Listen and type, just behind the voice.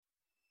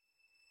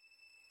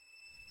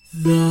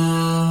The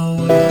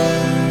world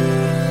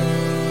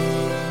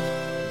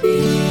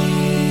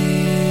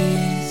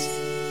is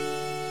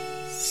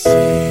saved.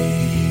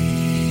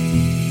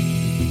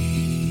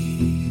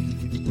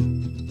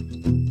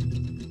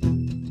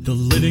 The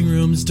living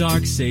room's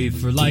dark, save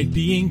for light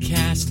being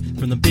cast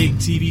from the big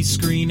TV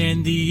screen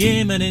and the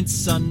imminent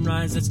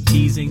sunrise that's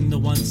teasing the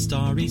one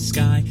starry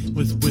sky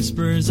with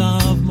whispers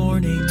of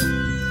morning.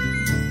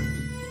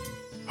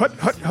 Hut,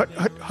 hut, hut,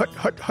 hut, hut,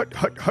 hut, hut,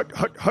 hut, hut,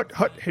 hut, hut,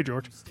 hut. Hey,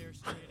 George.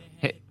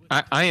 Hey,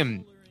 I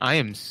am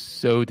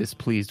so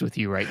displeased with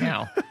you right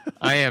now.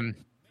 I am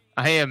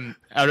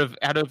out of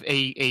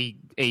a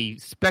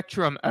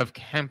spectrum of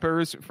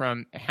campers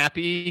from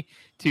happy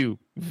to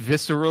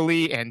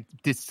viscerally and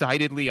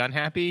decidedly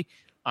unhappy.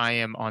 I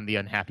am on the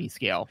unhappy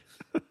scale.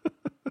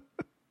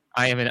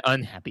 I am an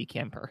unhappy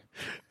camper.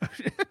 I'm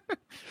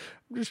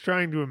just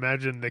trying to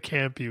imagine the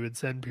camp you would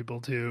send people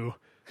to.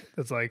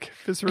 That's like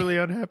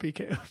viscerally unhappy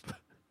camp.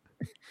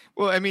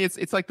 Well, I mean,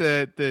 it's like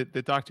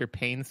the Dr.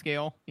 Payne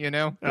scale, you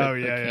know?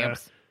 The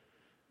camps.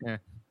 Yeah.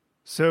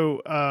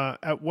 So,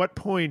 at what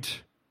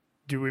point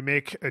do we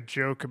make a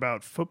joke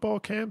about football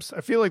camps?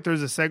 I feel like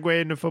there's a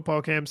segue into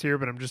football camps here,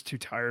 but I'm just too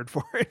tired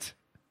for it.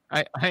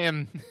 I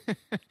am.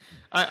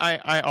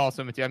 I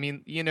also, I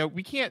mean, you know,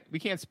 we can't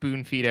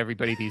spoon feed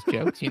everybody these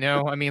jokes, you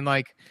know? I mean,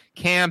 like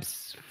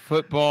camps,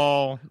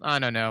 football. I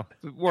don't know.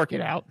 Work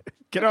it out.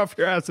 Get off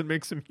your ass and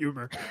make some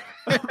humor.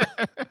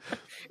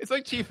 It's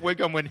like Chief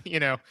Wiggum when, you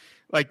know,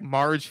 like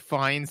Marge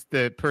finds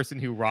the person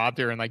who robbed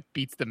her and like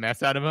beats the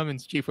mess out of him.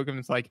 And Chief Wiggum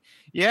is like,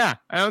 yeah,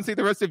 I don't see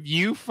the rest of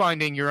you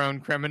finding your own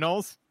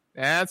criminals.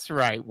 That's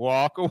right.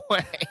 Walk away.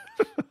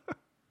 All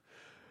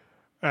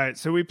right.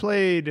 So we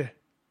played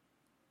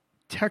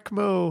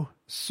Tecmo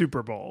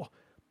Super Bowl.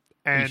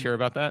 And Are you sure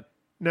about that?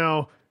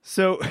 No.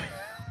 So,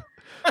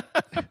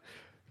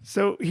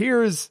 so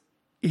here's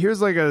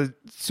like a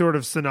sort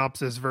of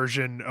synopsis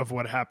version of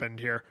what happened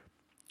here.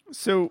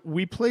 So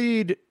we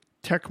played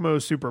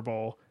Tecmo Super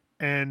Bowl,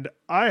 and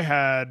I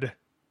had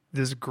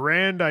this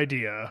grand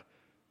idea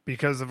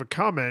because of a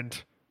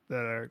comment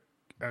that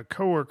a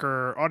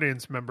coworker,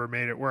 audience member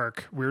made at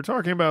work. We were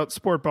talking about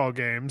sport ball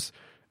games,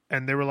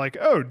 and they were like,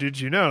 "Oh,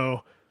 did you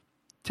know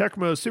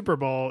Tecmo Super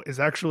Bowl is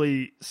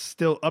actually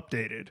still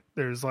updated?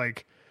 There's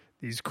like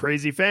these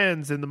crazy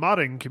fans in the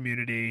modding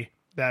community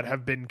that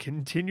have been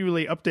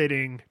continually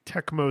updating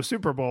Tecmo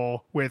Super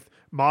Bowl with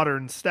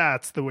modern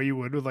stats the way you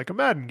would with like a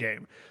Madden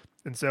game."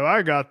 And so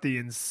I got the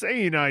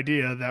insane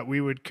idea that we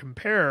would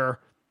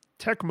compare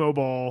Tecmo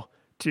Bowl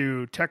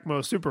to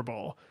Tecmo Super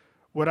Bowl.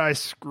 What I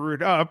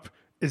screwed up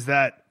is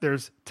that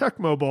there's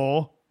Tecmo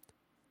Bowl,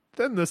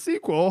 then the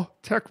sequel,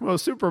 Tecmo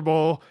Super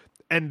Bowl,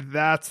 and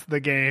that's the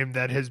game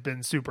that has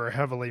been super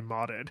heavily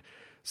modded.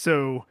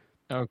 So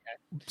okay,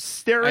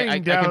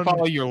 staring down... I can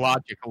follow your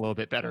logic a little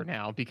bit better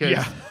now because...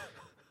 Yeah.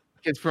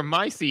 Because from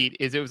my seat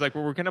it was like,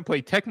 well, we're going to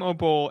play Tecmo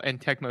Bowl and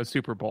Tecmo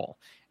Super Bowl.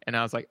 And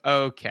I was like,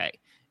 okay.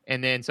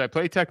 And then so I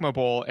played Tecmo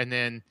Bowl and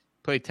then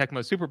played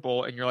Tecmo Super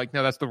Bowl. And you're like,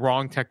 no, that's the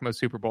wrong Tecmo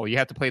Super Bowl. You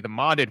have to play the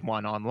modded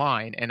one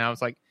online. And I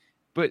was like,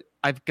 but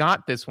I've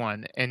got this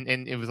one. And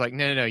it was like,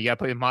 no, you got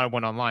to play the modded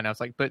one online. I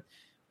was like, but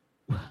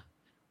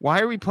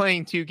why are we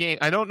playing two games?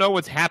 I don't know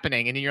what's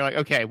happening. And then you're like,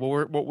 okay,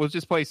 well, we'll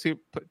just play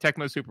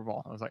Tecmo Super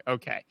Bowl. I was like,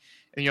 okay.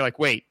 And you're like,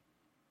 wait.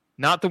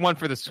 Not the one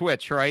for the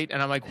Switch, right?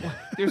 And I'm like, what?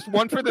 There's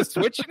one for the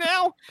Switch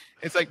now?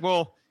 It's like,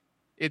 well,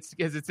 it's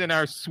because it's in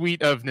our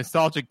suite of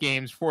nostalgic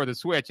games for the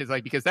Switch. It's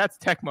like, because that's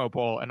Tecmo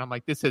Bowl. And I'm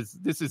like, this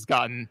has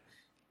gotten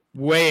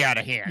way out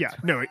of hand. Yeah,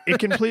 no, it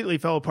completely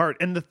fell apart.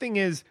 And the thing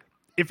is,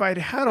 if I'd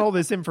had all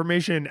this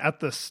information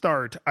at the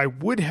start, I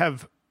would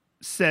have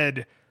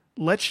said,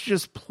 let's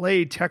just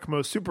play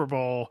Tecmo Super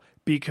Bowl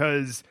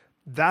because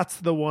that's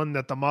the one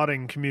that the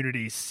modding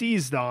community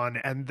seized on.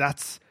 And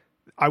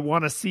I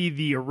want to see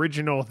the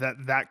original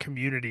that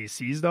community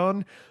seized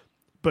on.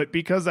 But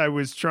because I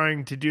was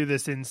trying to do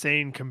this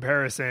insane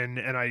comparison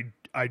and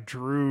I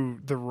drew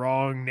the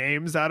wrong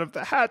names out of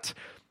the hat,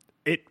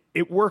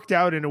 it worked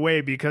out in a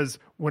way because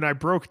when I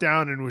broke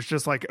down and was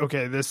just like,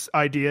 okay, this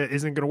idea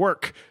isn't going to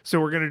work. So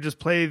we're going to just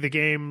play the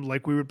game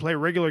like we would play a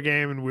regular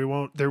game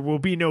and there will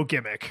be no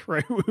gimmick,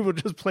 right? We will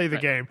just play the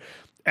game.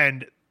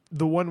 And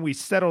the one we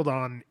settled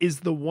on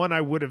is the one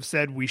I would have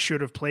said we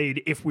should have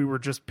played if we were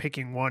just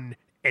picking one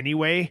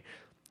anyway.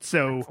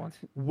 So excellent.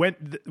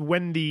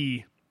 when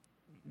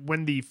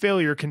the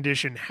failure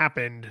condition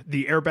happened,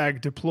 the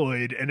airbag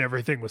deployed and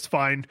everything was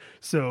fine.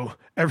 So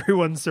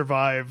everyone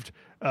survived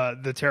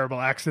the terrible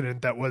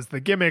accident that was the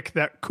gimmick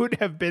that could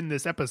have been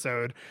this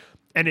episode.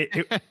 And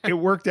it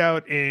worked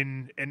out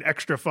in an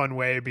extra fun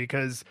way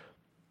because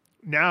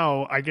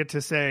now I get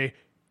to say,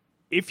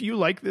 if you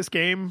like this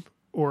game,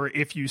 or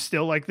if you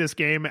still like this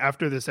game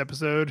after this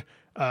episode,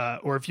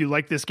 or if you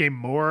like this game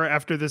more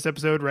after this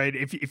episode, right?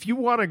 If you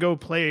want to go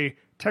play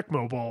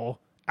Tecmo Bowl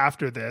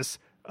after this,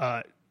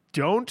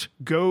 don't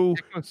go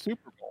Tecmo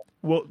Super Bowl.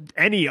 Well,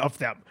 any of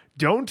them.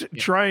 Don't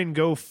try and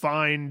go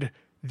find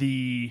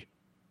the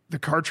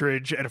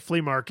cartridge at a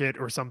flea market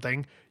or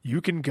something.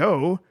 You can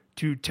go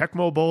to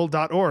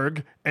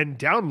tecmobowl.org and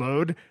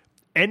download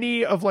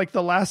any of like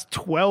the last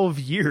 12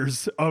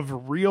 years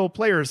of real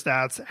player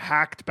stats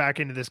hacked back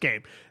into this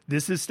game.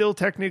 This is still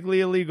technically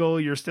illegal.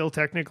 You're still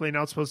technically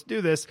not supposed to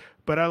do this,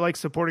 but I like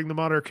supporting the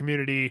modder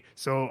community,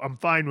 so I'm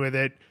fine with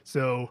it.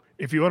 So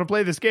if you want to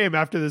play this game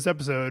after this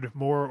episode,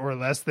 more or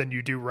less than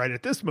you do right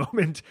at this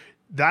moment,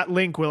 that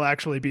link will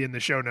actually be in the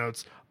show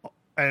notes.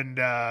 And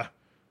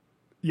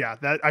yeah,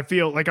 that I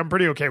feel like I'm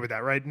pretty okay with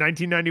that, right?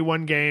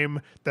 1991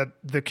 game that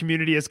the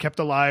community has kept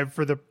alive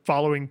for the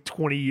following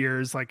 20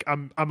 years. Like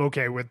I'm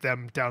okay with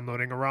them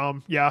downloading a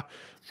ROM. Yeah.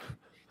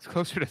 It's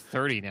closer to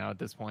 30 now at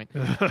this point.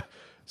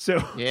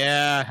 So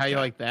yeah, how you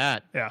like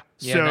that? Yeah.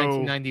 Yeah, So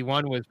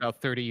 1991 was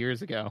about 30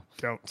 years ago.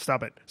 Don't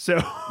stop it.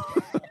 So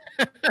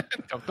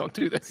don't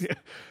do this.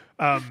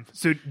 Yeah.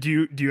 So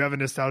do you have a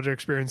nostalgia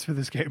experience for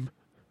this game?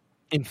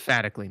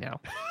 Emphatically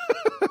no.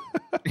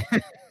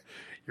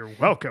 You're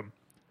welcome.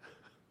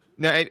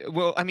 No,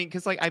 well, I mean,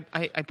 because like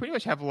I pretty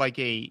much have like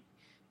a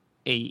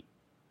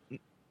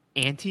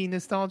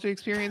anti-nostalgia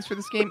experience for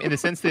this game in the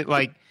sense that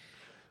like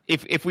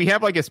if we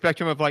have like a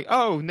spectrum of like,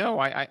 oh no,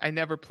 I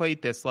never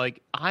played this,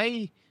 like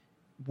I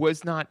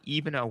was not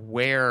even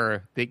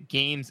aware that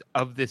games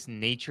of this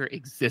nature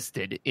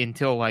existed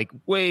until like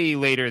way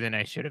later than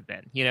I should have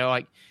been. You know,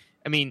 like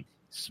I mean,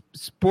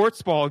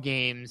 sports ball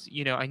games.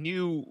 You know, I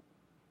knew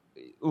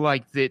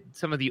like that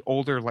some of the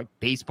older like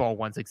baseball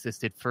ones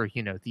existed for,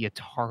 you know, the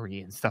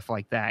Atari and stuff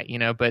like that, you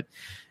know, but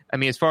I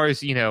mean, as far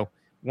as, you know,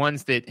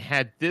 ones that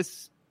had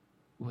this,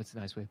 what's a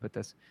nice way to put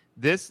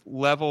this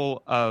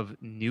level of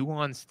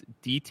nuanced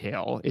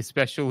detail,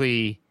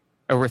 especially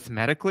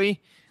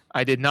arithmetically,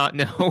 I did not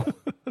know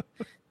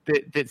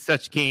that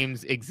such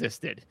games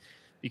existed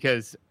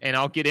because, and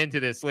I'll get into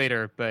this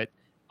later, but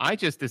I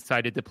just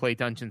decided to play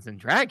Dungeons and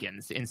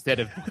Dragons instead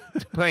of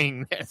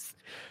playing this.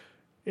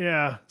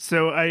 Yeah.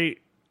 So I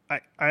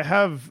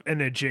have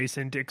an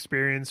adjacent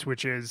experience,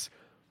 which is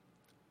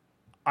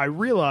I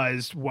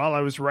realized while I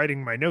was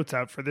writing my notes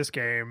out for this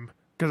game,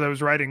 because I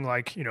was writing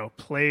like, you know,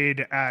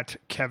 played at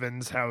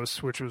Kevin's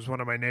house, which was one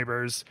of my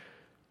neighbors.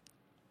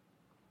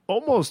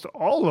 Almost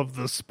all of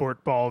the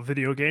sport ball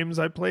video games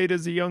I played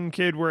as a young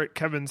kid were at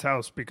Kevin's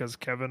house because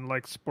Kevin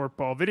liked sport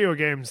ball video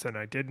games and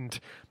I didn't.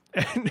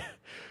 And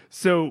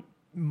so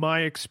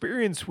my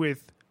experience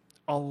with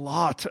a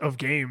lot of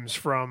games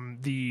from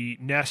the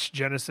NES,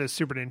 Genesis,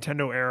 Super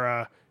Nintendo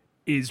era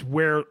is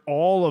where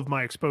all of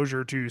my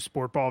exposure to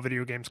sport ball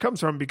video games comes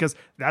from, because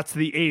that's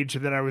the age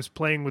that I was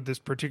playing with this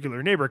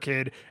particular neighbor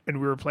kid and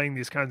we were playing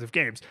these kinds of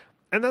games.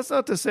 And that's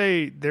not to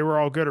say they were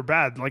all good or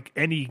bad. Like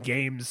any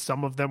games,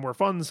 some of them were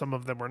fun, some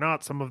of them were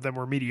not, some of them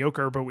were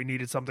mediocre, but we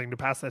needed something to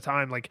pass the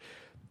time. Like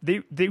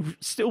they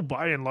still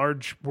by and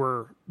large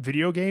were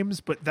video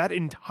games, but that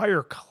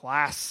entire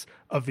class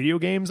of video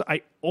games,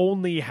 I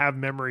only have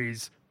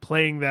memories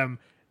playing them,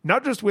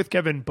 not just with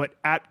Kevin, but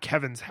at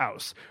Kevin's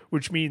house,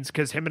 which means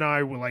because him and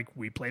I were like,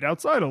 we played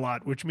outside a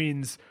lot, which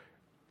means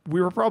we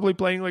were probably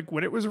playing like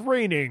when it was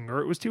raining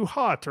or it was too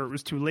hot or it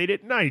was too late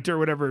at night or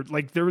whatever.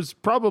 Like there was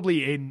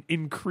probably an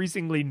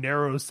increasingly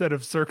narrow set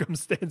of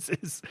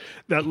circumstances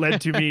that led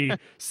to me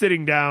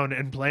sitting down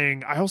and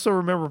playing. I also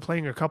remember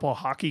playing a couple of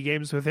hockey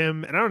games with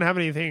him, and I don't have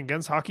anything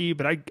against hockey,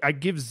 but I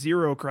give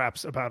zero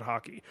craps about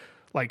hockey.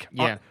 Like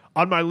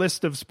on my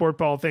list of sport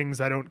ball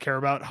things I don't care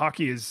about,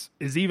 hockey is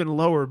even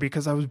lower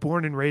because I was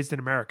born and raised in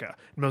America.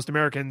 Most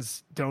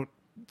Americans don't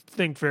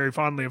think very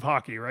fondly of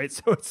hockey, right?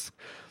 So it's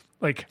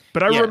like,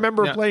 but I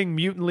remember playing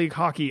Mutant League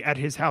hockey at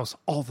his house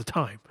all the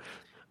time.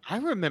 I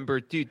remember,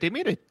 dude, they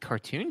made a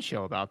cartoon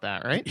show about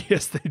that, right?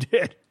 Yes, they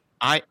did.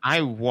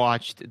 I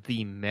watched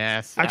the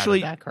mess out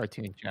of that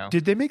cartoon show.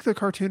 Did they make the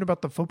cartoon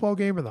about the football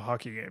game or the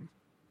hockey game?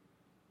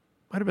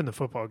 Might have been the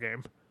football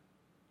game.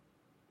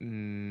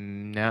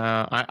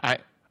 No, I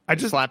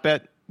just slap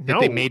bet that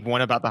they made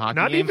one about the hockey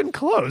game. Not even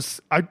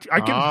close. I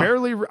can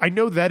barely. I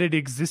know that it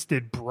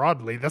existed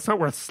broadly. That's not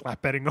worth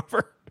slap betting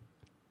over.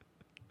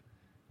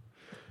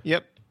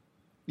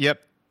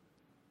 Yep.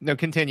 No,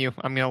 continue.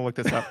 I'm gonna look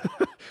this up.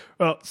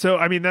 Well, so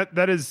I mean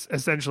that is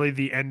essentially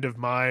the end of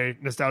my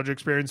nostalgia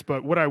experience.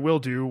 But what I will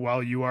do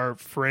while you are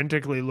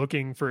frantically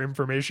looking for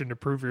information to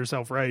prove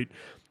yourself right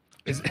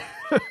is.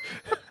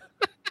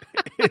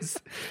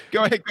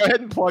 Go ahead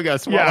and plug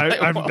us.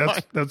 Yeah,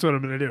 that's what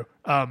I'm going to do.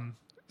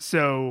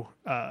 So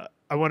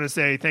I want to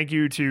say thank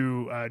you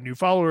to new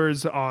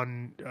followers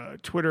on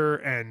Twitter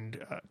and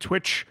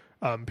Twitch.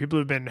 People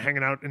who've been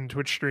hanging out in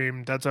Twitch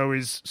stream. That's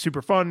always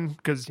super fun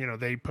because, you know,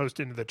 they post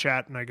into the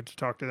chat and I get to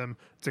talk to them.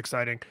 It's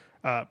exciting.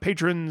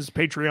 Patrons,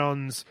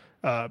 Patreons,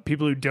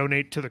 people who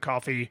donate to the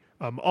coffee.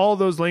 All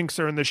those links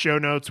are in the show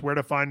notes, where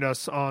to find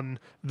us on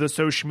the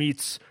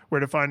Sochmeets, where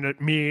to find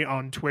me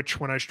on Twitch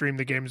when I stream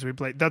the games we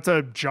play. That's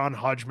a John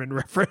Hodgman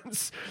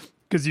reference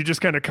because you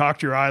just kind of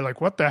cocked your eye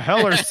like, what the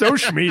hell are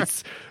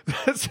Sochmeets?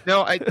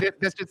 No,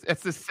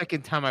 that's the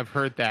second time I've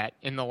heard that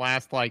in the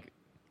last like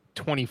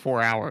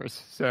 24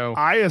 hours. So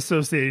I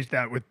associate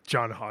that with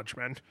John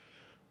Hodgman.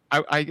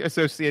 I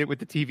associate it with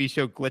the TV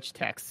show Glitch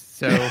Text.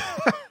 So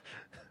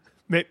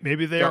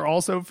Maybe they are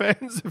also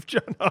fans of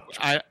John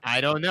Hodgman. I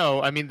don't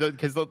know. I mean,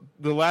 because the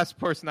last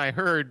person I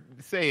heard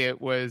say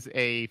it was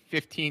a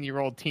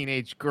 15-year-old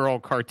teenage girl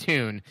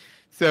cartoon.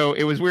 So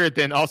it was weird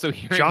then also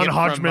hearing John it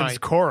Hodgman's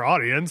core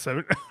audience.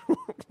 So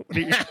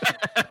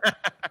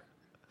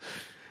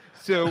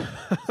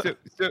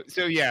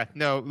yeah,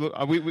 no,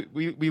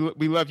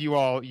 we love you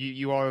all.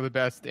 You all are the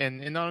best.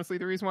 And honestly,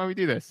 the reason why we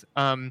do this.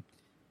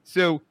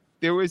 So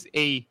there was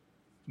a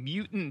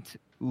Mutant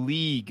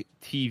League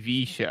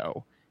TV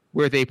show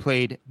where they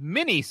played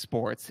many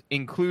sports,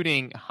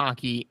 including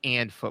hockey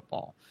and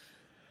football.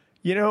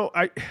 You know,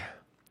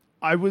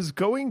 I was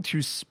going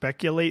to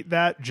speculate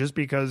that just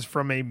because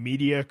from a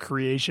media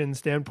creation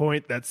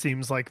standpoint, that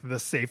seems like the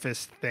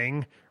safest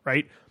thing,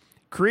 right?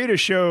 Create a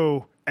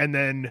show and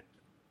then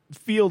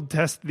field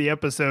test the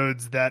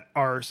episodes that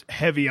are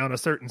heavy on a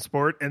certain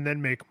sport and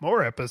then make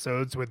more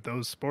episodes with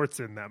those sports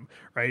in them,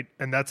 right?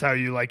 And that's how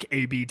you like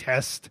A/B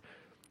test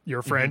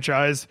your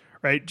franchise,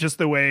 right? Just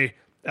the way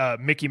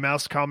Mickey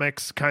Mouse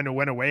comics kind of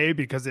went away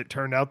because it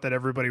turned out that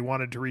everybody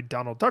wanted to read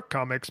Donald Duck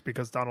comics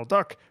because Donald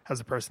Duck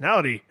has a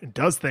personality and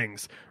does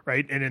things,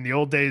 right? And in the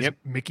old days,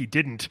 Mickey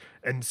didn't.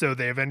 And so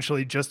they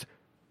eventually just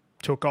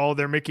took all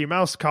their Mickey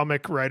Mouse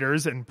comic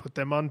writers and put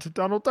them onto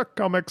Donald Duck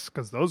comics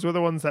because those were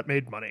the ones that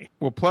made money.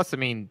 Well, plus, I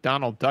mean,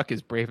 Donald Duck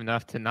is brave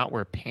enough to not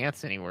wear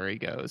pants anywhere he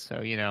goes.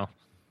 So, you know.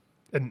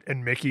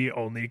 And Mickey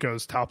only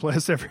goes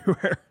topless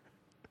everywhere.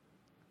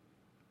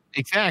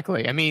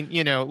 Exactly. I mean,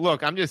 you know,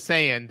 look, I'm just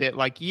saying that,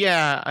 like,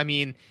 yeah, I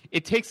mean,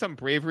 it takes some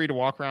bravery to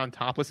walk around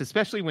topless,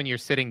 especially when you're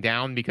sitting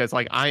down, because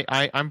like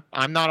I'm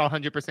not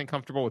 100%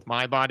 comfortable with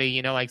my body,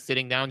 you know, like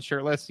sitting down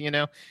shirtless, you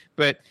know,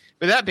 but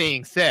that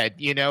being said,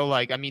 you know,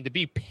 like, I mean, to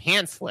be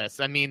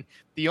pantsless, I mean,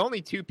 the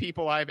only two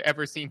people I've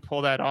ever seen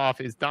pull that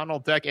off is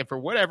Donald Duck. And for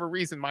whatever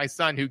reason, my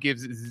son, who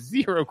gives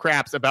zero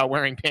craps about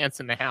wearing pants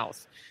in the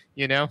house,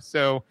 you know,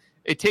 so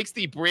it takes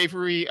the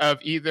bravery of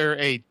either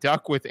a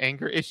duck with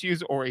anger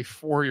issues or a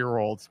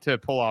 4-year-old to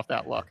pull off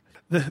that look.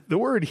 The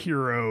word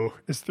hero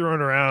is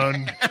thrown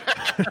around.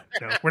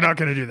 No, we're not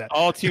going to do that.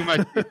 All too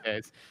much these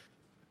days.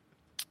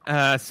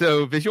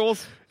 So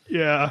visuals?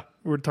 Yeah,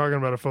 we're talking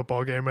about a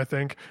football game, I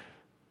think.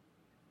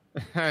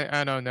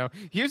 I don't know.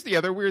 Here's the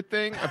other weird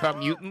thing about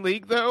Mutant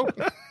League, though.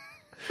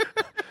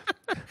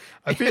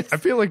 I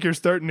feel like you're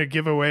starting to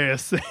give away a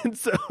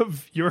sense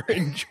of your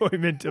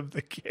enjoyment of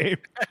the game.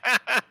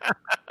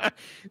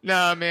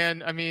 Nah,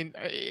 man. I mean,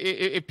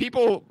 if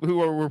people who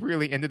were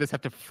really into this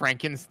have to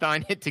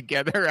Frankenstein it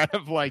together out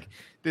of like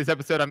this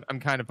episode, I'm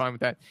kind of fine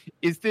with that.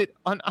 Is that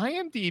on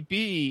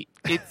IMDb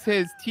it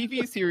says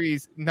TV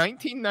series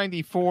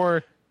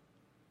 1994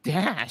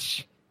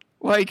 dash,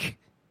 like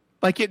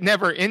it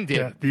never ended.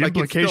 Yeah, the like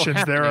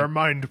implications there are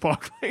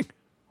mind-boggling.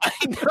 I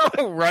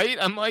know, right?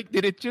 I'm like,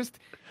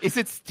 is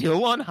it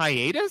still on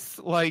hiatus?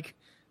 Like,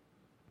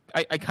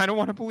 I kind of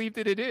want to believe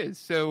that it is.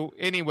 So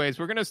anyways,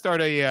 we're going to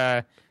start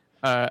a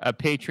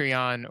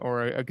Patreon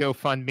or a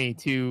GoFundMe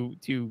to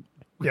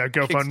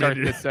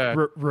GoFundMe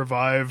to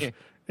revive.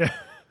 Yeah.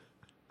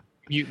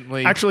 Mutant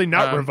League. Actually,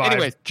 not revive.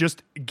 Anyways.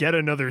 Just get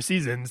another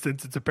season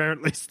since it's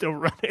apparently still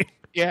running.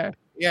 Yeah.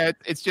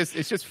 It's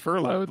just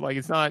furloughed. Like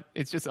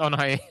it's just on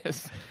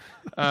hiatus.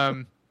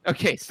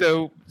 Okay.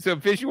 So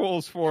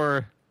visuals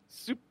for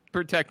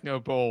Super Techno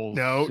Bowl.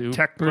 No,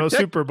 Tecmo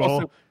Super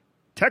Bowl.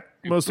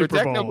 Tecmo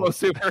Super Bowl.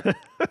 Super.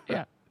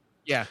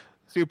 Yeah.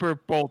 Super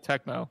Bowl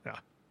Tecmo. Yeah.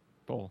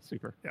 Bowl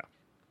Super.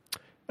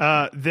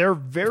 Yeah. They're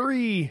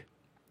really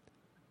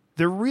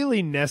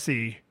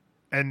Nessy.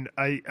 And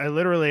I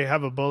literally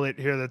have a bullet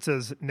here that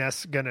says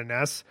Ness gonna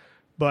Ness.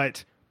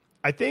 But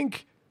I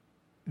think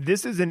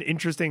this is an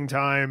interesting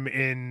time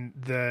in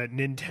the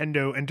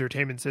Nintendo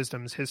Entertainment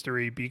System's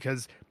history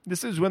because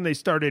this is when they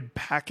started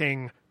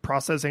packing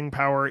processing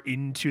power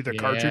into the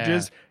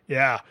cartridges.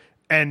 Yeah.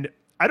 And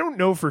I don't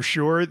know for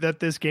sure that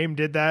this game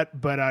did that,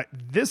 but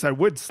this I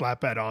would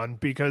slap that on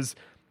because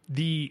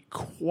the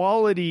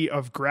quality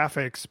of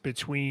graphics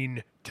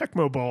between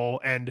Tecmo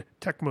Bowl and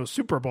Tecmo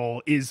Super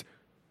Bowl is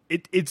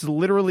it's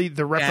literally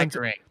the reference.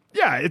 Accurate.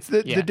 Yeah, it's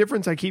the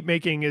difference I keep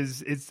making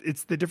is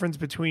it's the difference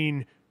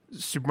between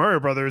Super Mario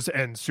Brothers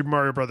and Super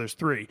Mario Brothers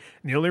 3.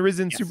 And the only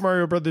reason Super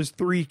Mario Brothers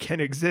 3 can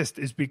exist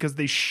is because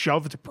they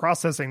shoved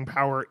processing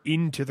power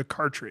into the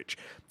cartridge.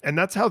 And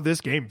that's how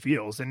this game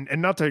feels. And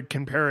not to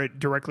compare it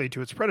directly to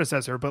its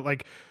predecessor, but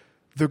like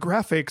the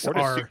graphics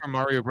are Super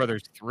Mario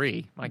Brothers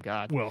 3. My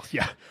God. Well,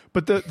 yeah.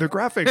 But the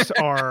graphics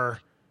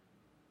are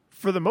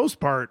for the most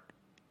part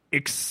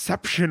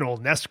exceptional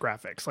NES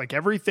graphics. Like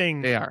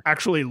everything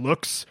actually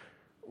looks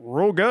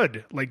real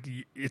good. Like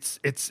it's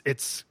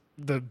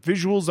the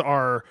visuals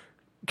are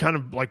kind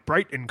of like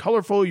bright and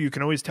colorful. You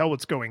can always tell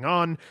what's going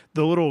on.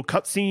 The little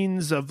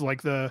cutscenes of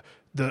like the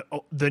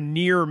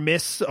near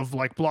miss of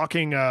like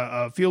blocking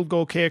a field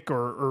goal kick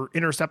or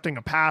intercepting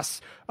a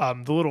pass.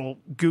 The little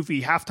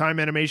goofy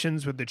halftime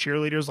animations with the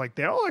cheerleaders, like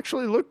they all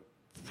actually look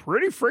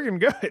pretty friggin'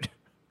 good.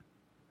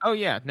 Oh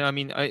yeah, no, I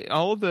mean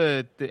all of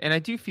the and I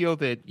do feel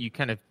that you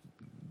kind of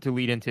to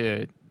lead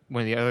into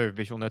one of the other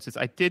visual notes is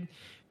I did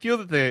feel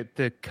that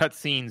the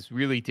cutscenes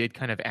really did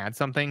kind of add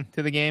something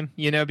to the game,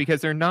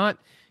 because they're not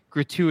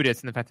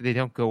gratuitous in the fact that they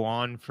don't go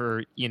on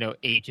for,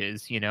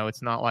 ages.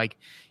 It's not like,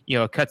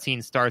 a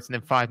cutscene starts and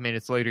then 5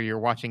 minutes later you're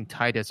watching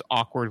Titus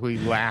awkwardly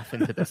laugh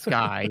into the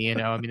sky.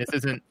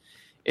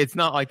 It's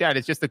not like that.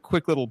 It's just a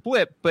quick little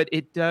blip, but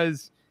it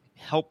does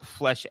help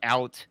flesh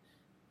out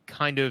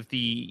kind of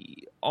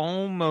the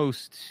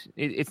almost,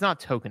 it's not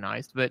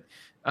tokenized, but,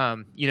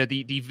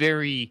 the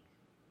very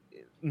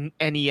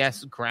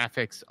NES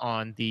graphics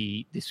on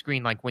the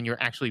screen, like when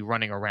you're actually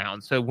running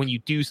around. So when you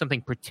do something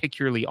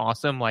particularly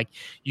awesome, like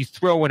you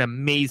throw an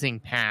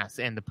amazing pass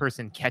and the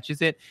person catches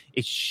it,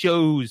 it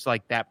shows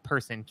like that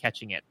person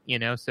catching it,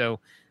 So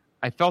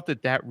I felt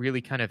that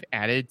really kind of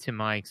added to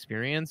my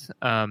experience.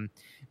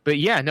 But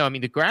yeah, no, I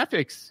mean the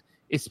graphics,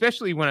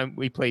 especially when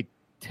I played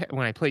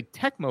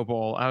Tecmo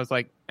Bowl, I was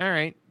like, all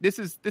right, this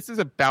is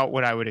about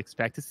what I would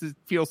expect.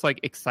 Feels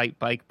like Excite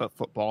Bike but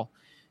football.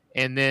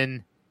 And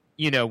then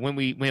when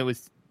it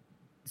was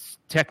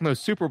Tecmo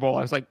Super Bowl,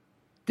 I was like,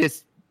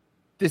 this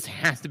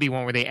has to be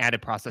one where they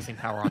added processing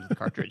power onto the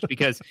cartridge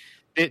because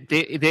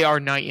they are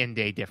night and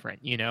day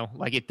different.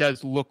 Like it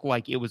does look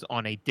like it was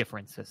on a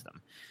different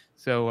system.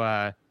 So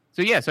I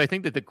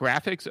think that the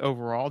graphics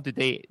overall,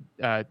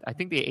 I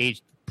think they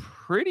aged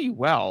pretty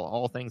well,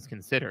 all things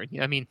considered.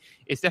 I mean,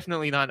 it's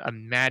definitely not a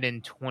Madden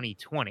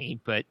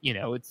 2020, but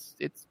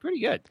it's pretty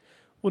good.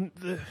 Well,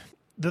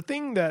 the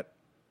thing that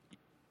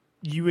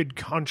you would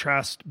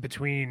contrast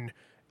between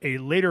a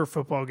later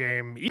football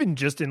game, even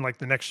just in like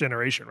the next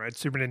generation, right?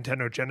 Super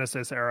Nintendo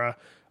Genesis era,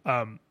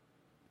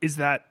 is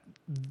that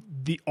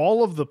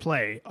all of the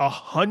play,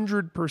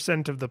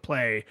 100% of the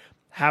play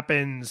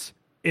happens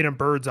in a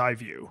bird's eye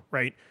view,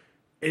 right?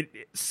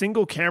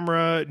 Single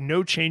camera,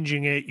 no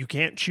changing it. You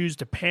can't choose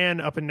to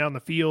pan up and down the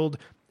field.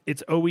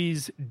 It's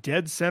always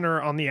dead center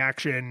on the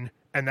action,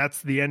 and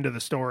that's the end of the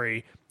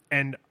story.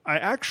 And I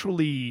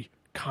actually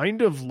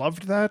kind of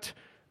loved that.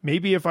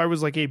 Maybe if I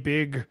was like a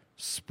big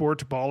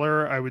sport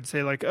baller, I would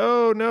say like,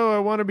 oh no, I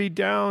want to be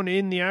down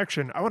in the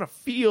action. I want to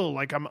feel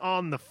like I'm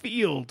on the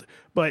field,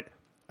 but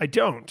I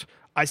don't.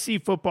 I see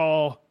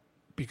football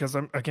because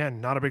I'm, again,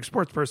 not a big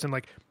sports person.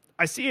 Like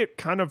I see it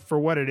kind of for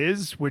what it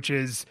is, which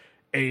is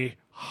a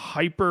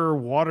hyper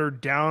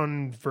watered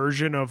down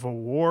version of a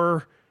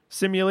war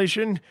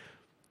simulation.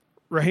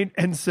 Right.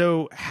 And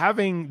so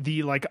having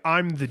the, like,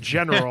 I'm the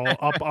general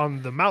up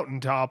on the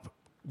mountaintop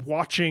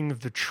watching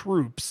the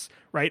troops,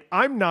 right?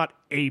 I'm not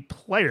a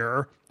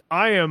player.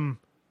 I am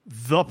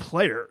the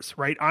players,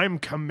 right? I'm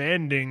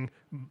commanding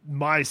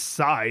my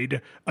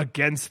side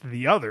against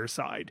the other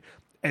side.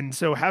 And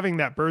so having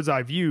that bird's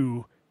eye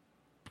view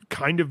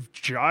kind of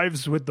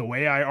jives with the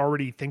way I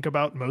already think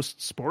about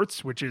most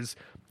sports, which is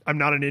I'm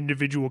not an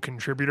individual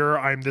contributor.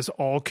 I'm this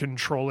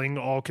all-controlling,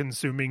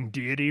 all-consuming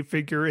deity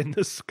figure in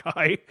the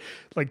sky.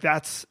 Like,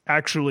 that's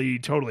actually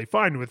totally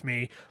fine with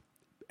me.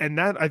 And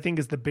that, I think,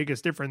 is the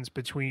biggest difference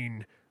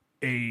between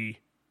a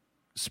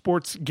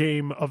sports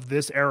game of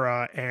this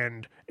era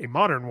and a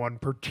modern one,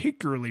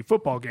 particularly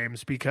football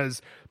games,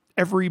 because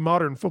every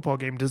modern football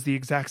game does the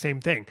exact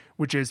same thing,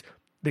 which is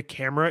the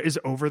camera is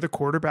over the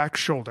quarterback's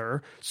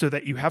shoulder so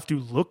that you have to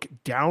look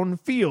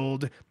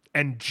downfield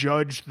and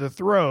judge the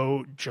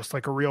throw just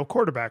like a real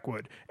quarterback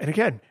would. And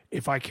again,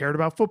 if I cared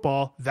about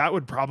football, that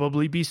would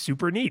probably be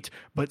super neat.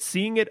 But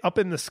seeing it up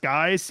in the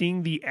sky,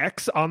 seeing the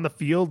X on the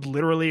field,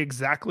 literally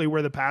exactly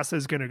where the pass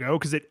is going to go,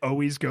 because it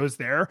always goes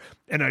there,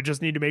 and I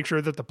just need to make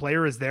sure that the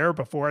player is there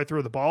before I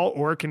throw the ball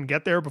or can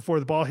get there before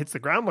the ball hits the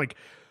ground. Like,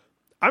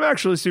 I'm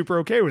actually super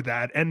okay with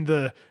that. And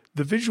the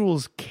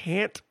visuals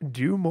can't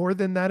do more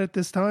than that at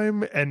this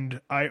time.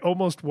 And I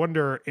almost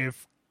wonder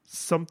if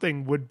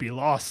something would be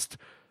lost.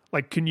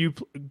 Like, could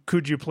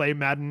you play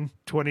Madden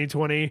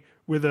 2020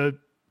 with a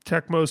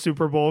Tecmo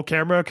Super Bowl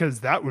camera? Because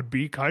that would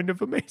be kind of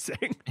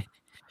amazing.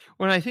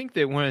 Well, I think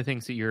that one of the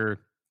things that you're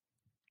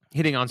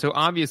hitting on, so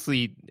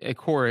obviously a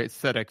core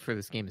aesthetic for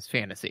this game is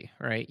fantasy,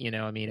 right?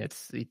 I mean,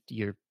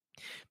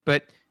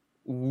 but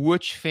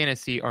which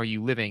fantasy are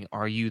you living?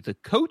 Are you the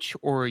coach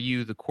or are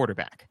you the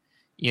quarterback?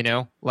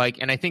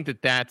 And I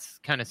think that's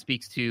kind of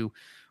speaks to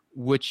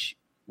which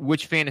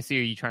fantasy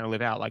are you trying to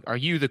live out? Like, are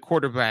you the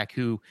quarterback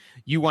who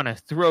you want to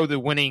throw the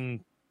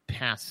winning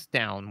pass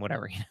down,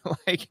 whatever,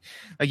 like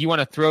you want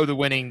to throw the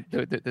winning,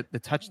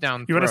 the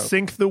touchdown. You want to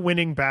sink the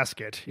winning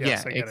basket.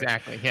 Yes, yeah,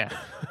 exactly. Yeah.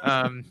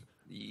 Do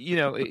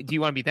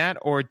you want to be that,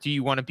 or do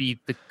you want to be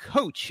the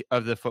coach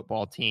of the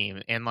football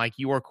team and like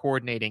you are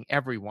coordinating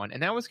everyone?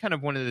 And that was kind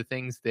of one of the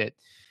things that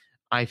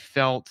I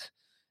felt,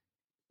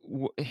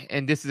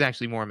 and this is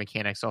actually more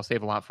mechanics, so I'll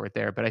save a lot for it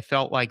there, but I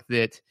felt like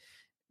that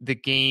this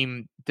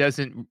game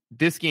doesn't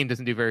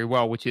do very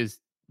well, which is,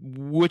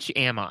 which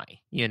am I,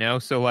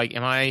 So like,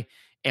 am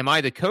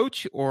I the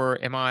coach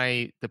or am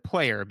I the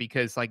player?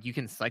 Because like you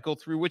can cycle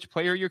through which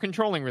player you're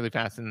controlling really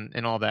fast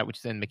and all that, which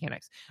is in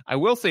mechanics. I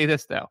will say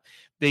this though,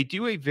 they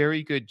do a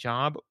very good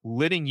job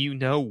letting you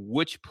know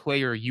which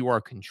player you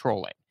are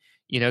controlling.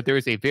 There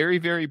is a very,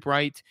 very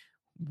bright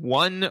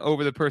one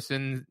over the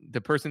person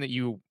that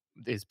you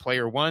is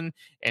player one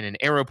and an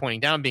arrow pointing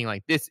down being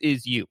like, this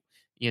is you,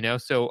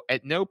 So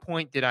at no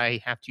point did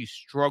I have to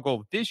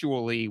struggle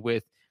visually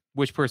with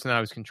which person I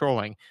was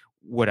controlling.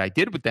 What I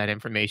did with that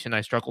information,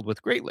 I struggled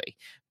with greatly,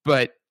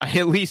 but I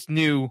at least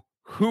knew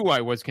who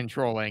I was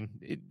controlling.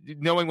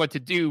 Knowing what to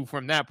do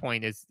from that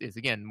point is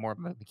again more of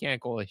a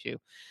mechanical issue.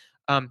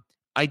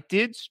 I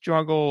did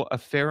struggle a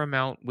fair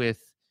amount with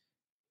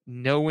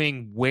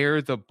knowing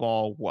where the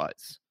ball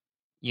was,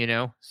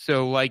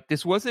 So like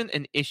this wasn't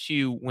an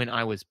issue when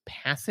I was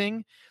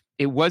passing.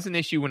 It was an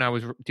issue when I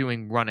was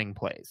doing running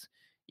plays,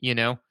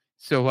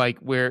 So like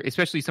where,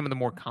 especially some of the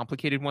more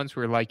complicated ones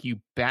where like you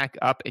back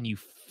up and you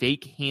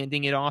fake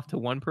handing it off to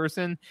one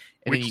person.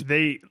 And which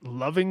they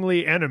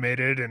lovingly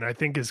animated and I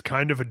think is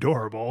kind of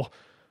adorable.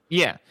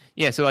 Yeah.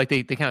 Yeah. So like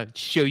they kind of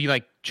show you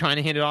like trying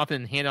to hand it off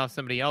and hand off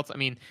somebody else. I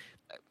mean,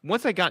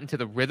 once I got into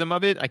the rhythm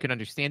of it, I could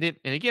understand it.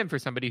 And again, for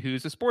somebody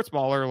who's a sports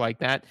baller like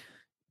that,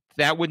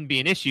 that wouldn't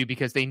be an issue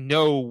because they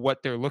know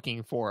what they're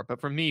looking for.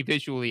 But for me,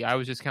 visually, I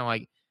was just kind of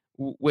like,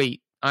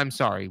 wait, I'm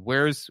sorry.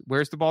 Where's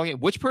the ball again?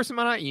 Which person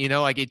am I?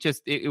 Like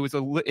it was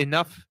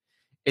enough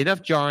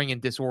jarring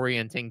and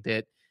disorienting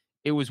that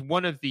it was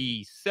one of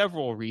the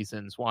several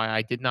reasons why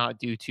I did not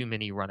do too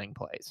many running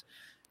plays.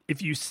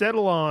 If you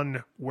settle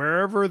on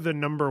wherever the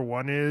number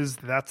one is,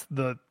 that's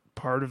the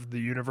part of the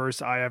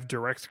universe I have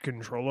direct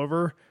control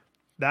over.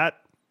 That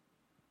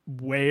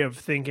way of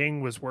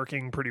thinking was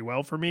working pretty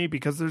well for me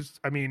because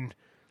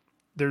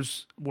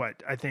there's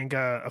what I think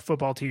a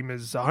football team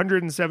is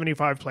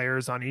 175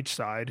 players on each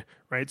side,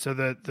 right? So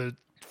the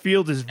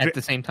field is at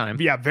the same time,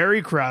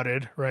 very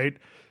crowded, right?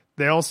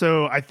 They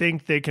also, I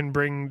think they can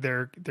bring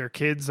their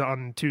kids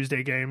on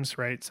Tuesday games,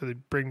 right? So they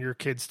bring your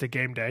kids to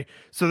game day.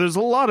 So there's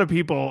a lot of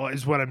people,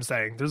 is what I'm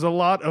saying. There's a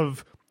lot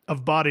of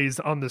bodies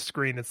on the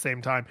screen at the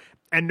same time,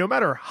 and no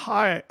matter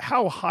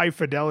how high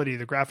fidelity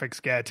the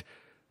graphics get,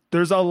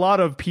 there's a lot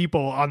of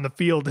people on the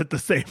field at the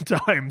same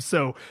time.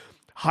 So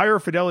higher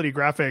fidelity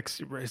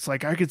graphics, it's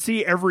like I could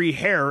see every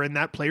hair in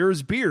that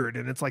player's beard.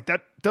 And it's like,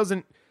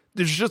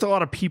 there's just a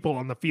lot of people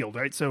on the field,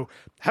 right? So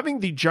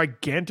having the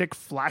gigantic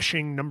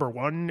flashing number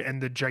one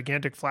and the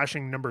gigantic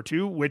flashing number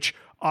two, which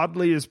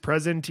oddly is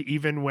present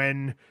even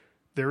when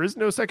there is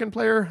no second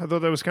player, although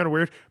that was kind of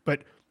weird,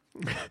 but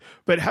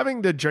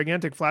having the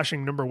gigantic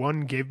flashing number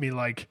one gave me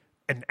like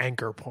an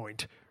anchor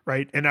point,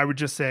 right? And I would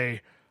just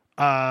say,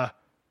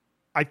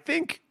 I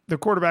think the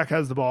quarterback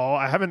has the ball.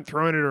 I haven't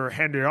thrown it or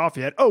handed it off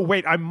yet. Oh,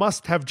 wait, I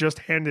must have just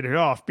handed it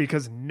off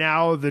because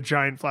now the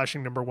giant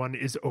flashing number one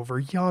is over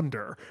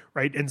yonder,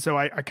 right? And so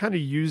I kind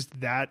of used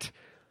that.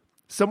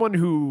 Someone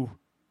who,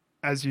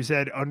 as you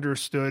said,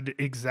 understood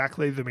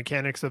exactly the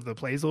mechanics of the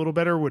plays a little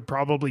better would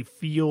probably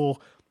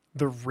feel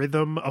the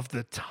rhythm of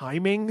the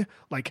timing.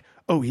 Like,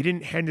 oh, he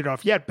didn't hand it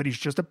off yet, but he's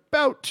just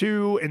about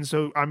to. And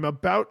so I'm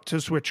about to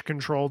switch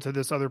control to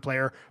this other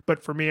player.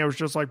 But for me, I was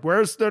just like,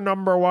 where's the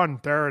number one?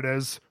 There it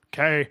is.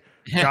 Okay,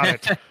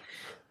 got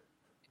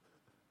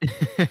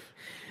it.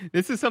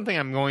 This is something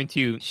I'm going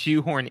to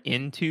shoehorn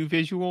into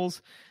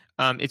visuals.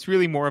 It's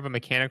really more of a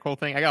mechanical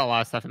thing. I got a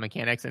lot of stuff in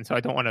mechanics, and so I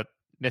don't want to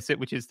miss it,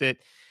 which is that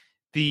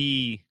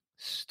the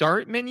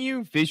start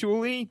menu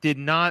visually did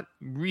not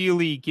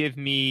really give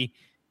me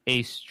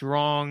a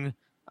strong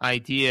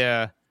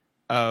idea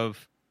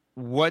of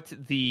what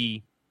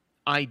the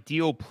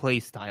ideal play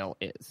style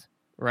is,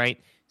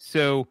 right?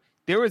 So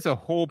there was a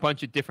whole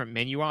bunch of different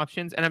menu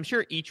options, and I'm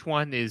sure each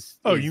one is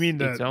you mean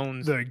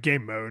the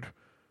game mode?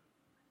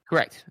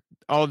 Correct.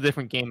 All the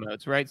different game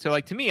modes, right? So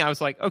like to me, I was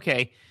like,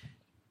 okay,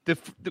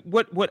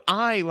 what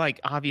I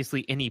like,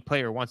 obviously any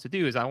player wants to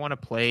do is I want to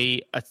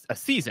play a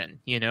season,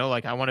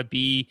 like I want to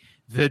be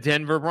the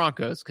Denver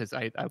Broncos because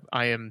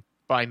I am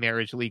by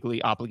marriage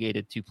legally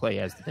obligated to play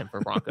as the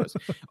Denver Broncos.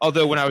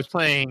 Although when I was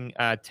playing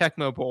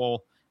Tecmo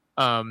Bowl,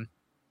 I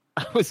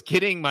was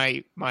getting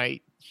my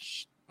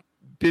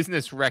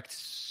business wrecked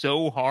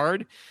so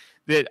hard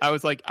that I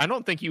was like, I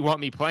don't think you want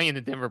me playing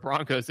the Denver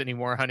Broncos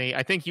anymore, honey.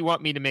 I think you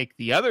want me to make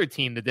the other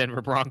team the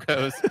Denver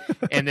Broncos,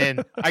 and then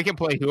I can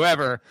play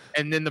whoever,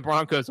 and then the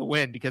Broncos will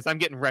win because I'm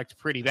getting wrecked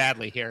pretty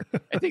badly here.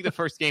 I think the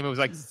first game it was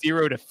like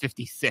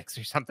 0-56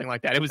 or something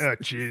like that. It was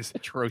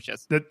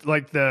atrocious.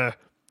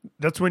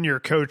 That's when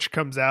your coach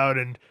comes out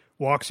and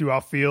walks you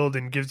off field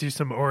and gives you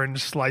some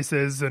orange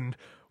slices and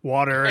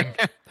water and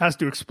has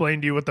to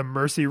explain to you what the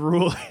mercy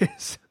rule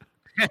is.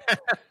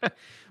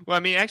 Well, I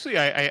mean, actually,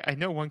 I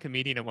know one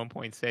comedian at one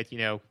point said,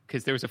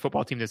 because there was a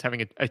football team that's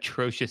having an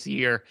atrocious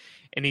year,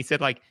 and he said,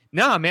 like,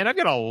 nah, man, I've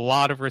got a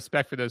lot of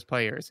respect for those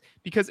players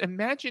because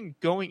imagine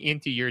going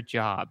into your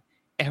job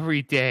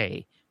every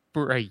day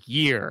for a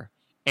year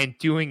and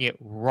doing it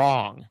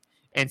wrong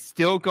and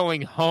still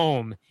going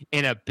home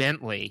in a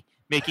Bentley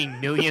making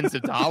millions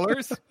of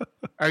dollars.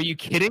 Are you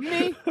kidding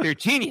me? They're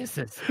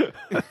geniuses.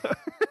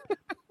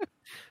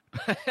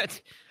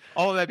 But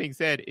all of that being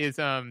said is,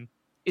 so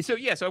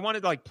I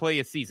wanted to like play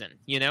a season,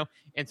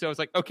 and so I was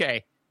like,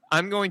 okay,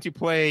 I'm going to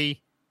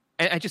play,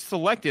 and I just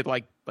selected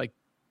like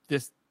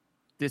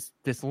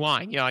this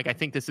line, like I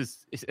think this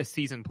is a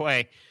season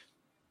play,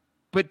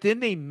 but then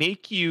they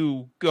make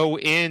you go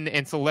in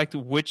and select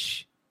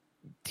which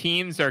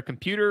teams are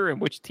computer and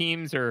which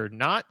teams are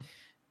not.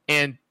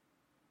 And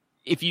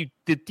the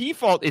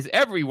default is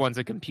everyone's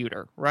a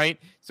computer, right?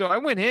 So I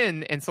went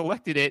in and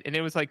selected it, and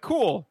it was like,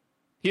 cool,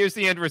 here's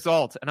the end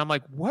result. And I'm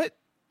like, what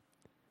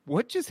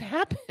just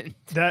happened?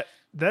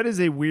 That is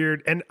a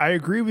weird, and I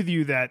agree with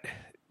you that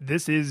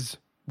this is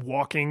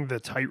walking the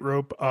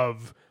tightrope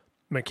of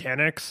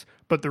mechanics.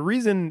 But the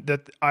reason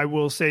that I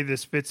will say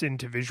this fits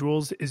into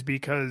visuals is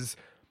because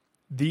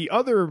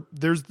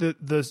there's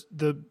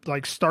the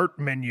like start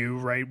menu,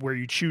 right, where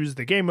you choose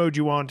the game mode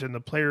you want and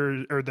the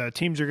players or the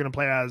teams you're going to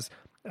play as.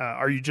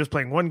 Are you just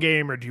playing one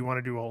game, or do you want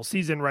to do a whole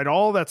season, right?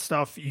 All that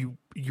stuff, you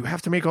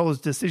have to make all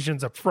those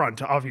decisions up front,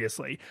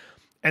 obviously.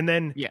 And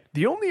then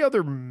the only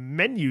other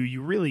menu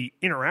you really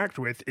interact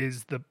with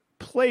is the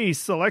play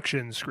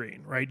selection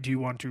screen, right? Do you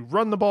want to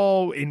run the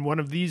ball in one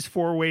of these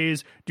 4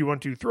 ways? Do you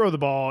want to throw the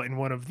ball in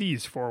one of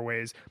these 4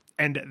 ways?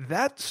 And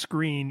that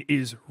screen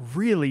is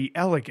really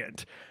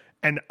elegant.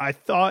 And I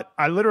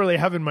literally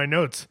have in my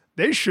notes,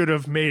 they should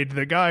have made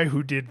the guy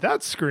who did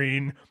that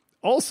screen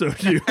also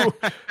do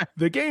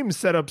the game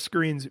setup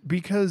screens,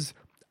 because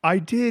I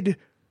did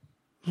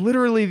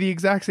literally the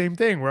exact same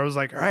thing where I was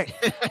like, all right,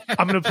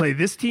 I'm going to play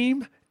this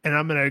team and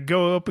I'm going to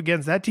go up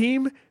against that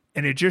team.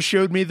 And it just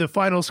showed me the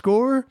final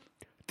score.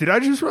 Did I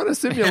just run a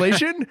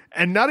simulation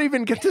and not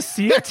even get to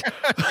see it?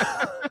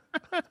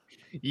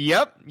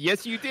 Yep.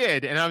 Yes, you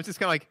did. And I was just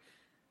kind of like,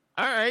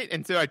 all right.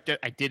 And so I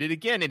did it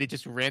again, and it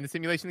just ran the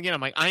simulation again.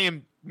 I'm like, I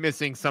am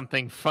missing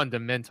something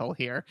fundamental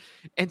here.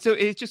 And so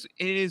it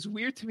is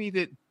weird to me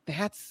that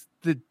that's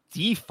the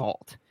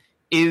default,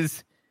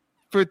 is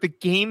for the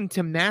game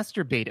to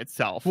masturbate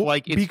itself. Well,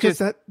 like, it's because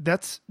just,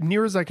 that's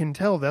near as I can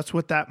tell, that's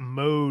what that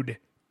mode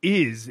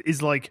is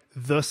like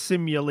the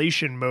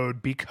simulation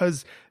mode,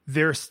 because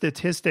their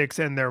statistics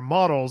and their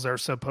models are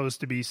supposed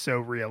to be so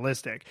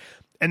realistic.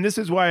 And this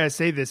is why I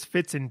say this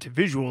fits into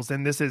visuals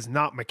and this is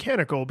not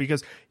mechanical,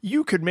 because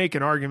you could make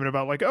an argument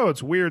about like, oh,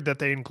 it's weird that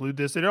they include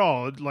this at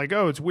all. Like,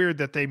 oh, it's weird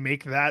that they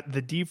make that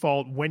the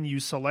default when you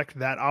select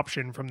that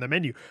option from the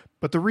menu.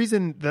 But the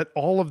reason that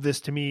all of this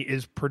to me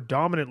is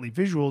predominantly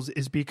visuals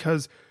is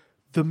because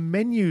the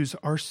menus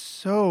are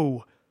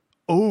so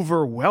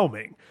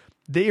overwhelming.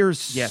 There's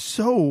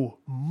so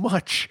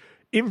much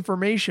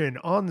information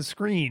on the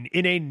screen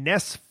in a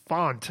NES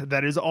font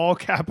that is all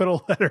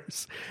capital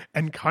letters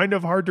and kind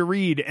of hard to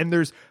read. And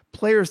there's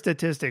player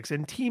statistics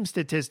and team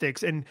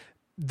statistics, and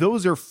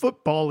those are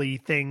football-y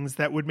things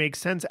that would make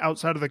sense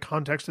outside of the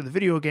context of the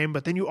video game.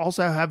 But then you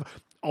also have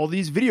all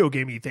these video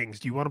gamey things.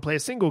 Do you want to play a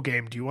single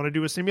game? Do you want to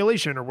do a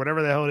simulation or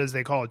whatever the hell it is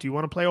they call it? Do you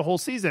want to play a whole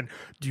season?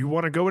 Do you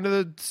want to go into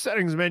the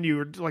settings menu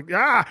or like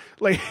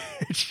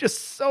it's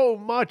just so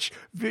much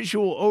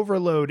visual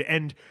overload,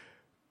 and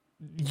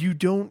you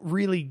don't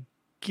really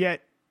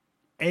get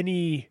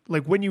any,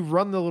 like when you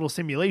run the little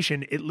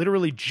simulation, it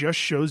literally just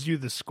shows you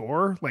the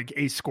score, like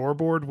a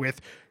scoreboard with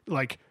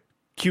like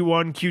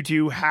Q1,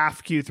 Q2,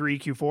 half,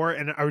 Q3, Q4.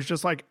 And I was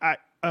just like,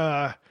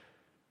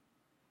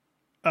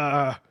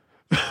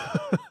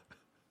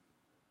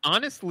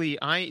 honestly,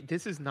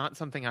 this is not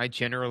something I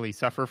generally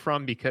suffer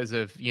from because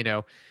of,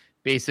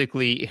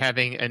 basically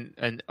having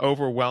an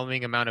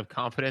overwhelming amount of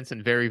confidence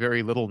and very,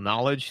 very little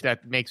knowledge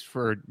that makes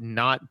for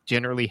not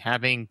generally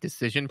having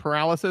decision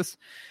paralysis.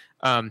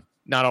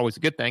 Not always a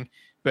good thing,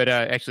 but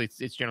actually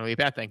it's generally a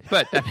bad thing.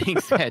 But that being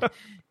said,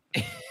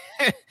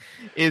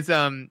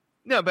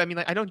 no, but I mean,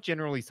 like, I don't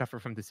generally suffer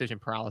from decision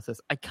paralysis.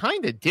 I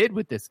kind of did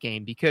with this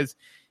game because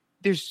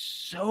there's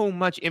so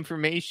much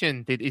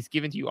information that is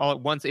given to you all at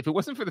once. If it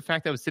wasn't for the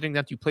fact that I was sitting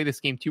down to play this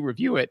game to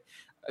review it,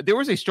 there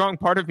was a strong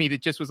part of me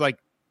that just was like,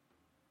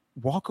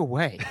 walk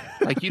away.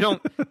 Like, you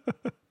don't,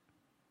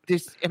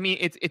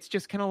 it's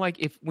just kind of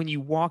like when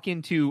you walk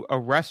into a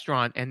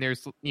restaurant and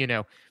there's,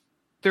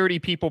 30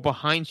 people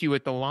behind you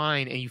at the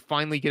line and you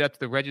finally get up to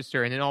the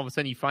register, and then all of a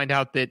sudden you find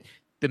out that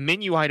the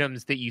menu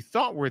items that you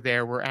thought were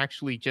there were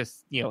actually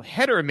just,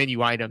 header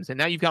menu items. And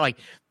now you've got like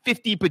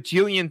 50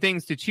 bajillion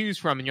things to choose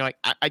from. And you're like,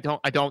 I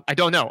don't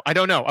know.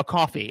 A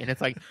coffee. And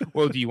it's like,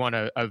 well, do you want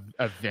a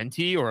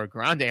venti or a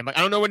grande? I'm like,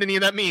 I don't know what any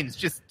of that means.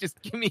 Just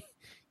give me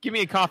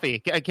a coffee.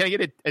 Can I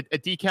get a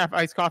decaf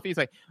iced coffee? It's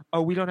like,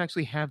 oh, we don't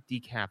actually have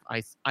decaf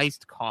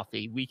iced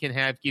coffee. We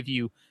can give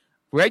you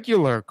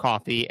regular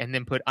coffee and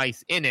then put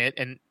ice in it,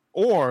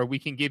 or we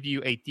can give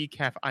you a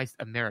decaf iced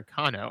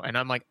Americano. And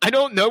I'm like, I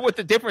don't know what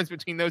the difference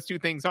between those two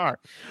things are.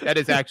 That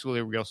is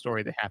actually a real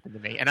story that happened to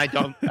me. And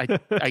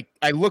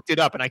I looked it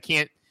up and I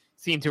can't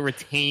seem to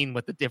retain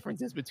what the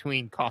difference is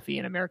between coffee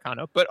and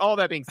Americano. But all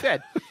that being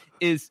said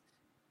is,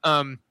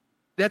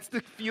 that's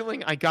the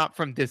feeling I got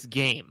from this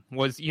game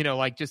was,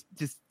 just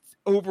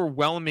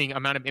overwhelming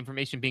amount of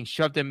information being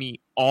shoved at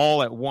me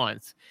all at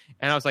once.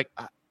 And I was like,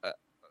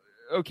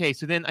 okay,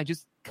 so then I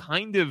just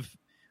kind of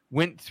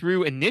went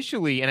through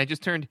initially and I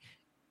just turned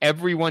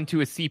everyone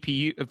to a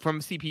CPU, from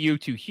CPU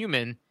to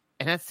human,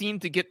 and that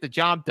seemed to get the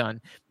job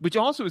done, which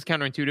also is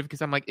counterintuitive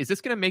because I'm like, is this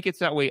going to make it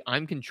so that way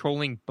I'm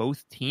controlling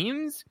both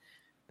teams?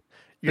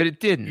 but it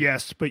didn't.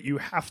 Yes, but you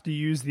have to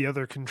use the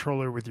other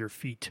controller with your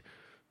feet.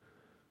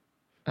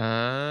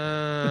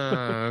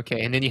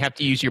 Okay. And then you have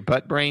to use your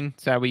butt brain,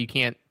 so that way you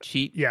can't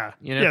cheat. Yeah.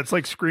 Yeah, it's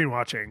like screen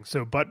watching.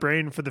 So butt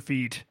brain for the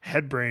feet,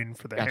 head brain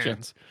for the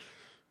hands.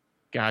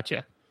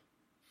 Gotcha.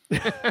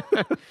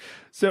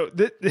 So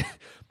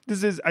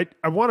this is, I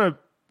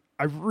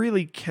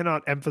really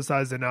cannot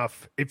emphasize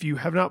enough, if you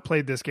have not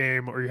played this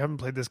game or you haven't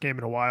played this game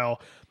in a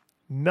while,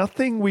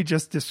 nothing we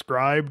just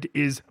described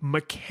is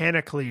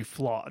mechanically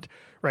flawed,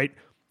 right?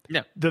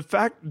 No.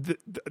 The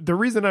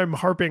reason I'm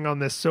harping on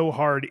this so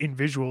hard in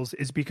visuals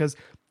is because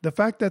the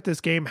fact that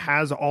this game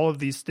has all of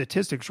these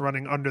statistics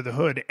running under the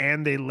hood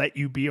and they let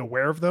you be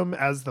aware of them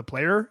as the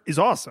player is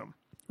awesome,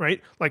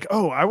 right? Like,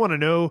 oh, I want to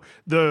know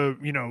the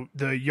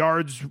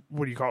yards,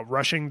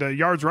 the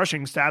yards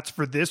rushing stats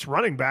for this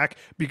running back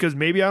because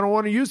maybe I don't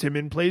want to use him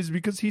in plays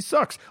because he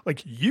sucks.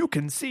 Like, you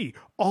can see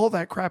all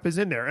that crap is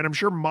in there. And I'm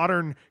sure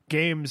modern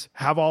games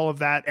have all of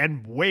that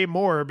and way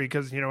more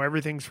because,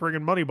 everything's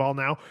friggin' Moneyball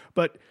now.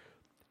 But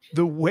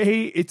the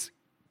way it's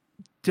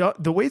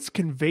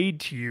conveyed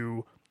to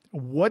you,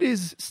 what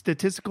is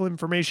statistical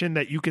information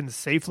that you can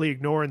safely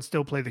ignore and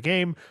still play the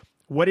game?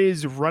 What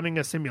is running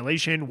a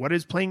simulation? What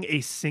is playing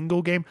a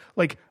single game?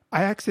 Like,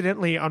 I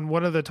accidentally, on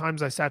one of the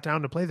times I sat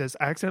down to play this,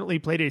 I accidentally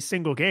played a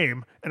single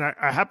game, and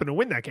I happened to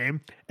win that game.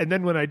 And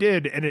then when I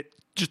did, and it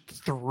just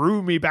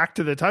threw me back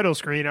to the title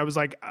screen, I was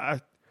like,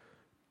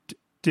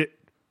 Did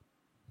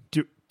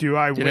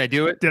I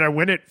do it? Did I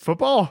win it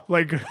football?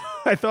 Like,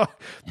 I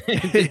thought.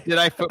 Did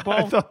I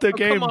football? I thought the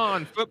game. Come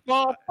on,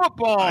 football.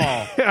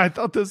 I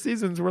thought the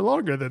seasons were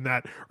longer than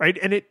that, right?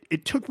 And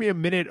it took me a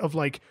minute of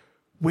like,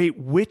 wait,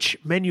 which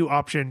menu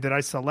option did I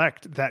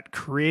select that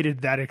created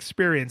that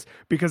experience?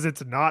 Because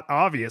it's not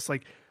obvious.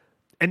 Like,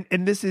 and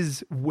this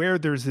is where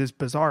there's this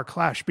bizarre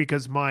clash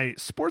because my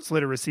sports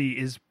literacy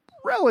is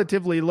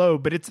relatively low,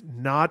 but it's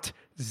not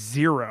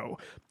zero.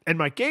 And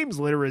my games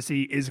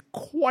literacy is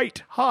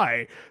quite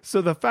high.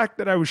 So the fact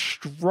that I was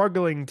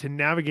struggling to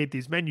navigate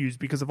these menus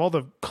because of all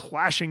the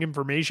clashing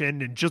information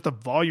and just the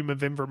volume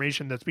of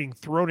information that's being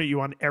thrown at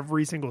you on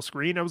every single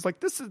screen, I was like,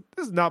 this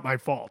is not my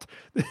fault.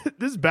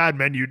 This is bad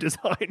menu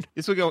design.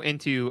 This will go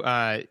into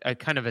a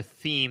kind of a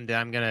theme that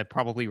I'm going to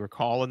probably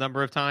recall a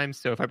number of times.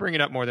 So if I bring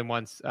it up more than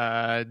once,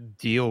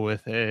 deal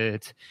with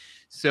it.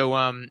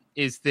 So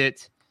is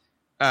that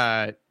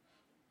I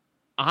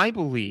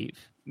believe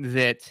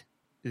that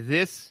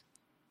this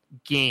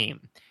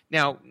game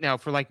now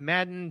for like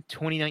Madden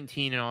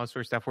 2019 and all this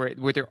sort of stuff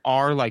where there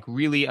are like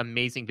really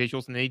amazing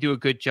visuals and they do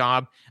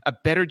a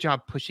better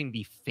job pushing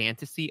the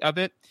fantasy of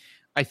it.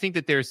 I think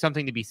that there's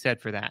something to be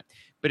said for that.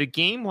 But a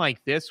game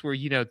like this where,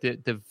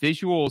 the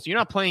visuals, you're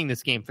not playing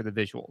this game for the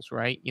visuals,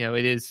 right?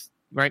 It is,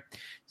 right?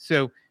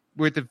 So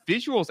where the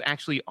visuals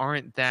actually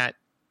aren't that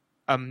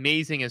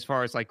amazing as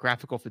far as like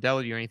graphical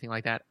fidelity or anything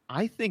like that,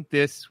 I think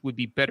this would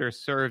be better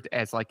served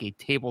as like a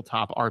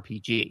tabletop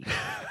RPG.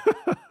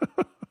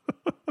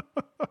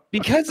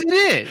 Because it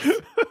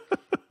is.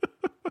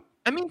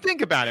 I mean,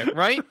 think about it,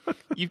 right?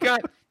 You've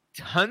got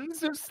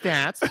tons of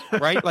stats,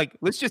 right? Like,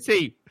 let's just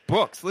say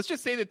books. Let's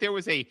just say that there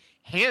was a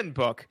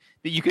handbook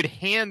that you could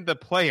hand the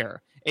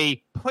player,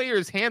 a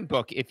player's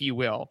handbook, if you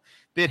will,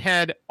 that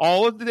had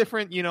all of the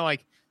different,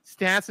 like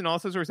stats and all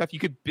sorts of stuff. You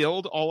could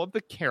build all of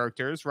the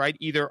characters, right?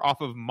 Either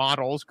off of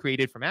models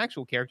created from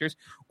actual characters,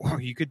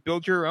 or you could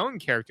build your own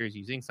characters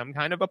using some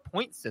kind of a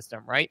point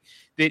system, right?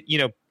 That,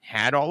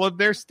 had all of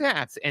their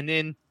stats. And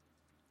then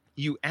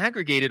you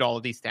aggregated all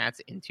of these stats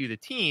into the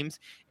teams,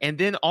 and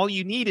then all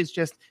you need is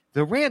just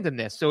the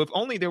randomness. So if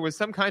only there was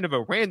some kind of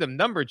a random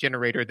number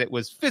generator that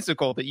was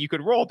physical that you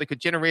could roll that could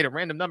generate a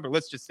random number,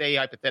 let's just say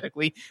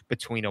hypothetically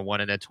between a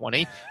 1 and a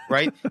 20,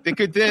 right? That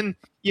could then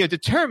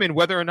determine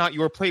whether or not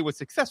your play was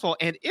successful,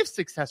 and if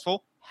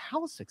successful,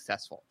 how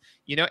successful.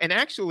 And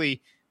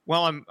actually,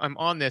 while I'm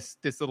on this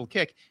little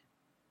kick,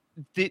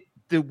 the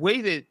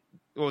way that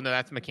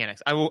that's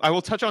mechanics. I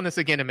will touch on this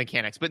again in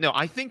mechanics, but no,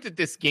 I think that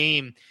this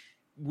game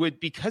would,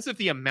 because of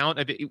the amount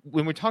of it,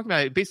 when we're talking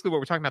about it, basically what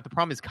we're talking about, the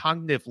problem is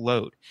cognitive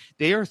load.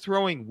 They are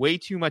throwing way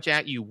too much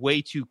at you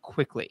way too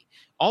quickly.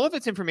 All of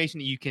it's information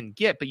that you can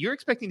get, but you're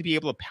expecting to be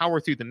able to power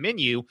through the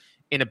menu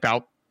in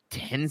about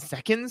 10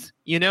 seconds,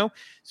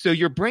 So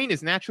your brain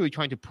is naturally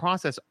trying to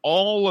process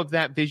all of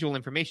that visual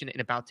information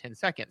in about 10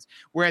 seconds.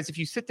 Whereas if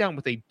you sit down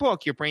with a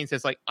book, your brain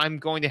says, like, I'm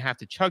going to have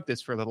to chug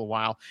this for a little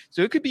while.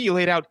 So it could be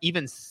laid out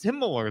even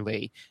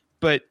similarly.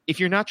 But if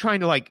you're not trying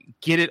to like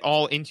get it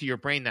all into your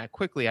brain that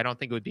quickly, I don't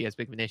think it would be as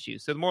big of an issue.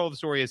 So the moral of the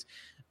story is,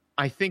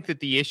 I think that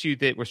the issue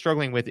that we're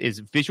struggling with is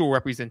visual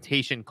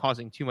representation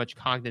causing too much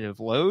cognitive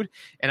load.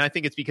 And I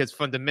think it's because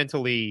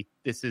fundamentally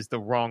this is the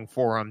wrong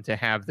forum to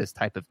have this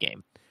type of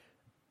game.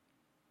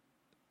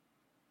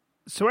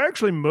 So I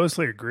actually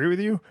mostly agree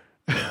with you.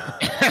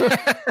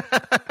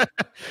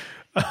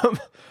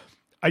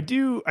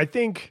 I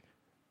think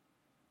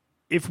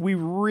if we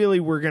really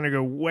were going to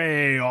go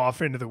way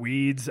off into the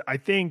weeds, I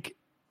think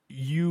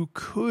you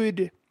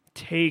could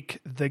take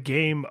the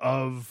game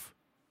of,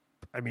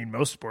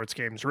 most sports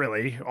games,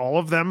 really, all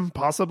of them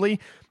possibly,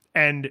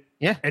 and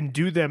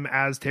do them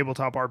as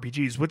tabletop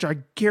RPGs, which I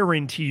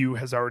guarantee you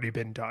has already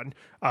been done.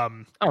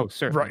 Oh,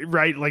 certainly.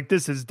 Right. Like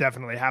this has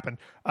definitely happened.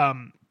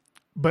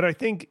 But I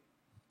think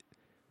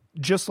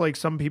just like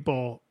some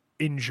people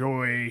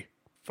enjoy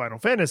Final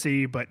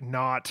Fantasy, but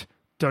not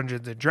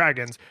Dungeons and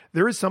Dragons,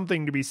 there is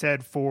something to be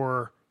said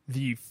for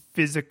the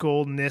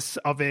physicalness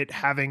of it,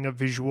 having a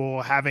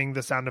visual, having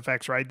the sound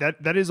effects, right?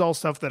 That is all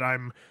stuff that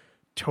I'm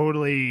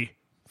totally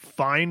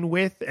fine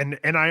with, and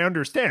I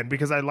understand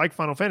because I like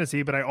Final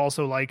Fantasy, but I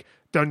also like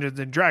Dungeons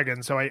and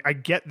Dragons, so I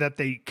get that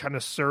they kind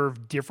of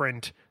serve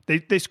different,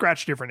 they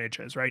scratch different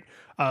itches, right?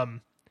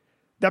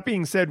 That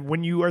being said,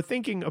 when you are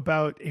thinking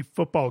about a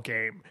football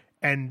game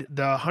and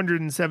the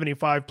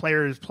 175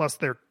 players plus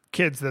their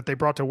kids that they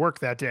brought to work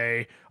that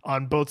day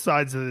on both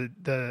sides of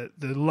the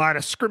line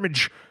of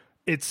scrimmage,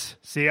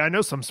 I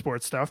know some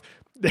sports stuff.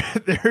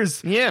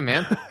 There's doing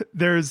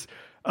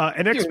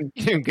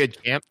good,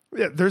 champ.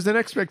 Yeah, there's an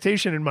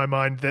expectation in my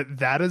mind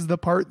that is the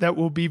part that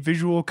will be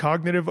visual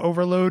cognitive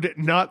overload,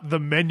 not the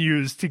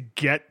menus to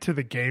get to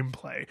the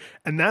gameplay.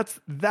 And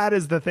that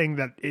is the thing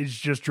that is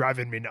just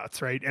driving me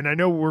nuts, right? And I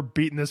know we're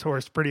beating this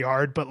horse pretty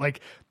hard, but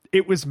like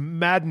it was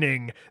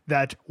maddening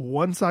that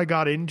once I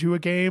got into a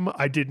game,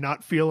 I did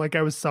not feel like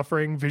I was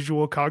suffering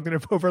visual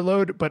cognitive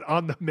overload, but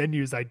on the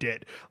menus I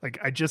did. Like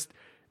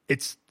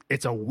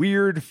it's a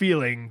weird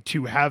feeling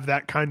to have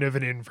that kind of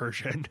an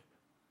inversion.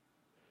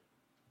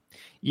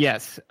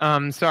 Yes.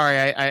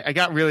 Sorry, I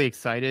got really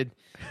excited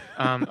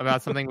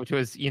about something, which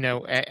was,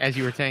 as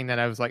you were saying that,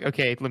 I was like,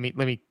 okay, let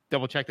me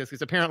double check this,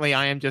 because apparently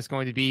I am just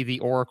going to be the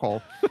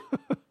Oracle.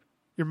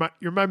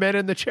 You're my man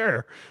in the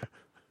chair.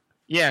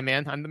 Yeah,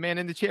 man, I'm the man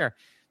in the chair.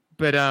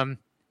 But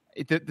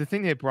the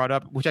thing they brought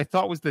up, which I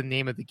thought was the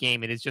name of the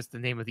game, it is just the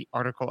name of the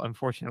article,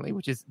 unfortunately,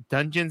 which is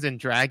Dungeons and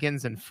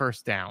Dragons and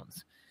First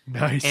Downs.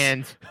 Nice.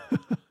 And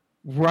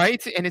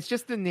right, and it's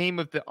just the name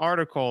of the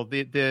article.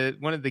 The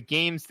one of the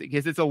games,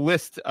 because it's a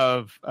list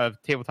of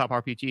tabletop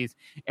RPGs,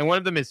 and one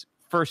of them is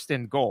First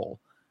and Goal.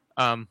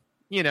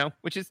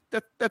 Which is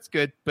that's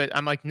good, but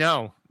I'm like,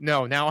 no.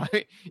 Now,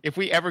 if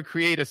we ever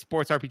create a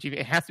sports RPG,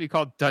 it has to be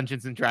called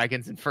Dungeons and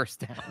Dragons and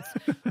First Downs.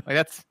 Like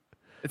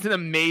it's an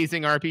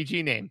amazing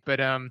RPG name. But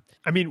I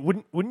mean,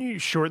 wouldn't you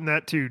shorten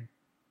that to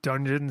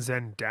Dungeons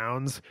and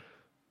Downs?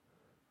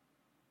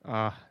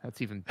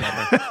 That's even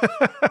better.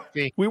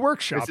 See, we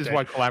workshop. This is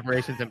why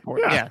collaboration's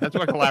important. Yeah, that's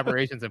why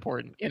collaboration's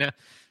important.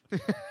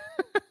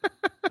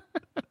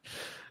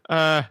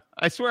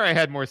 I swear I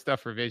had more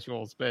stuff for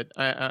visuals, but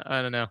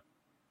I don't know.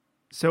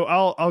 So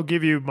I'll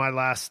give you my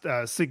last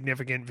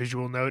significant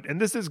visual note,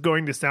 and this is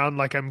going to sound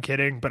like I'm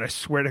kidding, but I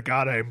swear to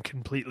God I am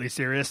completely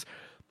serious.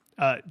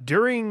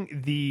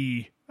 During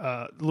the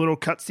little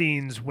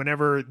cutscenes,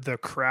 whenever the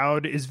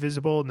crowd is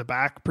visible in the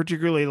back,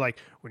 particularly like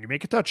when you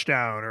make a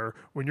touchdown or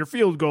when your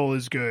field goal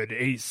is good,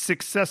 a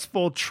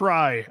successful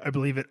try, I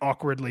believe it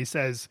awkwardly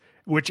says,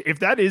 which if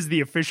that is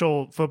the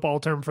official football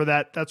term for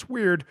that, that's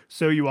weird.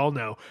 So you all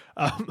know.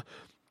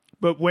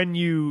 But when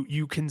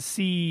you can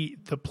see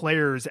the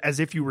players as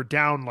if you were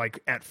down like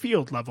at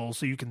field level,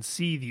 so you can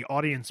see the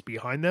audience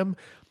behind them,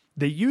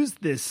 they use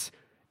this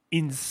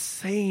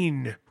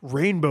insane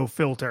rainbow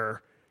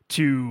filter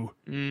to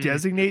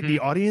designate the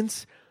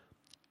audience.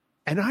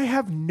 And I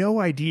have no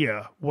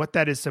idea what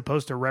that is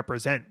supposed to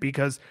represent,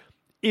 because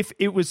if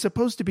it was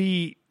supposed to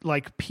be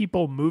like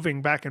people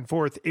moving back and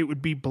forth, it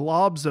would be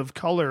blobs of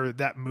color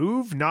that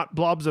move, not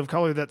blobs of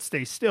color that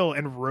stay still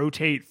and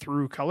rotate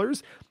through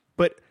colors.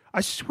 But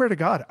I swear to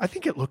God, I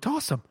think it looked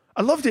awesome.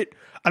 I loved it.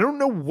 I don't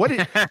know what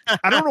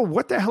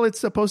the hell it's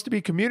supposed to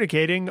be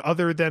communicating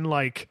other than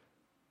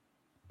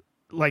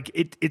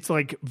it's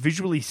like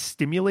visually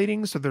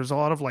stimulating. So there's a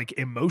lot of like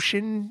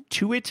emotion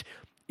to it,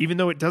 even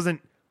though it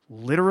doesn't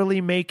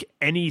literally make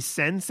any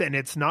sense. And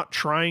it's not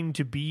trying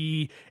to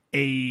be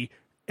an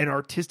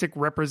artistic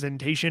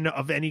representation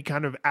of any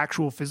kind of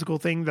actual physical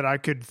thing that I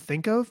could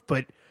think of.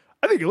 But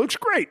I think it looks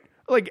great.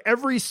 Like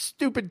every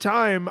stupid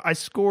time I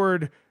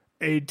scored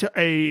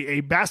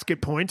a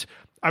basket point,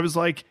 I was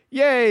like,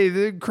 yay,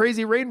 the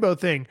crazy rainbow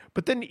thing.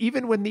 But then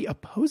even when the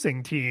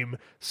opposing team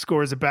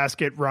scores a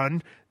basket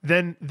run,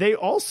 then they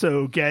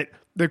also get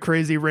the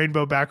crazy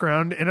rainbow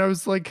background. And I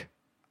was like,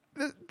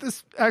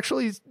 this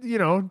actually,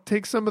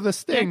 takes some of the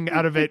sting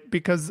out of it,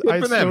 because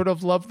I sort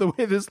of love the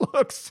way this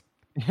looks.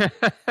 No,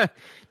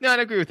 I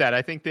agree with that.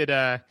 I think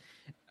that,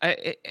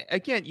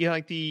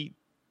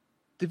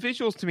 the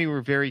visuals to me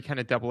were very kind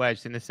of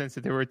double-edged, in the sense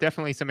that there were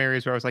definitely some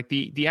areas where I was like,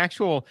 the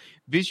actual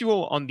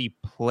visual on the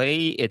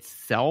play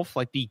itself,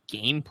 like the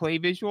gameplay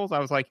visuals, I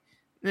was like,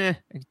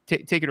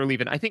 take it or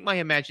leave it. I think my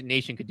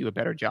imagination could do a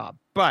better job.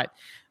 But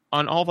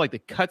on all of like the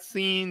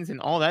cutscenes and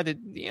all that,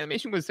 the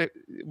animation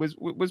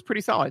was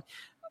pretty solid.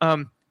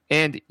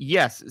 And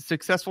yes,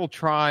 successful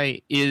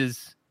try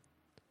is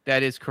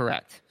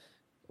correct.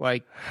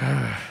 Like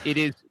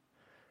it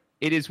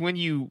is when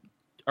you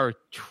are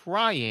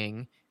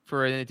trying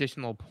for an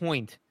additional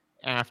point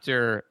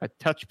after a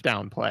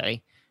touchdown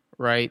play,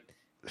 right?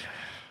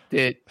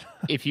 That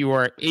if you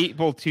are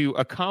able to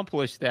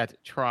accomplish that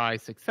try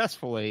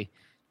successfully,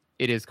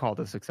 it is called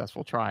a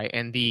successful try,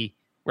 and the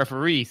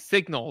referee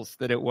signals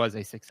that it was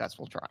a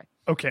successful try.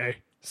 Okay,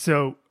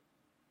 so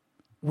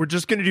we're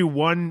just going to do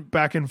one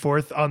back and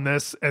forth on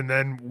this, and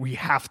then we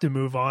have to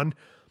move on.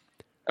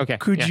 Okay.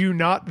 Could you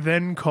not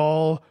then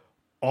call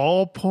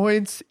all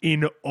points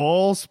in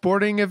all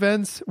sporting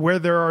events where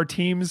there are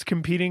teams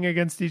competing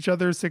against each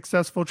other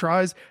successful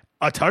tries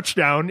a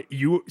touchdown?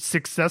 You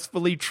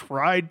successfully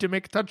tried to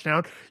make a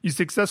touchdown. You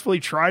successfully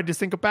tried to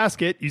sink a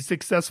basket. You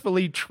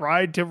successfully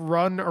tried to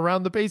run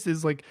around the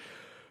bases. Like,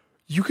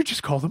 you could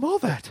just call them all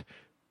that.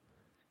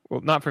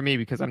 Well, not for me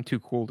because I'm too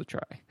cool to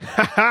try.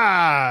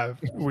 Ha!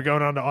 We're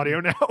going on to audio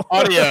now.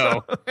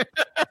 Audio.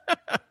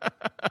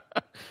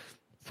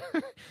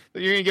 So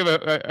you're going to give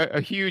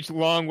a huge,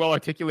 long,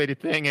 well-articulated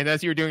thing, and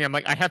as you're doing it, I'm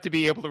like, I have to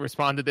be able to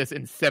respond to this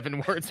in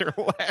 7 words or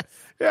less.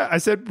 Yeah, I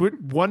said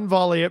one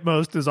volley at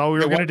most is all we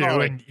were going to do,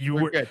 volley. and you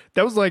were.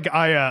 That was like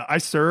I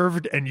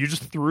served, and you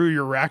just threw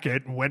your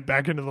racket and went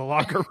back into the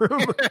locker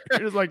room. You're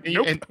just like,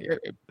 nope. And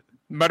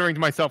muttering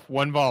to myself,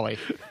 one volley.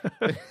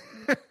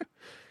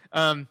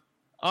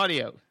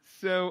 Audio.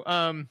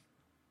 So,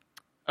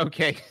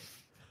 okay.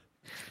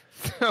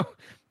 So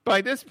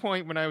by this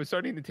point, when I was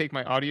starting to take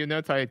my audio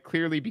notes, I had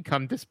clearly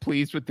become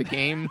displeased with the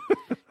game.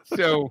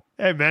 So,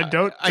 hey man,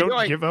 don't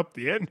give up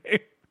the ending.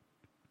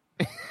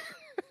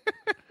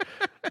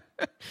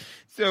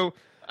 So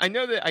I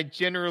know that I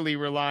generally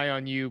rely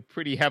on you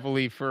pretty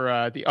heavily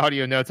for the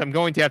audio notes. I'm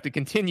going to have to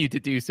continue to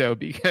do so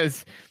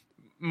because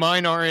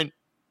mine aren't,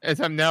 as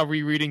I'm now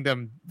rereading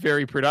them,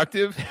 very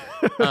productive.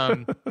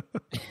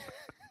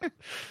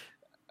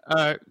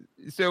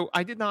 So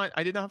I did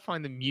not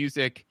find the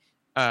music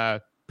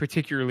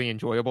particularly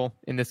enjoyable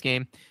in this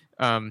game.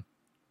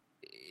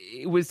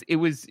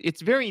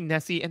 It's very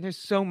Nessy, and there's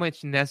so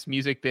much Ness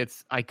music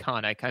that's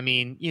iconic. I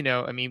mean,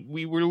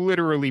 we were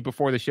literally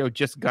before the show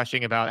just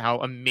gushing about how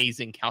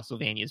amazing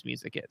Castlevania's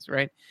music is,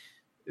 right?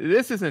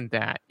 This isn't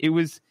that.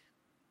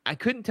 I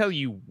couldn't tell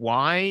you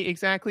why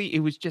exactly. It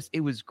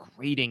was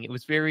grating. It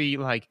was very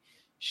like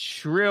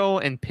shrill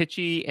and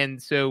pitchy.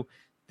 And so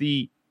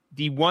the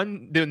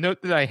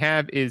note that I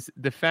have is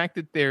the fact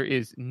that there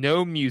is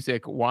no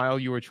music while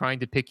you are trying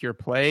to pick your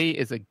play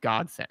is a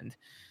godsend.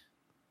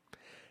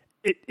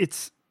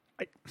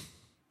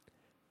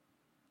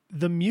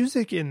 The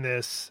music in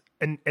this,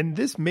 and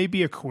this may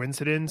be a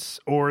coincidence,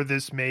 or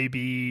this may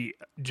be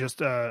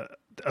just a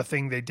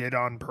thing they did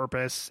on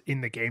purpose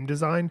in the game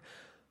design.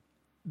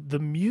 The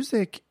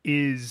music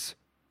is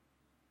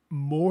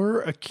more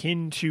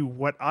akin to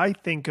what I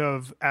think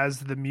of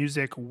as the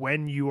music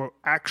when you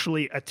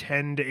actually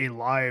attend a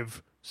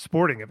live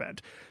sporting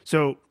event.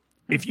 So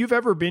if you've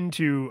ever been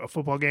to a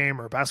football game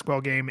or a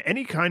basketball game,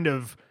 any kind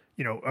of,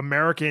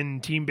 American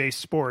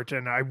team-based sport,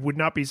 and I would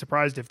not be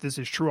surprised if this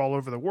is true all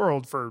over the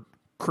world for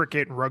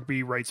cricket and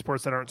rugby, right?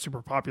 Sports that aren't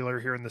super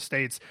popular here in the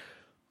States.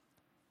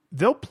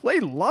 They'll play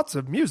lots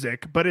of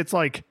music, but it's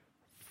like,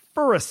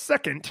 for a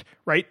second,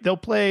 right? They'll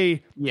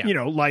play,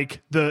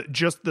 like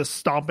the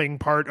stomping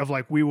part of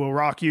like "We Will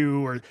Rock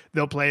You," or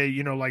they'll play,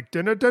 like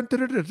right?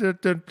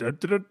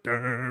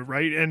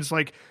 And it's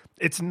like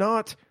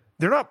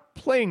they're not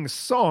playing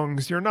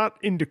songs. You're not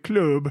into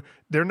club.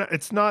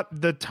 It's not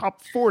the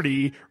top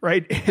 40,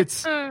 right?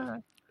 It's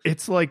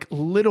like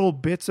little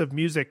bits of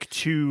music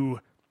to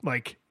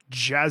like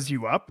jazz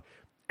you up,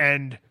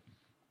 and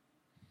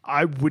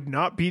I would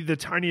not be the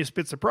tiniest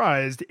bit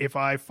surprised if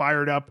I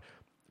fired up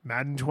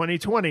Madden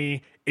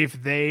 2020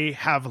 if they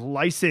have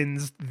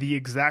licensed the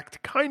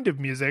exact kind of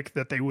music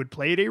that they would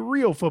play at a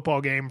real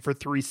football game for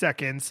 3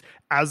 seconds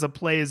as a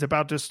play is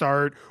about to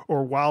start,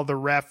 or while the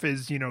ref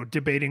is,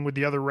 debating with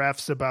the other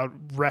refs about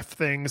ref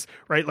things,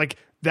 right? Like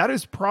that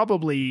is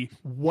probably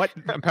what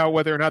about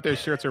whether or not their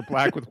shirts are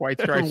black with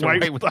white stripes or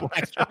white with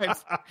black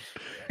stripes.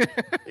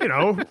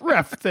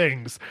 Ref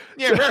things.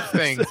 Yeah, ref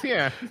things.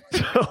 Yeah.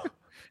 So,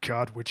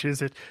 God, which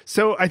is it?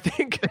 So I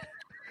think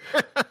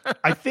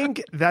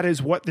that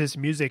is what this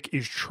music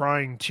is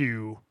trying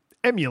to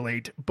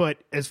emulate, but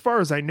as far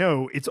as I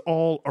know, it's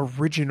all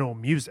original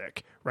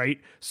music, right?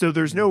 So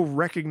there's no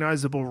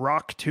recognizable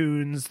rock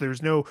tunes,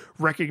 there's no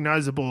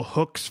recognizable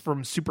hooks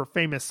from super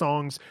famous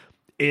songs.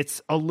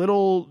 It's a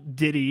little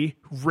ditty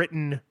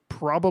written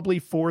probably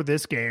for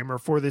this game or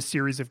for this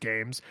series of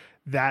games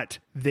that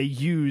they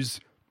use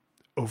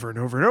over and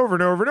over and over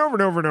and over and over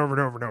and over and over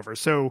and over and over.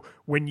 So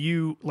when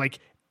you like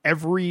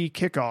every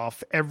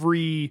kickoff,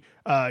 every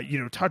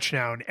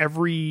touchdown,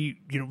 every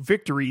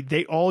victory,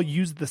 they all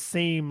use the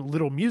same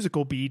little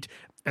musical beat,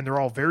 and they're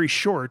all very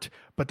short.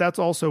 But that's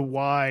also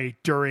why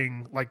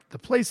during like the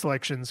play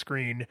selection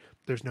screen,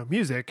 there's no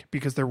music,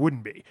 because there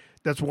wouldn't be.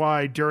 That's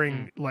why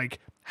during like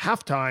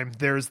halftime,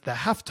 there's the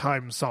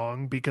halftime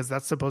song, because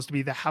that's supposed to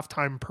be the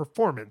halftime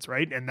performance,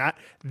 right? And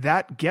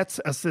that gets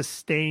a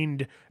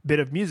sustained bit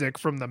of music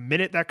from the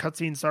minute that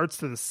cutscene starts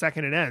to the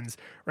second it ends,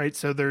 right?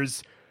 So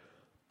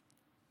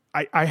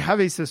I have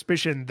a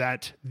suspicion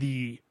that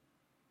the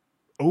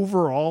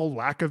overall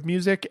lack of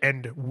music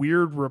and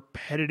weird,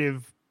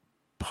 repetitive,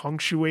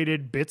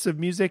 punctuated bits of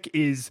music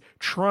is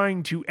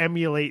trying to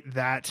emulate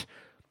that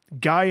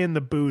guy in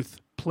the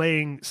booth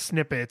playing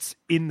snippets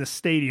in the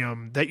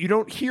stadium that you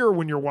don't hear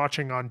when you're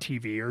watching on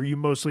TV, or you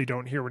mostly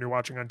don't hear when you're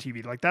watching on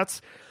TV. Like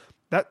that's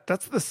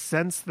the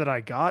sense that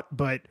I got.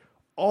 But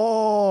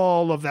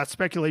all of that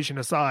speculation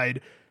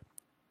aside,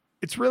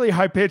 it's really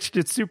high pitched,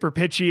 it's super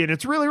pitchy, and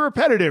it's really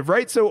repetitive,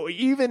 right? So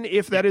even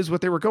if that is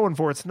what they were going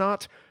for, it's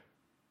not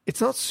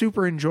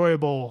super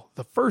enjoyable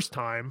the first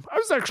time. I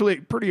was actually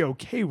pretty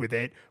okay with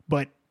it,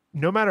 but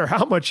no matter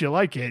how much you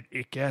like it,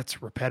 it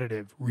gets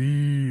repetitive,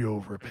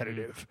 real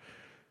repetitive.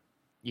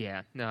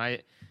 Yeah, no, I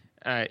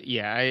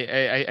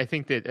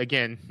think that,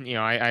 again, you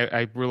know,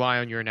 I rely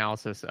on your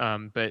analysis,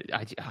 but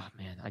I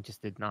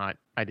did not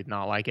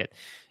like it.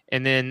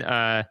 And then,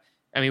 I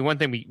mean, one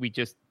thing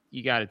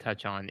you got to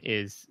touch on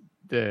is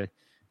the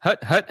hut.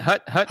 Yeah.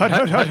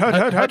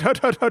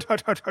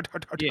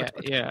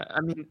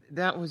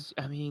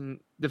 I mean,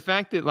 the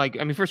fact that, like,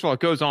 I mean, first of all, it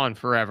goes on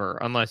forever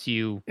unless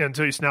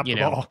until you snap the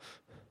ball.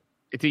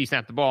 Until you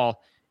snap the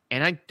ball.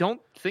 And I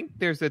don't think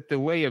there's a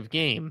delay of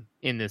game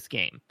in this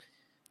game.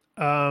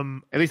 At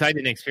least I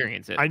didn't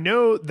experience it. I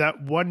know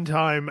that one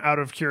time, out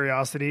of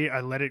curiosity, I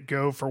let it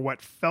go for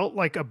what felt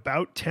like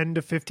about 10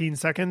 to 15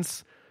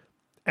 seconds,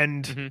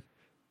 and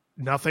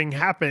nothing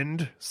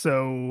happened.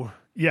 So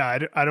yeah,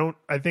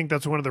 I think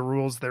that's one of the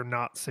rules they're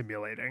not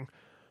simulating.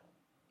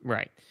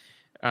 Right.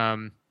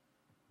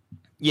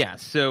 Yeah.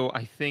 So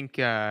I think,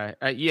 so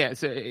like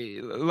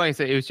I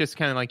said, it was just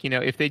kind of like, you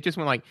know, if they just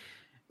went like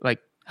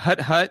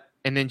hut,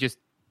 and then just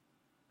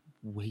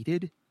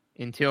waited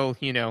until,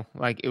 you know,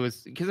 like it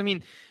was, because I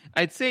mean,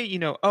 I'd say, you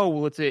know, oh,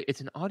 well,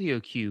 it's an audio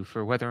cue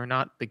for whether or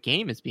not the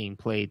game is being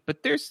played,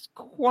 but there's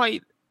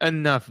quite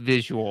enough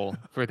visual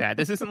for that.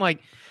 This isn't like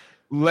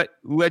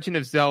Legend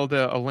of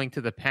Zelda: A Link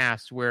to the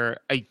Past, where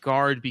a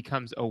guard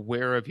becomes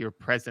aware of your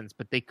presence,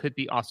 but they could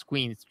be off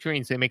screen.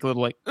 So they make a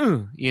little like,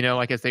 you know,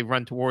 like as they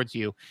run towards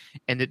you,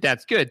 and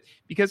that's good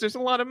because there's a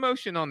lot of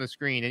motion on the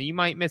screen, and you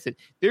might miss it.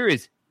 There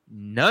is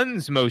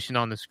none's motion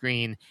on the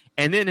screen,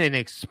 and then an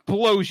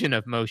explosion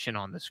of motion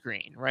on the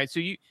screen, right?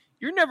 So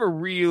you're never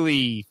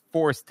really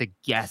forced to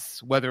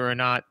guess whether or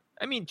not,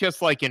 I mean,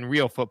 just like in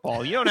real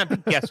football, you don't have to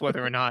guess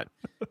whether or not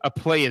a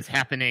play is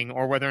happening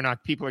or whether or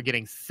not people are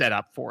getting set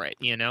up for it,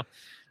 you know?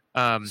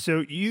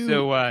 So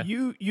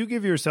you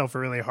give yourself a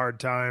really hard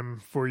time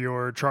for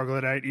your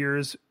troglodyte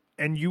ears,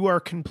 and you are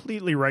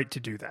completely right to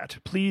do that.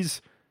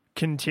 Please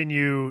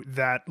continue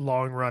that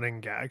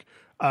long-running gag.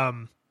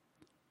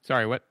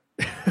 Sorry, what?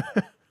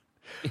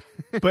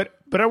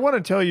 But I want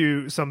to tell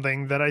you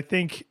something that I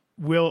think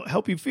will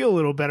help you feel a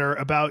little better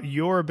about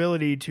your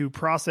ability to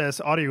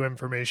process audio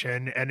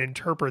information and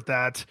interpret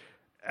that,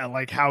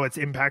 like how it's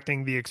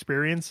impacting the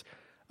experience.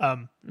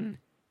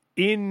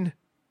 In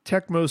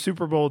Tecmo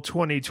Super Bowl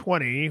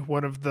 2020,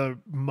 one of the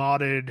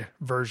modded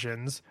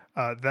versions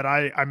that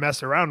I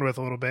mess around with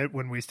a little bit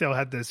when we still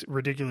had this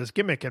ridiculous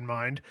gimmick in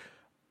mind,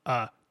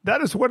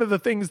 that is one of the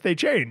things they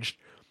changed.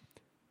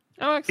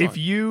 Oh,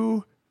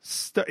 excellent.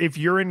 If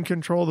you're in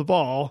control of the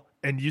ball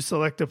and you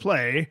select a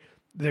play,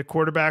 the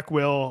quarterback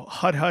will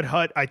hut,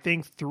 I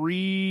think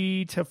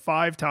 3 to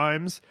 5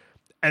 times,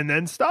 and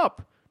then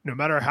stop. No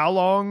matter how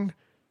long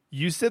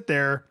you sit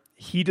there,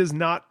 he does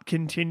not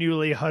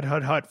continually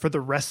hut for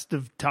the rest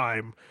of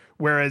time.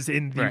 Whereas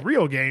in the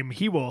real game,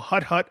 he will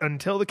hut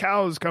until the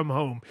cows come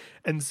home.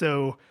 And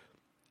so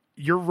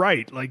you're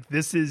right. Like,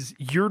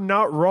 you're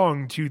not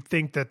wrong to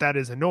think that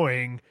is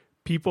annoying.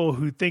 People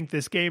who think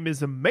this game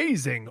is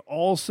amazing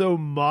also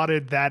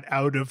modded that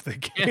out of the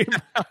game.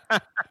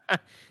 They're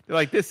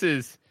like, this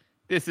is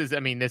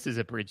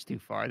a bridge too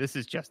far. This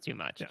is just too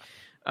much.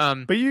 Yeah.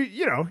 But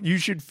you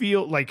should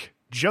feel like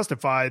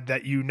justified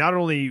that you not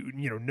only,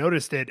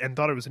 noticed it and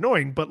thought it was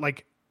annoying, but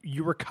like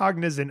you were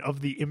cognizant of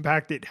the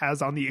impact it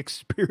has on the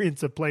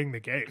experience of playing the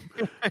game.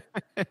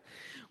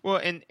 Well,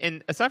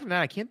 and aside from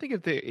that, I can't think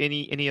of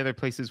any other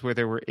places where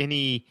there were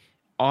any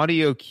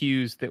audio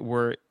cues that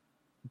were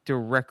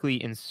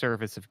directly in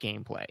service of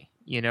gameplay,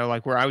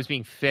 like where I was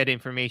being fed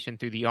information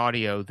through the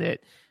audio that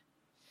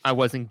I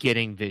wasn't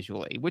getting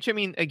visually, which I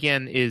mean,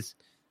 again, is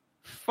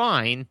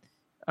fine.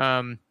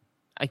 I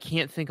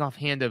can't think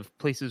offhand of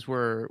places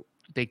where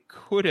they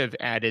could have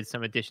added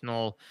some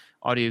additional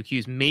audio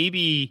cues,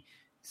 maybe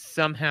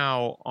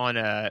somehow on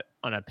a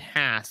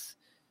pass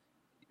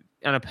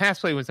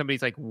play when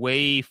somebody's like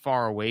way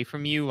far away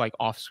from you, like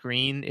off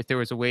screen, if there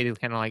was a way to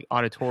kind of like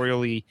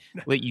auditorially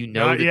let you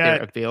know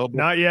they're available.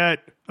 Not yet.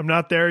 I'm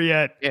not there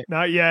yet. Yeah.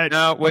 Not yet.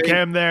 No, wait. Okay,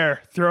 I'm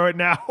there. Throw it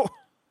now.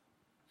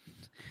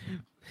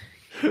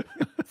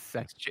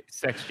 sex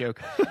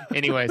joke.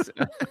 Anyways.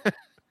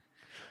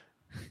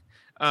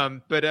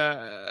 But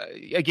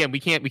again, we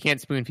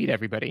can't spoon feed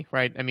everybody,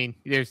 right? I mean,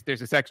 there's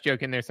a sex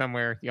joke in there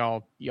somewhere.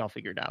 Y'all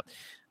figured out.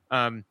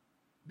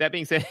 That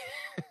being said,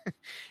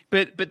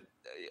 but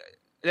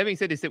that being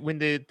said, is that when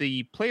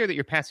the player that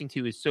you're passing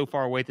to is so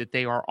far away that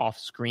they are off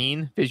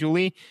screen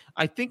visually,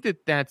 I think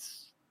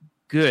that's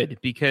good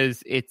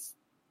because it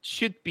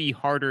should be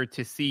harder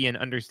to see and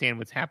understand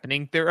what's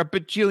happening. They're a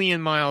bajillion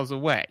miles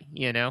away,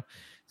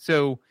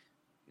 So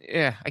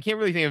yeah, I can't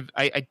really think of.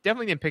 I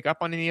definitely didn't pick up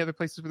on any other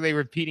places where they were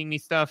repeating me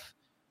stuff.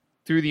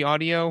 through the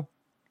audio,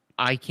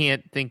 I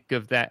can't think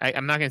of that.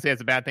 I'm not going to say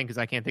it's a bad thing because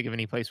I can't think of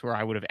any place where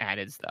I would have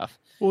added stuff.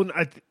 Well,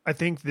 I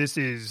think this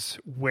is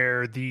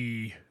where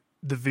the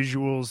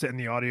visuals and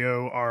the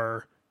audio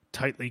are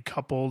tightly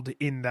coupled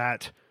in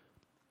that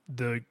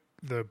the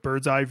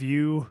bird's eye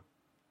view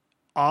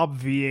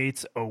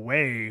obviates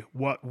away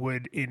what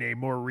would, in a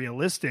more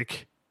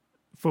realistic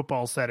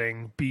football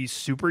setting, be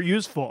super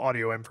useful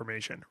audio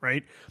information,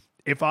 right?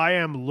 If I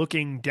am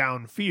looking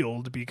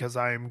downfield because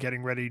I am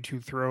getting ready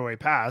to throw a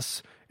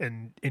pass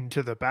and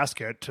into the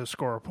basket to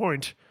score a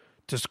point,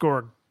 to score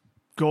a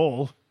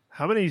goal,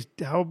 how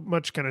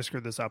much can I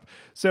screw this up?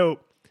 So,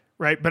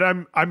 right, but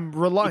I'm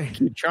relying.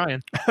 Keep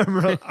trying.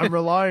 I'm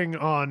relying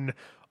on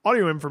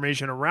audio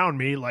information around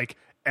me. Like,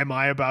 am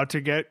I about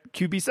to get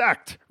QB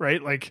sacked?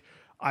 Right, like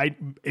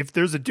if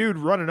there's a dude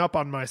running up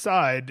on my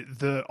side,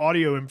 the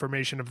audio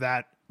information of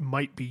that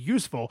might be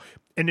useful.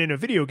 And in a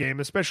video game,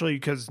 especially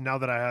because now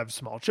that I have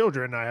small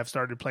children, I have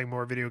started playing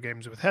more video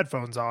games with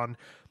headphones on.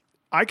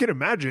 I can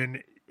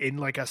imagine in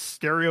like a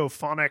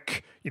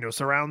stereophonic,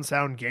 surround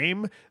sound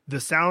game, the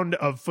sound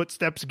of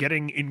footsteps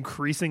getting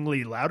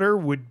increasingly louder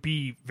would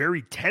be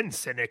very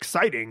tense and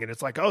exciting. And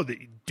it's like, oh,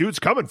 the dude's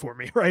coming for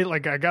me, right?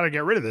 Like, I got to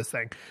get rid of this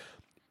thing.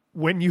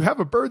 When you have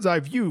a bird's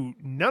eye view,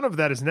 none of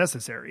that is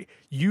necessary.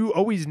 You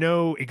always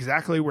know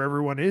exactly where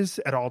everyone is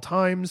at all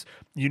times.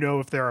 You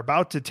know if they're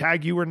about to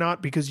tag you or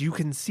not because you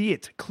can see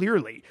it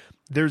clearly.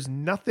 There's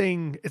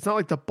nothing, it's not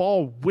like the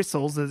ball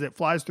whistles as it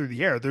flies through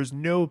the air. There's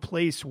no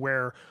place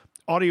where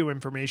audio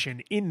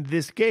information in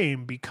this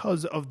game,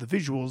 because of the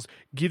visuals,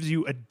 gives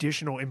you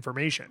additional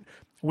information.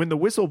 When the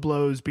whistle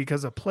blows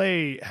because a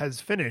play has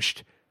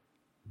finished,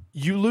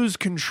 you lose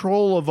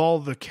control of all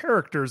the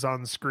characters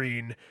on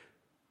screen.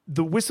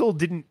 The whistle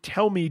didn't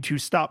tell me to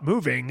stop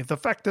moving. The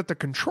fact that the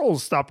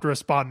controls stopped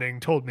responding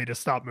told me to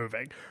stop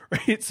moving,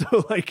 right?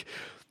 So like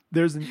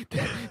there's the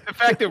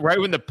fact that right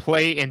when the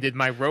play ended,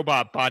 my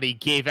robot body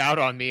gave out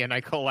on me and I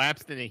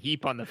collapsed in a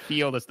heap on the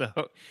field as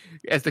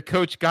the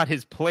coach got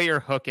his player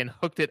hook and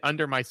hooked it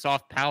under my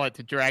soft palate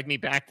to drag me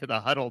back to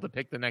the huddle to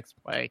pick the next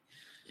play.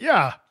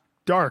 Yeah,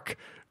 dark.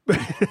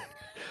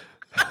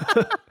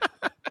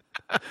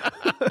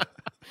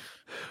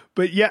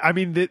 But yeah, I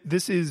mean,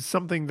 this is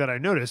something that I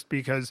noticed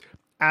because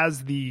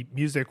as the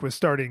music was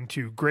starting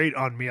to grate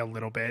on me a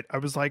little bit, I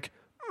was like,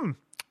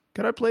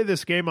 could I play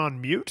this game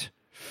on mute?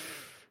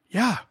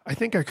 Yeah, I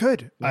think I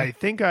could. Yeah. I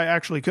think I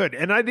actually could.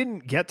 And I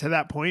didn't get to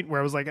that point where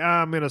I was like,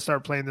 I'm going to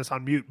start playing this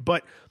on mute.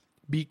 But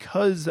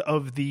because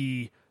of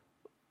the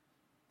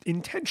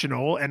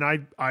intentional, and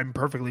I'm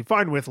perfectly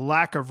fine with,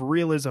 lack of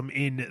realism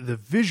in the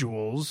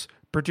visuals,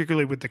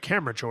 particularly with the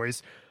camera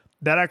choice,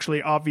 that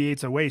actually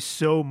obviates away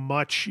so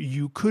much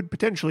you could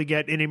potentially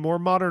get in a more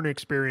modern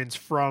experience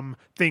from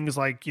things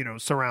like,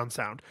 surround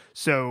sound.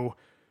 So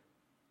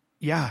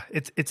yeah,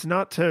 it's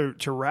not to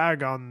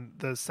rag on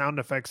the sound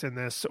effects in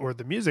this or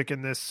the music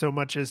in this so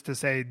much as to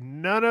say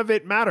none of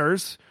it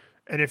matters.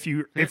 And if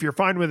you're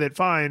fine with it,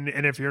 fine.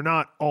 And if you're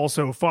not,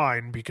 also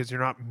fine, because you're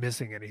not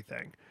missing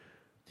anything.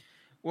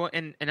 Well,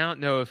 and I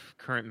don't know if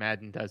current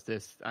Madden does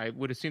this. I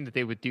would assume that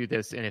they would do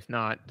this, and if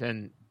not,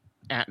 then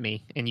at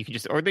me, and you can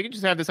just, or they can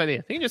just have this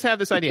idea. They can just have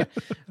this idea.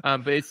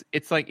 But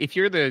it's like if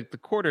you're the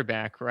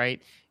quarterback,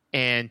 right,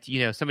 and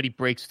somebody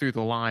breaks through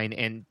the line,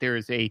 and there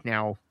is a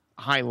now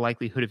high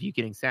likelihood of you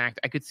getting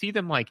sacked. I could see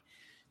them like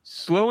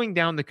slowing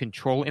down the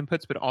control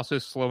inputs, but also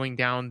slowing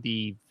down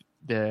the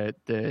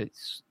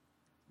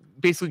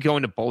basically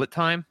going to bullet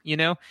time,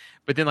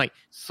 but then like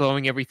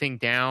slowing everything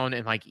down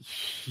and like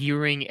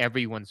hearing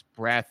everyone's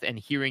breath and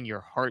hearing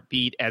your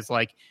heartbeat as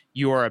like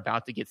you are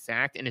about to get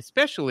sacked. And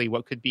especially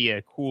what could be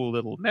a cool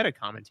little meta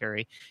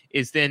commentary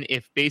is then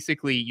if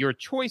basically your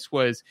choice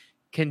was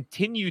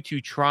continue to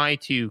try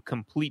to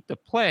complete the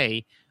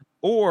play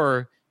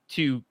or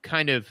to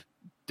kind of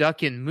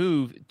duck and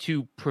move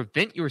to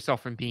prevent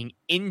yourself from being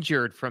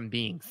injured from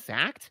being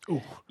sacked.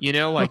 Ooh.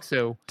 Like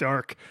so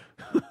dark.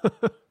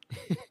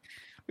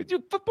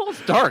 Dude,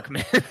 football's dark,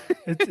 man.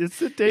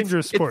 It's a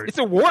dangerous sport. It's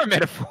a war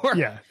metaphor.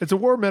 Yeah, it's a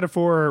war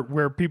metaphor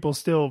where people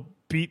still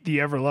beat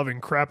the ever-loving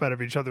crap out of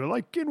each other,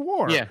 like in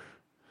war.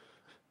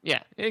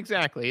 Yeah,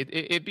 exactly.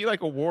 It'd be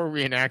like a war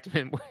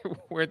reenactment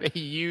where they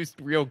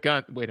used real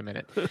guns. Wait a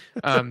minute.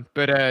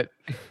 But I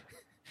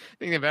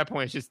think at that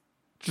point it's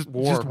just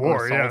war. Just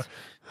war, yeah.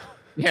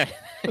 Yeah.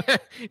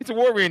 It's a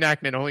war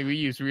reenactment, only we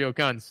use real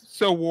guns.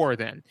 So war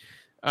then.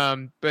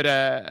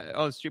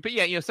 It's true. But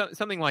yeah,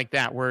 something like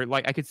that where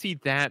like I could see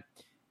that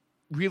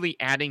really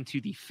adding to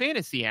the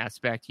fantasy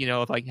aspect,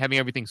 of like having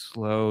everything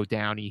slow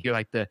down. You hear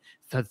like the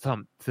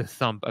thump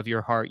of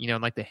your heart,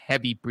 and like the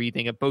heavy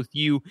breathing of both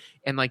you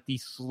and like the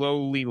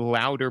slowly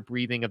louder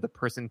breathing of the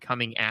person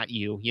coming at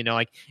you,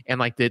 and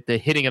like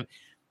the hitting of.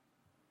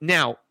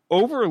 Now,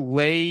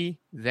 overlay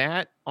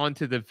that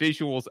onto the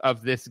visuals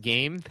of this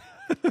game.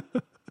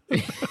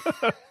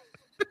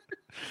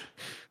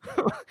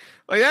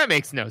 Like that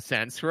makes no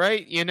sense,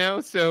 right?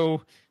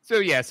 So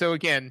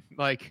again,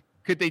 like,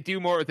 could they do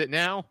more with it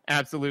now?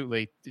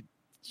 Absolutely.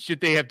 Should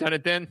they have done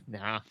it then?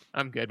 Nah,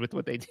 I'm good with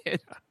what they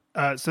did.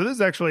 So this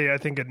is actually, I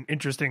think, an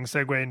interesting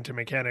segue into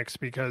mechanics,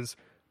 because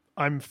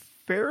I'm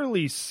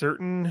fairly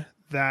certain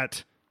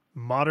that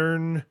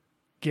modern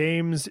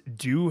games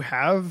do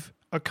have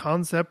a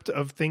concept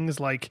of things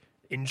like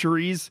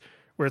injuries,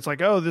 where it's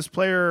like, oh, this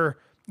player,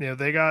 they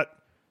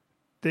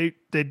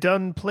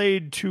done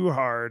played too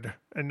hard,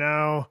 and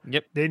now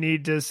they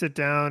need to sit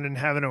down and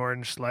have an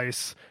orange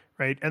slice,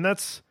 right? And I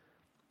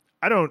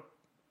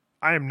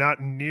am not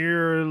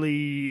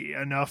nearly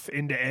enough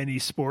into any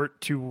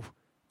sport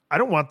I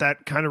don't want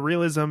that kind of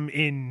realism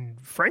in,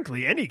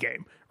 frankly, any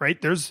game,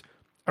 right? There's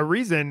a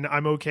reason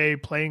I'm okay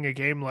playing a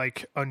game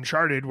like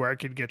Uncharted where I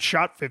could get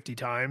shot 50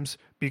 times,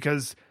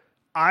 because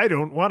I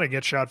don't want to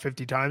get shot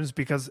 50 times,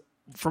 because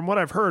from what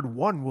I've heard,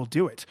 one will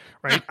do it,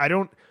 right? I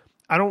don't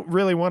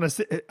really want to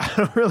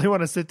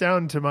sit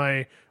down to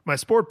my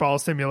sport ball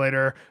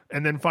simulator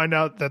and then find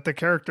out that the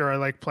character I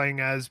like playing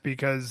as,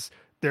 because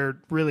they're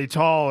really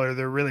tall or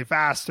they're really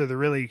fast or they're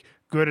really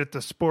good at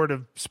the sport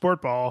of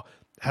sport ball,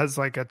 has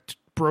like a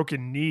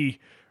broken knee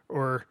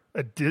or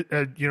a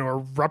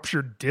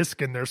ruptured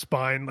disc in their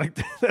spine. Like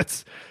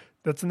that's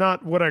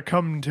not what I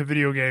come to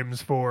video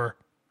games for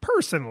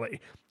personally.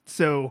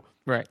 So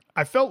right.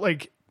 I felt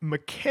like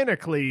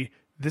mechanically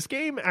this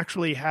game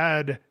actually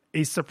had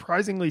a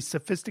surprisingly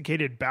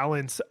sophisticated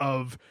balance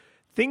of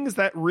things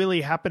that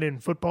really happen in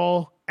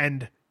football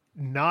and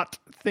not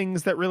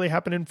things that really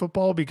happen in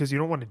football, because you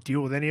don't want to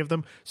deal with any of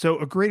them. So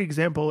a great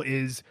example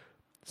is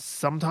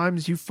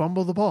sometimes you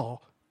fumble the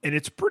ball. And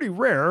it's pretty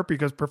rare,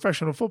 because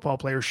professional football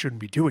players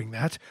shouldn't be doing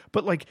that.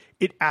 But like,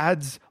 it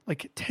adds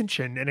like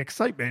tension and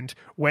excitement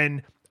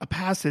when a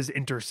pass is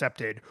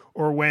intercepted,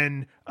 or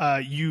when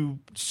you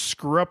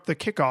screw up the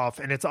kickoff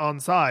and it's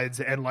onside,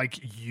 and like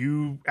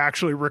you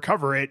actually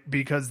recover it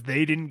because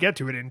they didn't get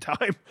to it in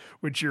time,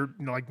 which you're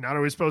like not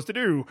always supposed to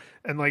do.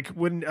 And like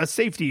when a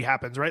safety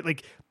happens, right?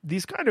 Like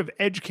these kind of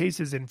edge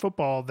cases in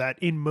football that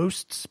in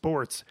most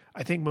sports,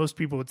 I think most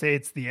people would say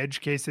it's the edge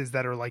cases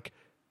that are like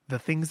the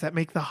things that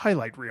make the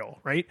highlight reel,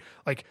 right?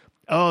 Like,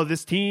 oh,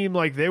 this team,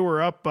 like they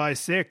were up by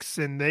 6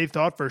 and they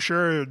thought for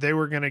sure they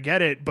were going to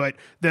get it. But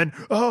then,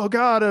 oh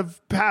God, a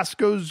pass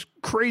goes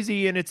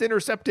crazy and it's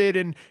intercepted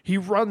and he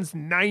runs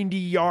 90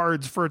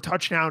 yards for a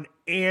touchdown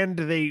and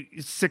they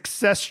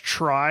success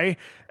try.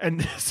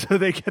 And so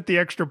they get the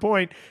extra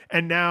point.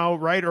 And now,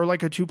 right. Or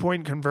like a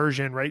 2-point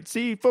conversion, right?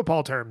 See,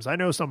 football terms. I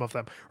know some of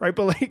them, right?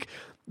 But like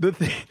the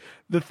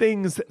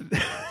things,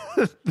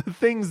 the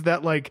things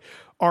that like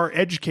are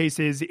edge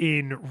cases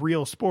in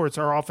real sports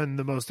are often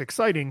the most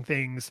exciting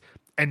things.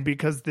 And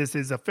because this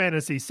is a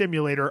fantasy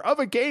simulator of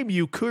a game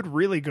you could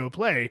really go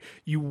play,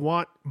 you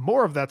want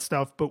more of that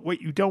stuff. But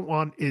what you don't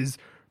want is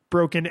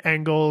broken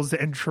angles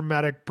and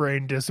traumatic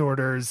brain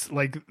disorders.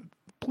 Like,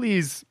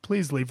 please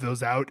leave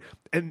those out.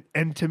 And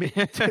to me,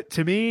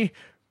 to me,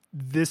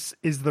 this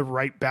is the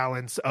right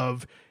balance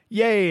of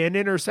yay, an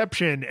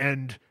interception,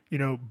 and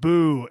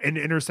boo, an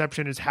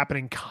interception is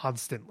happening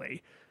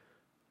constantly.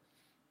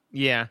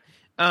 Yeah.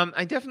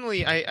 I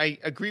definitely, I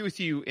agree with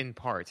you in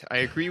part. I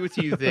agree with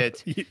you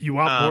that you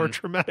want more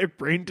traumatic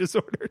brain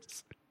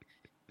disorders.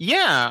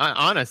 Yeah,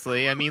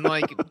 honestly, I mean,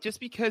 like, just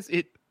because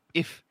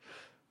if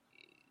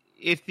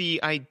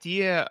the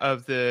idea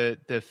of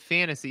the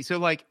fantasy, so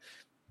like,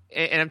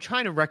 and I'm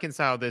trying to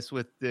reconcile this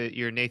with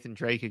your Nathan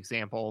Drake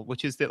example,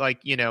 which is that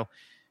like,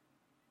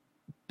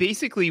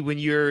 basically when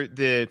you're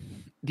the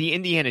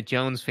Indiana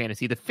Jones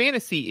fantasy, the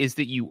fantasy is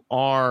that you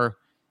are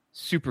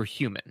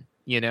superhuman.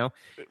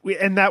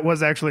 And that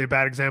was actually a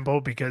bad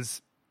example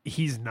because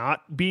he's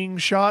not being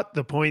shot.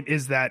 The point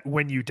is that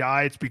when you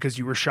die, it's because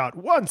you were shot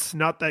once,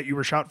 not that you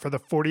were shot for the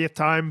 40th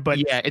time. But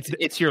yeah,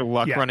 it's your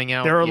luck running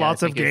out. There are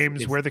lots of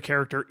games where the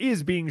character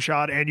is being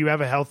shot and you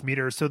have a health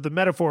meter. So the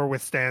metaphor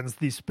withstands.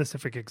 The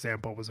specific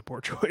example was a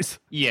poor choice.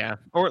 Yeah.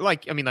 Or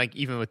like, I mean, like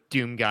even with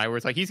Doom Guy, where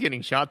it's like he's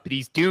getting shot, but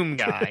he's Doom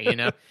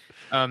Guy,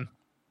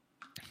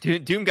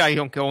 Doom Guy, you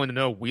don't go into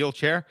no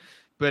wheelchair.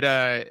 But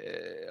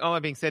all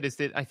that being said is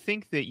that I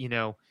think that,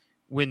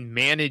 when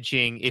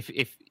managing,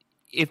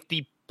 if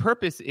the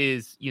purpose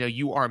is,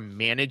 you are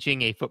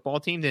managing a football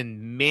team,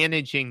 then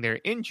managing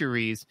their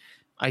injuries,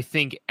 I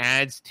think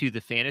adds to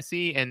the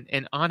fantasy.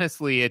 And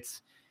honestly,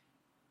 it's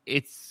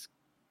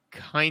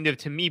kind of,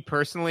 to me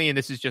personally, and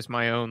this is just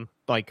my own,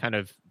 like kind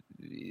of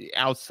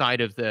outside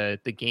of the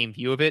game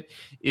view of it,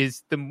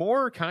 is the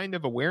more kind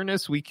of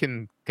awareness we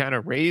can kind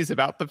of raise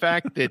about the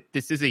fact that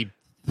this is a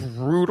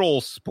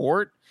brutal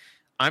sport,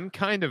 I'm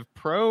kind of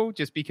pro,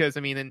 just because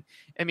I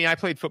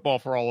played football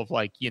for all of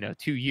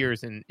 2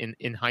 years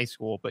in high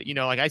school, but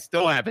like I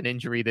still have an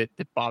injury that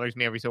bothers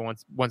me every so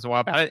once in a while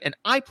about it, and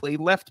I play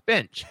left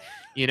bench,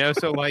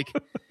 so like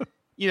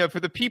for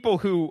the people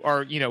who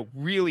are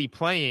really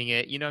playing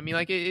it,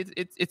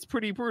 it's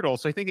pretty brutal.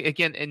 So I think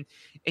again, and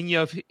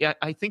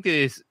I think that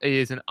it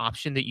is an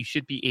option that you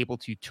should be able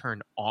to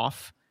turn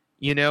off.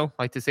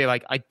 Like to say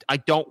like I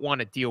don't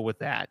want to deal with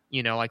that,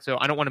 so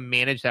I don't want to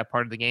manage that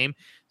part of the game,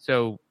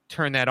 so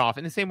turn that off.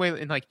 In the same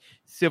way in like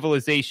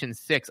Civilization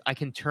 6, I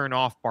can turn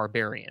off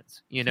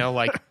barbarians,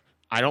 like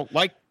I don't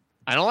like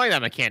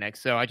that mechanic,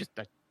 so I just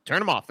turn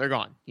them off. They're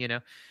gone,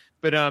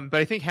 But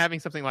I think having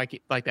something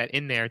like that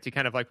in there to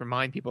kind of like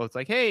remind people, it's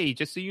like, hey,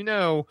 just so you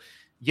know,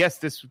 yes,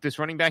 this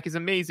running back is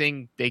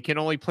amazing. They can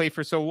only play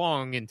for so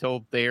long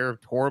until they're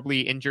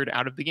horribly injured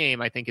out of the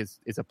game, I think is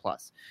a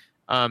plus.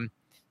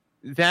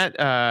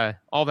 That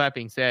all that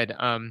being said,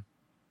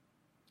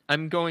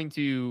 I'm going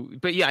to,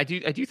 but yeah, I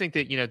do think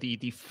that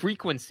the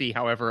frequency,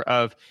 however,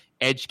 of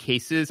edge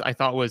cases I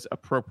thought was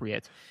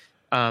appropriate.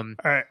 All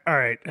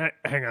right,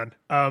 hang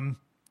on.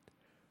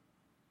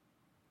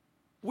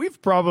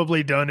 We've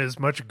probably done as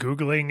much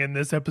Googling in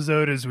this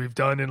episode as we've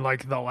done in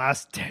like the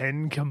last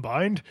 10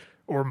 combined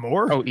or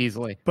more. Oh,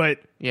 easily. But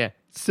yeah,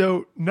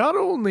 so not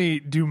only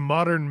do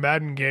modern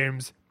Madden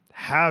games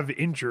have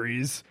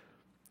injuries,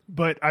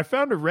 but I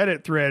found a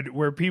Reddit thread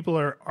where people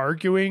are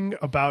arguing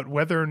about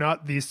whether or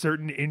not these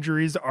certain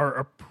injuries are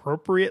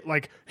appropriate.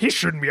 Like, he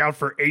shouldn't be out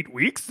for 8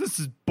 weeks. This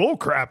is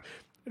bullcrap.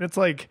 And it's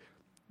like,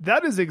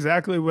 that is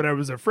exactly what I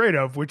was afraid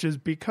of, which is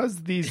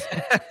because these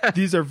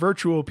are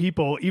virtual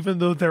people, even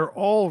though they're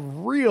all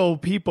real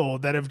people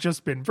that have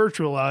just been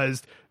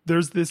virtualized,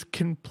 there's this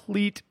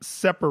complete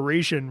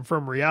separation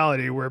from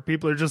reality where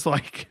people are just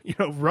like,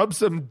 rub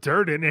some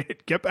dirt in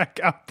it, get back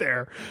out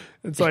there.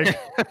 It's like,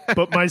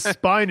 but my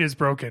spine is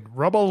broken.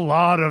 Rub a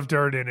lot of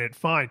dirt in it.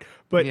 Fine.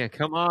 But yeah,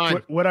 come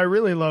on. What I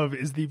really love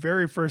is the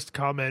very first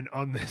comment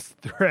on this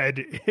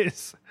thread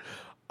is,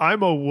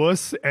 I'm a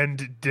wuss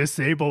and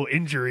disable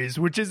injuries,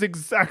 which is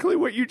exactly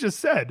what you just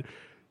said.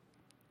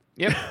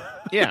 Yep.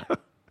 Yeah.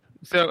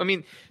 So, I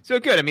mean, so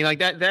good. I mean, like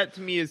that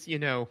to me is,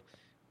 a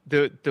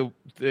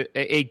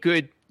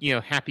good,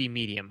 happy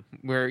medium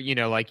where,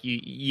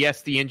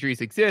 yes, the injuries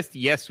exist.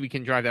 Yes, we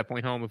can drive that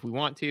point home if we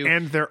want to.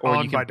 And they're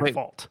on by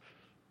default.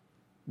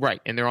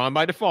 Right. And they're on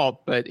by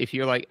default. But if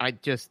you're like,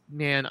 this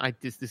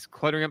is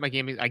cluttering up my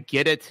game. I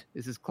get it.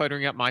 This is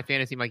cluttering up my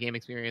fantasy, my game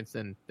experience,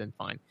 then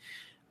fine.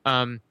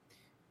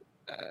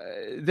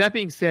 That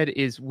being said,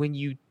 is when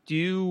you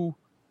do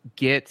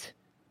get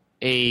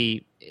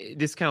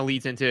this kind of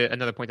leads into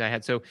another point that I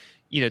had. So,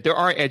 there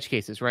are edge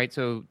cases, right?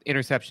 So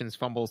interceptions,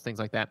 fumbles, things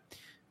like that.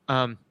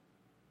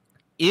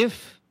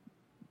 If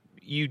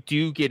you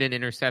do get an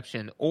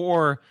interception,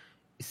 or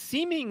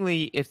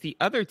seemingly if the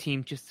other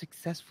team just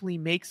successfully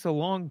makes a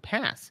long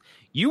pass,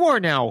 you are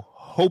now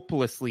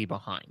hopelessly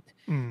behind,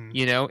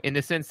 in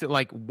the sense that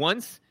like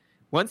once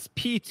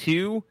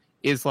P2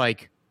 is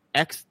like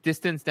X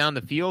distance down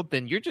the field,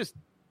 then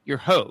you're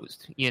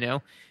hosed,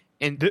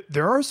 and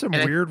there are some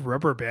weird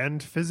rubber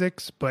band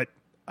physics, but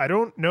I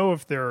don't know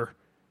if they're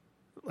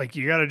like,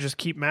 you got to just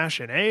keep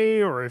mashing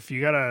A, or if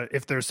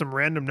there's some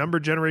random number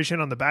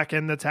generation on the back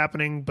end that's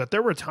happening. But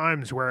there were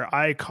times where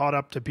I caught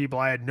up to people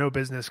I had no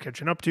business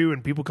catching up to,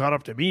 and people caught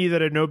up to me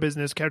that had no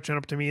business catching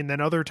up to me. And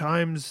then other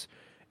times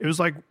it was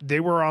like they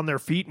were on their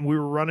feet and we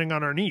were running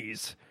on our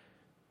knees.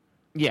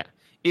 Yeah.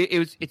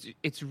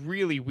 It's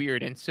really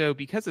weird. And so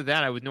because of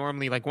that, I would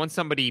normally, like, once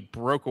somebody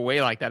broke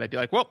away like that, I'd be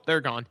like, well, they're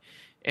gone,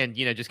 and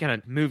just kind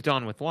of moved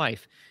on with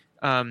life.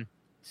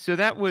 So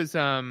that was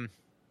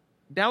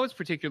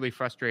particularly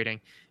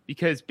frustrating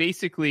because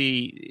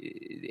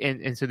basically,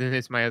 and so then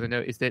this my other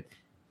note is that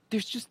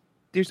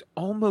there's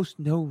almost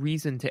no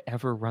reason to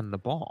ever run the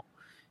ball,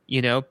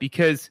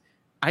 because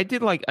I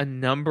did like a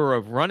number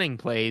of running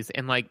plays,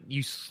 and like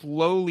you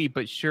slowly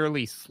but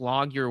surely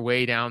slog your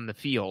way down the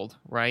field,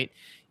 right?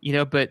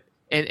 But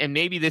and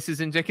maybe this is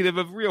indicative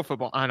of real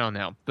football. I don't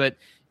know. But,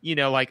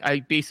 like I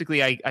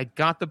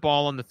got the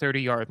ball on the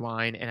 30-yard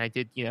line, and I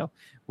did,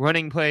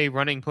 running play,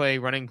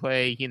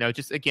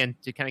 just again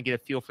to kind of get a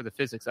feel for the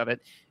physics of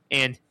it.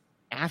 And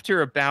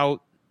after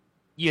about,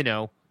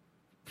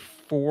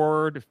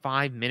 4 to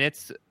 5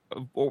 minutes,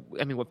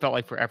 what felt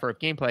like forever of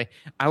gameplay,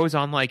 I was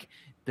on like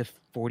the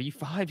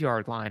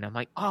 45-yard line. I'm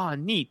like,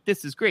 neat,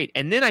 this is great.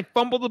 And then I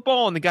fumbled the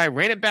ball, and the guy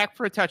ran it back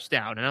for a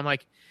touchdown. And I'm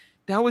like,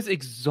 that was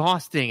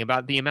exhausting,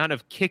 about the amount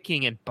of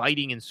kicking and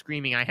biting and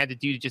screaming I had to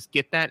do to just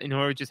get that in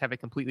order to just have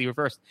it completely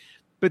reversed.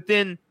 But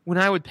then when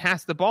I would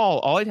pass the ball,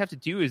 all I'd have to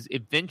do is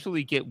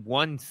eventually get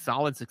one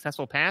solid,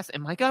 successful pass,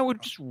 and my guy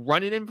would just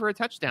run it in for a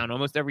touchdown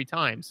almost every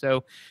time.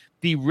 So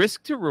the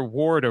risk to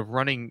reward of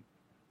running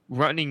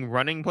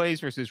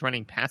plays versus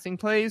running passing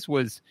plays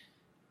was,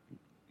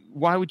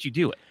 why would you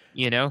do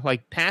it?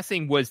 Like,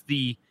 passing was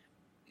the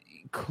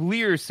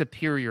clear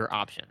superior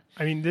option.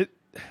 I mean,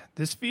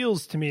 this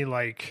feels to me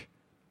like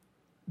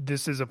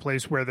this is a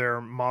place where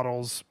their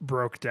models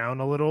broke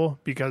down a little,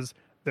 because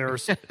there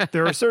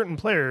are certain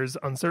players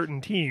on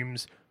certain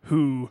teams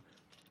who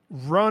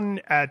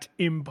run at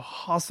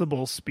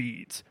impossible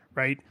speeds,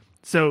 right?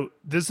 So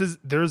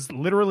there's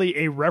literally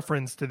a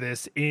reference to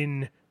this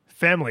in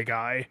Family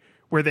Guy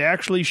where they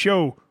actually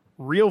show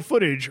real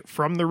footage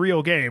from the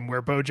real game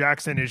where Bo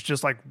Jackson is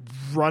just like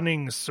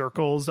running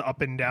circles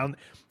up and down,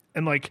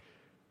 and like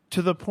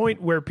to the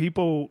point where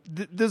people,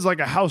 this is like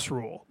a house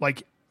rule.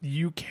 Like,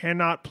 you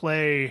cannot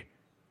play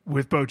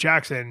with Bo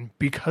Jackson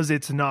because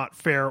it's not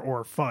fair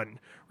or fun,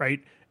 right?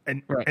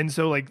 And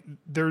so like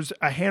there's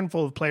a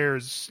handful of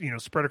players,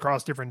 spread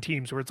across different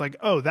teams where it's like,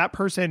 oh, that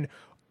person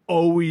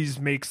always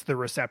makes the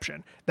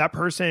reception. That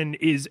person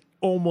is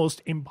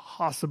almost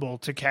impossible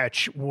to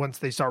catch once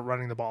they start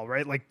running the ball,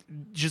 right? Like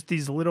just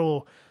these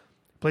little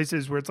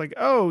places where it's like,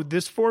 oh,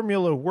 this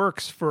formula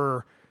works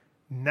for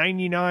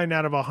 99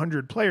 out of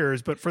 100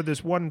 players, but for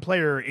this one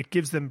player, it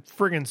gives them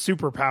friggin'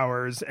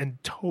 superpowers and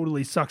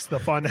totally sucks the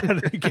fun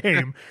out of the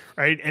game,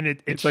 right? And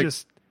it's like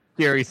just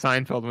Jerry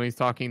Seinfeld when he's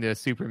talking to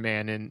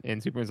Superman,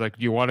 and Superman's like,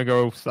 "Do you want to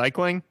go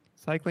cycling?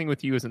 Cycling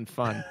with you isn't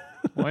fun.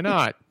 Why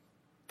not?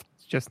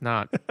 It's just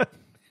not."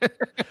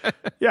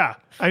 Yeah,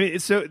 I mean,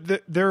 so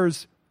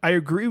I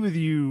agree with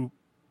you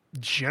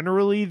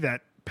generally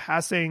that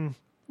passing,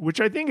 which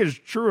I think is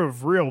true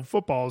of real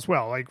football as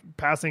well, like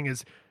passing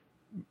is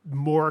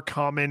more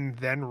common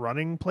than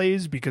running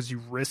plays because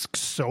you risk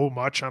so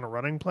much on a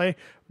running play,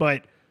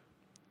 but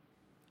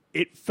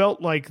it felt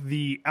like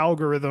the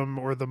algorithm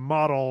or the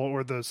model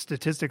or the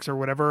statistics or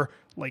whatever,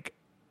 like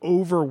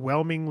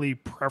overwhelmingly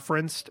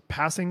preferenced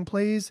passing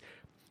plays.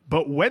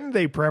 But when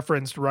they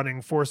preferenced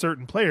running for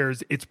certain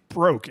players, it's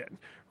broken,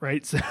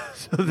 right? So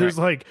there's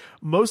like,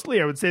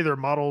 mostly I would say their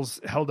models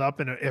held up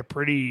in a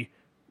pretty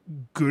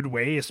good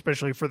way,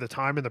 especially for the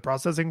time and the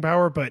processing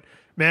power. But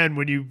man,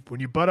 when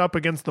you butt up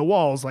against the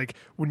walls, like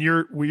when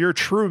you're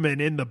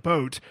Truman in the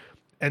boat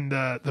and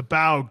the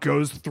bow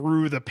goes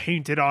through the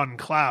painted on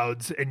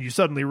clouds and you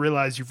suddenly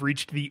realize you've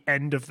reached the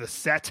end of the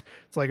set,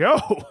 it's like,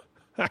 oh,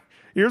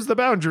 here's the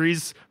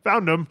boundaries,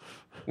 found them.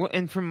 Well,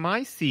 and from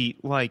my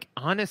seat, like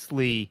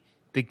honestly,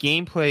 the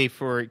gameplay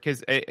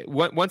because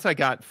once I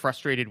got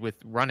frustrated with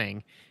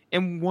running,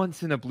 and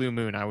once in a blue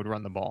moon I would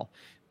run the ball,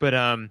 but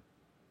I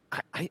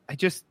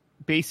just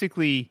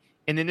basically,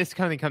 and then this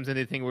kind of comes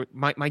into the thing where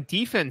my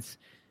defense.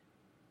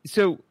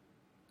 So,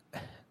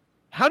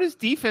 how does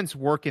defense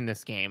work in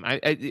this game?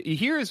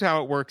 Here's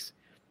how it works,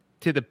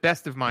 to the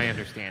best of my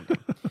understanding,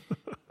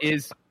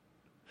 is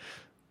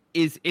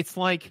it's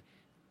like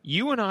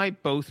you and I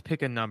both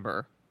pick a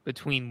number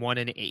between 1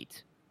 and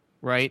 8,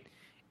 right?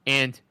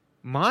 And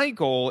my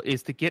goal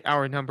is to get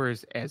our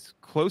numbers as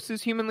close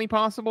as humanly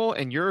possible,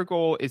 and your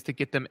goal is to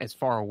get them as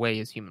far away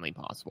as humanly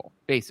possible,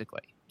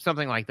 basically.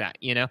 Something like that,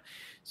 you know?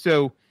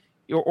 So,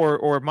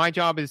 or my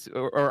job is,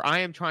 or I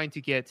am trying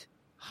to get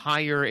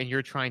higher and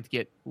you're trying to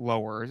get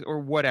lower or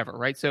whatever,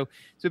 right? So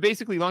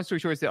basically, long story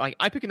short, is that like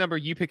I pick a number,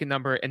 you pick a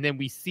number, and then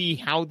we see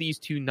how these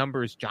two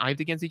numbers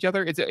jived against each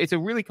other. It's a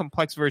really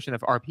complex version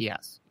of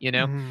RPS, you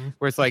know,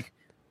 where it's like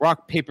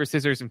rock, paper,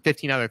 scissors, and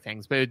 15 other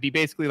things. But it'd be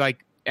basically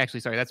like, actually,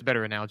 sorry, that's a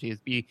better analogy.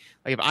 It'd be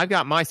like if I've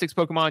got my 6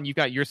 Pokemon, you've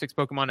got your 6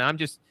 Pokemon, and I'm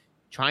just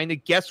trying to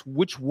guess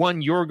which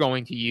one you're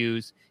going to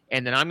use,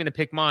 and then I'm going to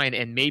pick mine,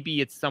 and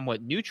maybe it's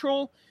somewhat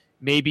neutral.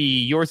 Maybe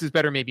yours is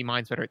better, maybe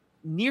mine's better.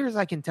 Near as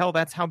I can tell,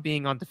 that's how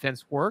being on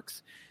defense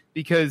works,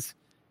 because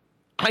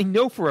I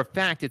know for a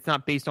fact it's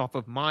not based off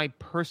of my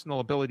personal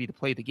ability to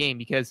play the game,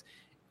 because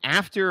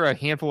after a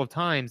handful of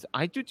times,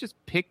 I do just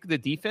pick the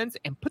defense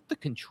and put the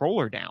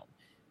controller down,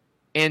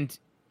 and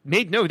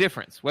made no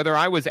difference whether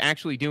I was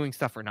actually doing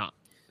stuff or not.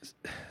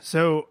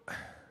 So,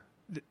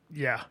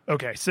 yeah.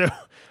 Okay.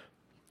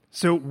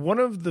 So one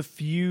of the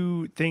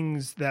few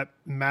things that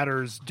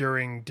matters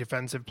during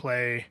defensive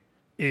play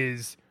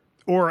is,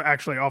 or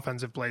actually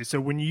offensive play.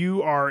 So when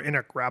you are in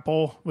a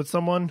grapple with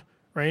someone,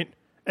 right?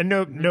 And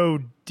no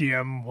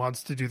DM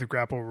wants to do the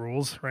grapple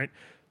rules, right?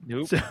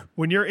 Nope. So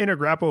when you're in a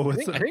grapple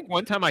with, I think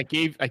one time I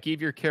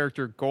gave your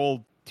character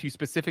gold to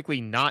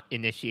specifically not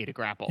initiate a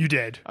grapple. You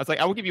did. I was like,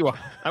 I will give you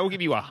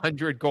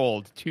 100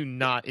 gold to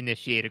not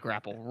initiate a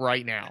grapple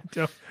right now.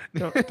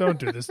 Don't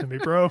do this to me,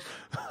 bro.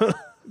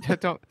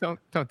 don't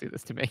do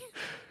this to me.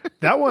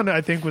 That one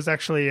I think was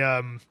actually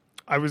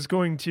I was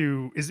going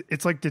to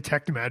it's like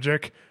detect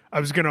magic. I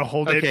was going to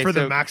hold it for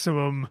the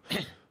maximum.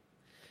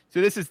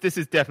 So this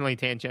is definitely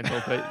tangential,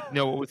 but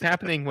no, what was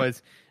happening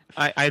was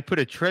I put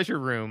a treasure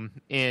room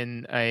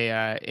in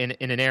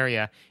an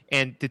area,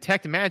 and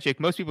detect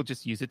magic. Most people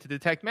just use it to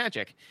detect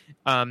magic,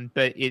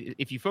 but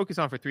if you focus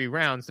on for 3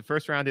 rounds, the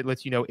first round it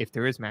lets you know if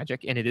there is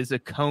magic, and it is a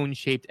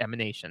cone-shaped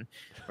emanation,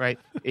 right?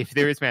 If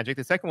there is magic,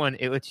 the second one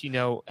it lets you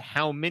know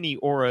how many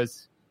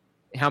auras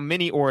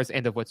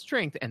and of what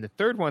strength, and the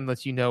third one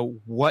lets you know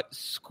what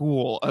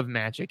school of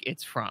magic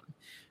it's from,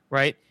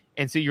 right?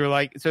 And so you're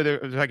like, so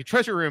there's like a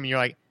treasure room, and you're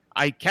like,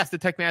 I cast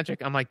detect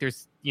magic. I'm like,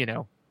 there's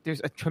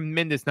a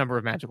tremendous number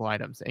of magical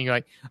items, and you're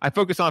like, I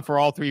focus on for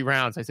all 3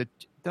 rounds. I said,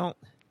 don't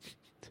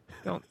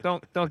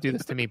do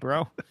this to me,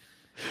 bro.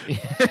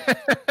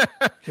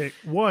 Okay,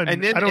 one, I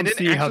don't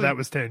see how that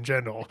was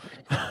tangential.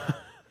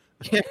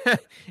 Yeah,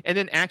 and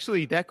then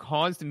actually that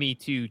caused me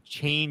to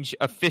change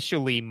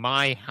officially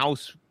my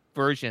house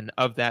version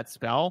of that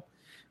spell,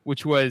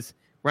 which was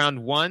round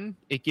 1,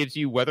 it gives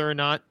you whether or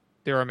not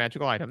there are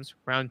magical items.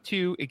 Round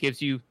 2, it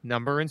gives you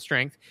number and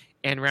strength.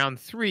 And round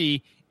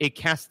 3, it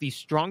casts the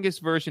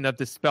strongest version of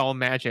Dispel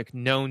magic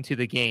known to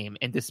the game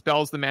and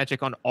dispels the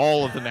magic on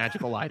all of the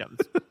magical items.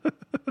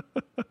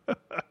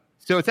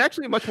 So it's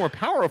actually a much more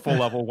powerful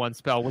level 1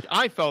 spell, which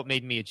I felt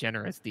made me a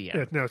generous DM.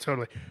 Yeah, no,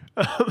 totally.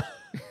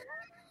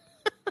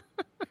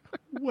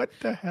 What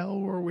the hell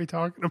were we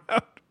talking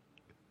about?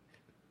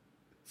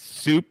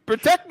 Super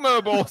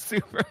Tecmo Bowl.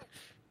 Super.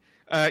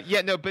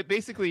 Yeah, no, but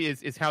basically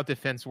is how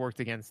defense worked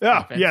against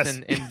Oh, defense.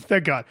 yes. And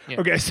Thank God. Yeah.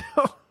 Okay, so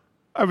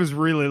I was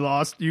really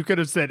lost. You could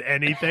have said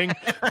anything.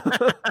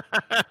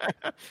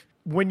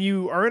 When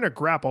you are in a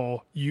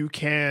grapple, you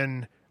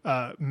can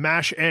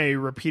mash A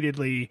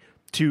repeatedly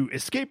to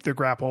escape the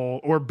grapple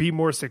or be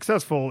more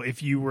successful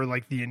if you were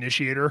like the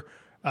initiator.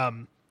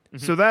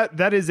 So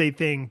that is a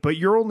thing, but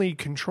you're only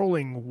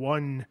controlling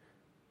one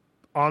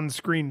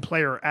on-screen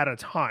player at a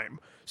time.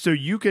 So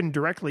you can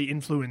directly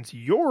influence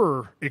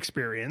your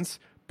experience,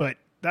 but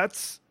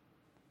that's,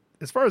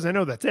 as far as I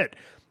know, that's it.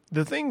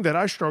 The thing that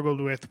I struggled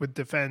with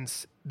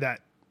defense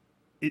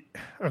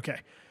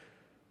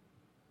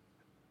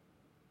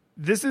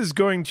this is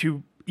going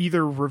to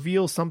either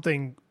reveal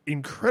something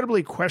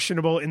incredibly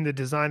questionable in the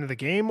design of the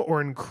game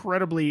or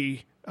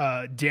incredibly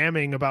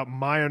damning about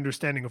my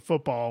understanding of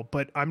football,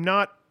 but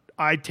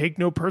I take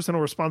no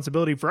personal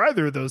responsibility for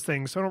either of those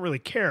things, so I don't really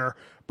care.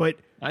 But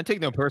I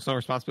take no personal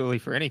responsibility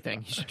for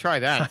anything. You should try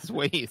that. It's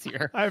way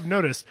easier. I've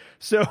noticed.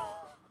 So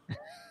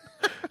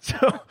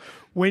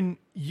when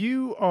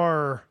you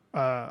are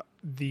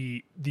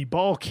the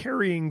ball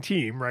carrying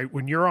team, right?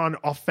 When you're on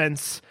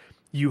offense,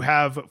 you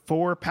have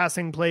 4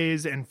 passing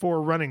plays and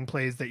 4 running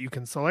plays that you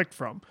can select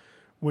from.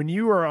 When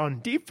you are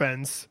on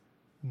defense,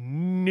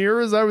 near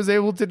as I was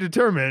able to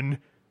determine,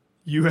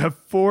 you have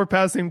 4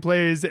 passing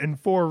plays and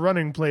 4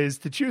 running plays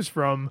to choose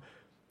from,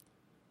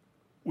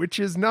 which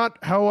is not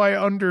how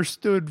I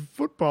understood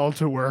football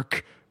to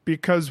work,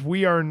 because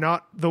we are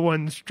not the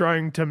ones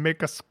trying to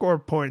make a score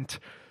point.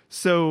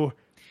 So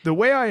the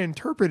way I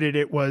interpreted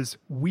it was,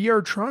 we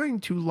are trying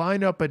to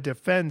line up a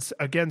defense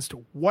against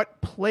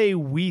what play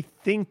we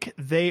think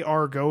they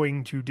are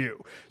going to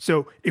do.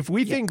 So if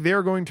we think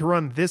they're going to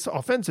run this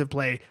offensive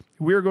play,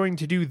 we're going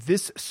to do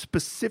this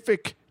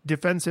specific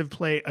defensive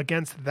play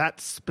against that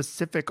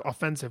specific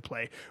offensive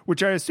play,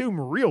 which I assume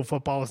real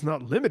football is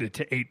not limited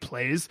to 8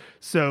 plays.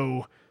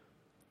 So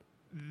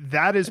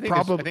that is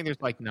probably, I think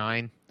there's like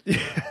 9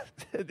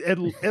 at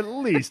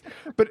least,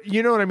 but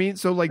you know what I mean?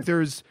 So like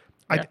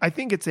I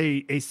think it's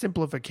a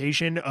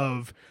simplification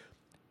of,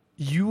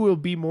 you will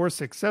be more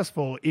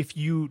successful if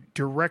you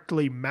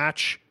directly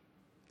match,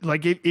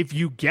 like if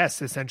you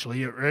guess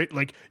essentially, right?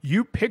 Like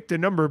you picked a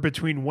number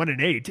between 1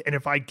 and 8, and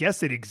if I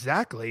guess it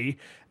exactly,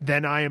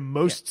 then I am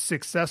most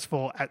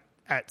successful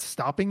at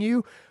stopping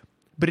you.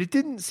 But it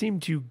didn't seem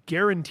to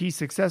guarantee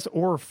success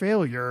or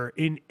failure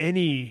in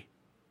any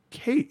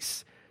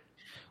case.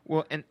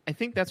 Well, and I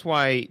think that's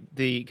why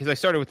because I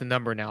started with the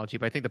number analogy,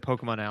 but I think the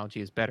Pokemon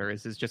analogy is better.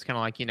 Is just kind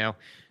of like,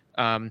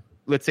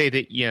 let's say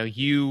that,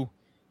 you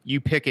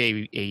pick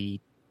a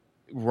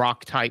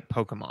rock type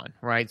Pokemon,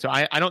 right? So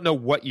I don't know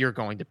what you're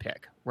going to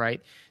pick, right?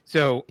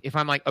 So if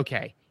I'm like,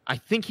 okay, I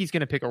think he's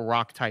going to pick a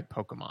rock type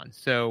Pokemon.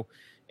 So,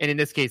 and in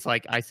this case,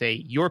 like I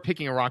say, you're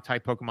picking a rock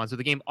type Pokemon. So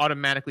the game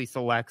automatically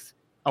selects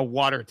a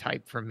water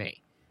type for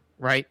me,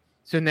 right?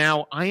 So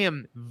now I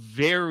am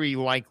very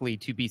likely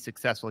to be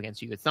successful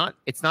against you. It's not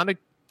a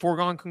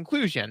foregone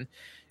conclusion,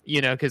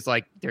 because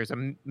like there's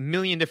a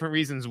million different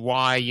reasons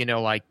why,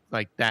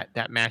 like that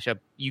mashup,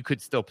 you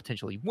could still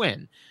potentially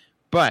win.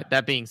 But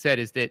that being said,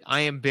 is that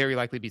I am very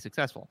likely to be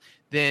successful.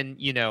 Then,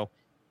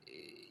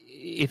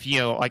 if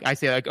like I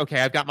say, like,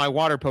 okay, I've got my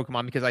water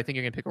Pokemon because I think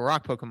you're gonna pick a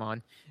rock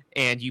Pokemon,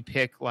 and you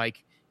pick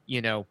like,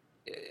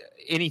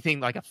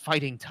 anything like a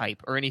fighting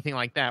type or anything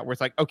like that, where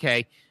it's like,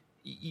 okay,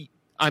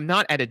 I'm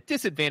not at a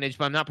disadvantage,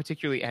 but I'm not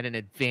particularly at an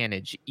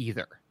advantage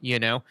either,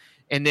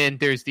 And then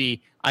there's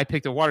I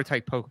picked a water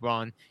type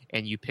Pokemon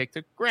and you picked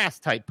a grass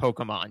type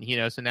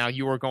Pokemon, so now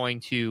you are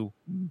going to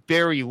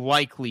very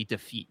likely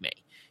defeat me.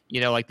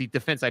 Like the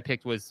defense I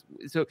picked was,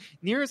 so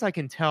near as I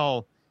can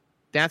tell,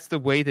 that's the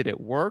way that it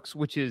works,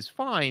 which is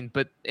fine,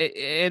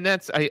 and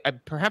that's I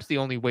perhaps the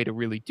only way to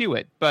really do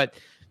it. But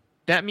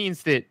that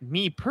means that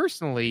me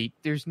personally,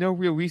 there's no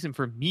real reason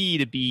for me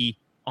to be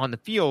on the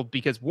field,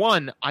 because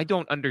one, I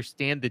don't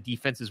understand the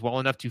defenses well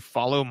enough to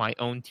follow my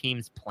own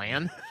team's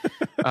plan,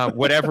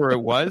 whatever it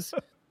was.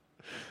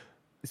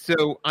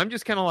 So I'm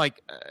just kind of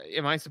like,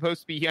 am I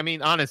supposed to be? I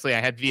mean, honestly, I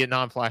had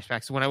Vietnam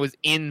flashbacks when I was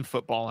in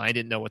football. I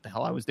didn't know what the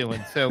hell I was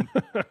doing. So,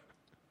 I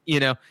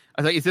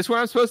was like, is this where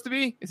I'm supposed to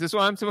be? Is this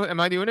what I'm supposed? Am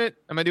I doing it?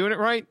 Am I doing it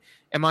right?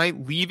 Am I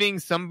leaving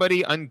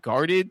somebody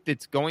unguarded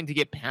that's going to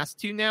get passed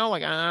to now?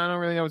 Like, I don't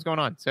really know what's going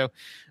on. So,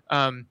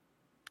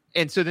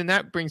 and so then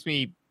that brings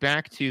me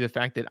back to the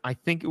fact that I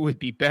think it would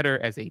be better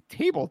as a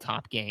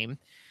tabletop game,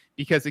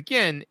 because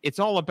again, it's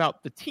all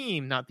about the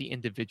team, not the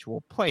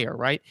individual player,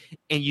 right?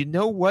 And you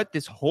know what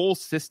this whole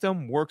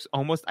system works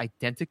almost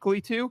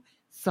identically to?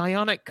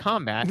 Psionic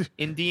combat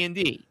in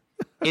D&D.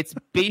 It's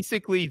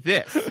basically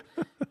this, so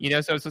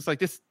it's just like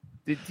this.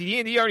 The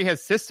D&D already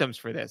has systems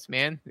for this,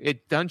 man.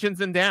 It Dungeons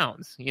and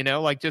Downs,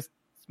 like just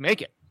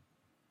make it.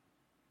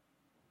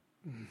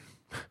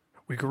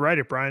 We could write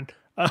it, Brian.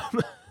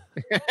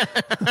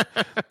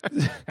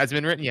 Hasn't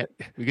been written yet.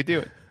 We could do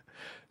it.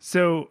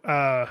 So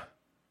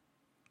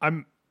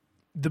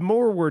the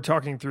more we're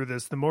talking through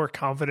this, the more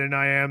confident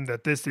I am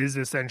that this is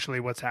essentially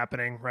what's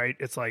happening, right?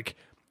 It's like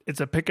it's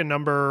a pick a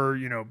number,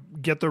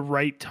 get the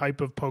right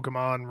type of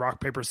Pokemon, rock,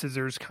 paper,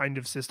 scissors kind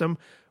of system.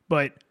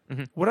 But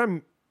what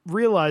I'm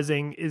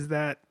realizing is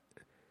that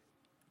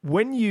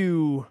when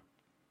you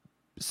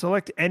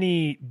select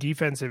any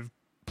defensive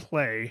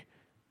play,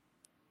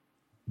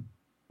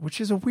 which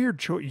is a weird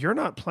choice, you're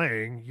not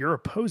playing, you're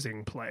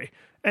opposing play.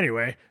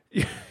 Anyway,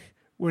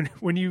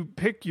 when you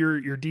pick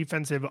your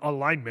defensive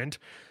alignment,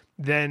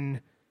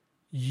 then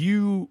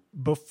you,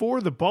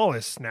 before the ball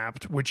is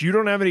snapped, which you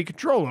don't have any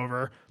control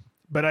over,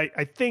 but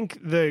I think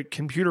the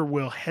computer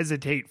will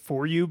hesitate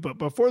for you, but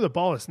before the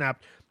ball is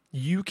snapped,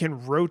 you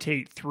can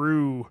rotate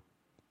through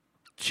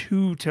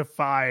 2 to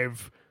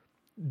 5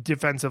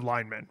 defensive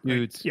linemen.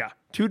 Dudes. Right? Yeah,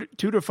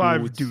 2 to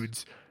 5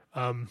 dudes.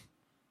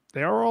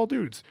 They are all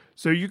dudes.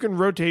 So you can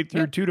rotate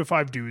through 2 to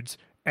 5 dudes,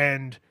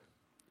 and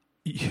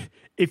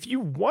if you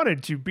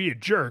wanted to be a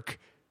jerk,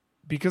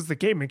 because the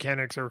game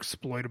mechanics are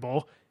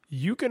exploitable,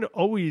 you can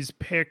always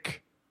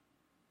pick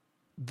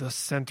the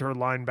center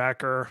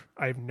linebacker.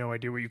 I have no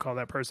idea what you call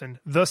that person.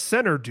 The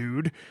center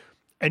dude.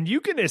 And you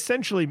can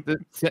essentially... The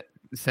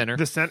center.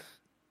 The center.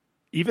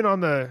 Even on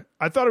the...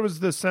 I thought it was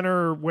the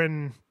center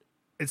when...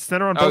 It's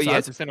center on both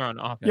sides. It's the center on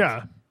offense.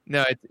 Yeah.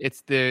 No,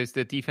 there's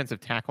the defensive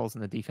tackles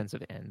and the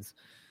defensive ends.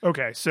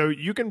 Okay, so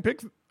you can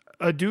pick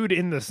a dude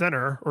in the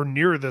center or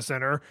near the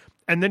center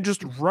and then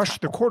just rush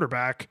the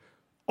quarterback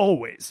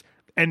always.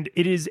 And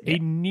it is a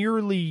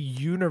nearly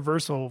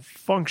universal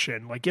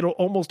function. Like, it'll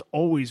almost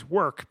always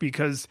work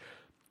because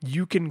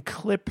you can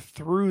clip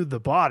through the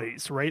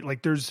bodies, right?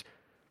 Like, there's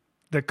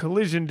the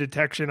collision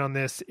detection on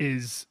this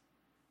is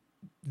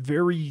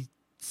very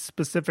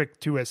specific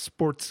to a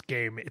sports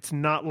game. It's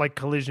not like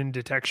collision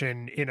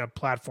detection in a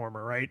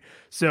platformer, right?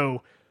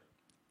 So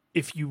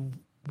if you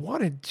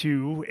wanted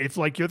to, if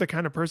like you're the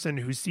kind of person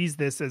who sees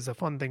this as a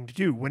fun thing to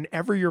do,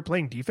 whenever you're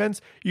playing defense,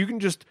 you can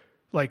just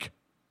like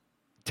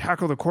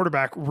tackle the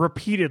quarterback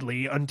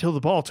repeatedly until the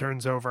ball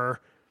turns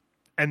over.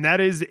 And that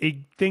is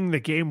a thing the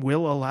game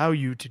will allow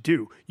you to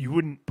do. You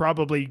wouldn't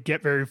probably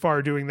get very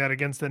far doing that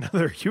against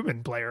another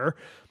human player.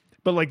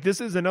 But like, this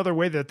is another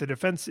way that the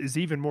defense is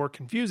even more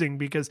confusing,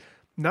 because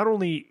not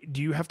only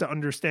do you have to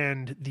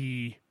understand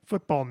the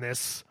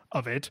footballness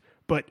of it,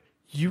 but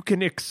you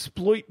can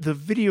exploit the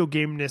video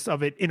gameness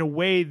of it in a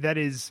way that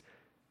is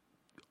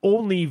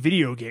only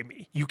video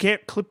gamey. You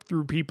can't clip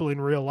through people in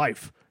real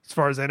life, as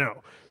far as I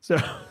know. So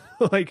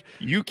like,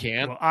 you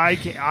can. Well, I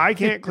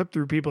can't clip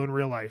through people in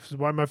real life. This is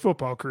why my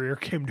football career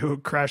came to a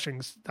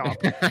crashing stop.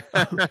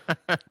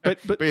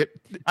 but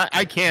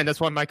I can. That's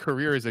why my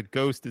career as a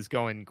ghost is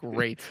going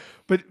great.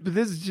 But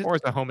this is just, or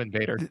as a home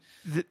invader.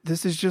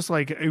 This is just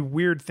like a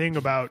weird thing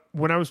about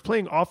when I was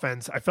playing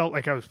offense, I felt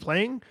like I was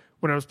playing.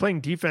 When I was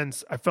playing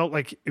defense, I felt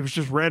like it was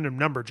just random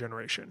number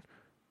generation.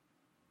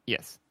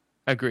 Yes,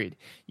 agreed.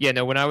 Yeah,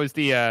 no. When I was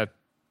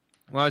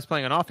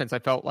playing on offense, I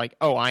felt like,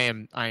 oh, I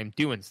am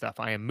doing stuff.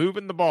 I am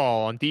moving the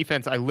ball. On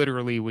defense, I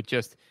literally would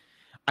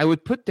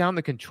put down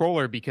the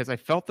controller, because I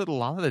felt that a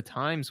lot of the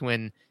times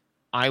when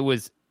I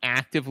was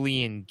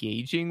actively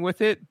engaging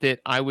with it, that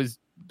I was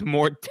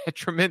more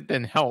detriment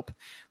than help.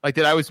 Like,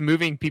 that I was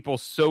moving people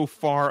so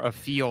far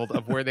afield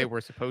of where they were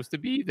supposed to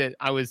be that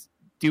I was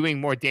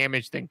doing more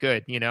damage than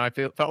good. I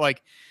felt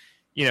like,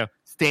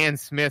 Stan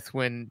Smith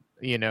when,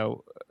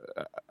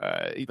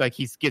 like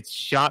he gets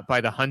shot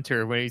by the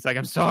hunter, when he's like,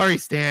 I'm sorry,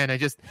 Stan, I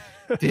just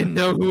didn't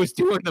know who was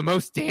doing the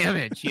most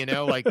damage.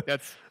 Like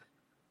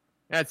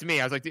that's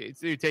me. I was like,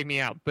 dude, take me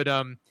out. But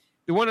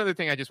the one other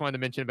thing I just wanted to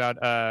mention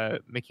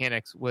about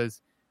mechanics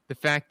was the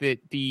fact that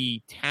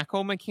the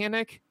tackle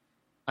mechanic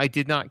I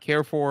did not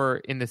care for,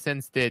 in the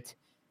sense that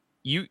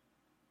you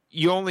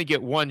only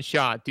get one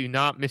shot. Do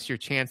not miss your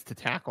chance to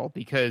tackle,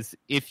 because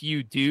if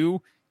you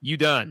do, you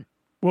done.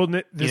 Well,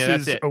 this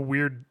is a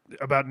weird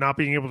about not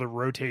being able to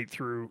rotate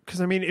through,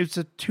 because I mean, it's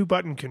a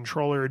 2-button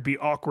controller. It'd be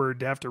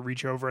awkward to have to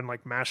reach over and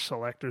like mash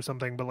select or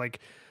something, but like,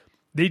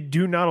 they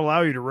do not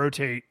allow you to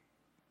rotate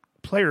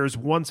players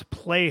once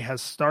play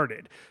has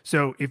started.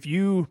 So if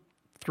you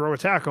throw a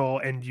tackle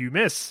and you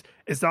miss,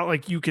 it's not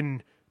like you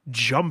can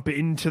jump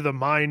into the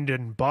mind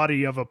and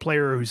body of a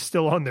player who's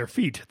still on their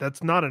feet.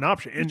 That's not an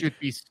option. It would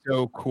be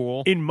so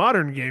cool. In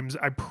modern games,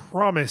 I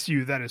promise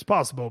you that is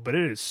possible, but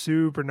it is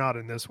super not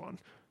in this one.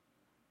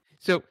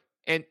 So,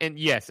 and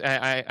yes,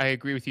 I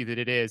agree with you that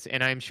it is.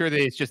 And I'm sure that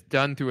it's just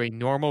done through a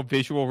normal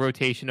visual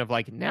rotation of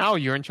like, now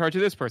you're in charge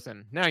of this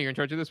person. Now you're in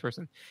charge of this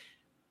person.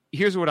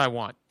 Here's what I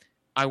want.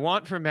 I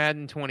want for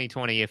Madden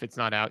 2020, if it's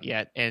not out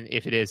yet, and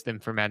if it is, then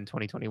for Madden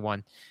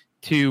 2021,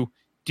 to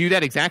do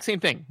that exact same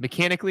thing,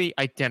 mechanically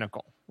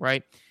identical,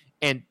 right?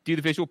 And do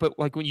the visual, but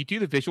like when you do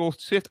the visual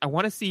shift, I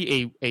want to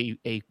see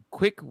a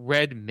quick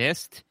red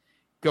mist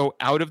go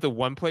out of the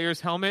one player's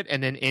helmet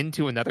and then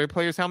into another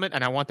player's helmet,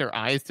 and I want their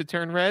eyes to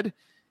turn red,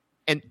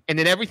 and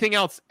then everything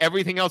else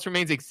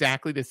remains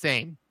exactly the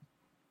same.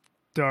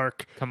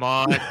 Dark. Come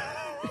on.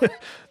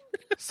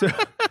 So,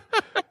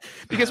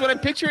 because what I'm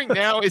picturing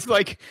now is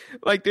like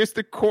there's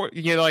the court,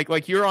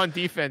 like you're on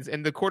defense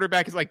and the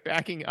quarterback is like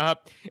backing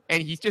up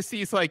and he just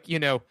sees like,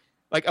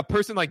 like a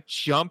person like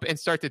jump and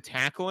start to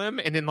tackle him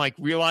and then like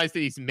realize that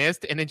he's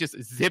missed and then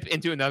just zip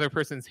into another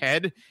person's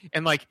head,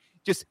 and like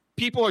just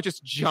people are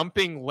just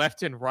jumping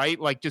left and right,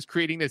 like just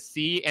creating this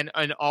sea, and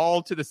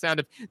all to the sound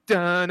of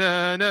da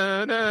na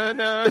na na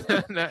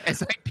na na.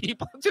 It's like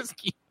people just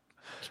keep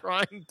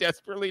trying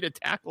desperately to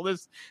tackle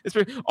this.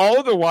 All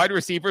of the wide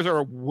receivers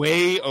are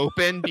way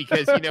open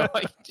because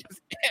like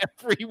just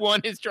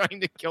everyone is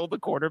trying to kill the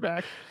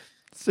quarterback.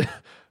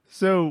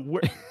 So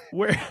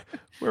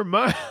where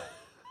my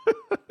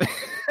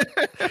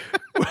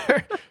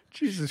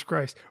Jesus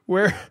Christ,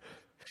 where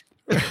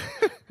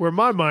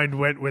my mind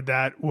went with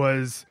that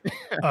was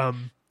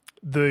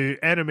the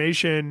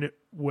animation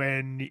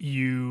when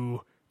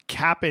you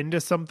cap into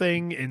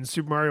something in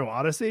Super Mario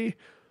Odyssey.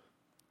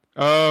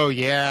 Oh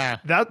yeah.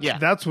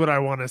 That's what I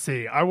want to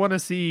see. I want to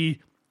see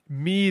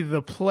me,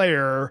 the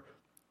player,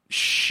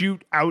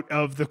 shoot out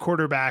of the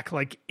quarterback,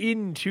 like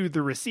into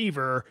the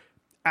receiver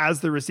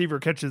as the receiver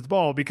catches the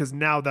ball, because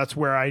now that's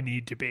where I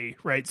need to be.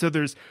 Right. So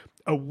there's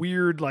a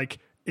weird, like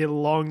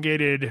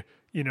elongated,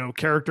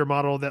 character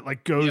model that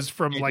like goes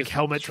from like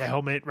helmet to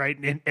helmet. Right.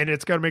 And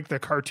it's got to make the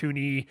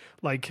cartoony,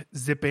 like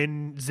zip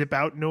in, zip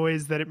out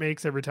noise that it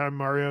makes every time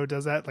Mario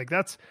does that. Like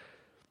that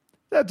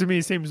to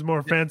me seems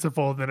more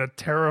fanciful than a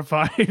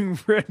terrifying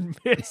red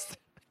mist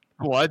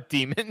blood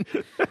demon.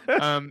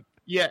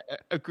 Yeah,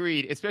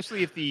 agreed.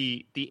 Especially if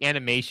the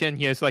animation,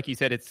 it's like you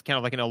said, it's kind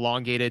of like an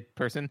elongated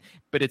person,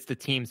 but it's the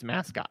team's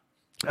mascot.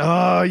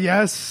 Oh,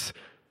 yes.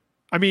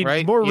 I mean,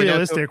 right? More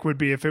realistic would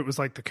be if it was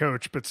like the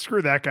coach, but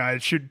screw that guy.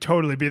 It should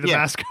totally be the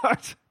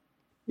mascot.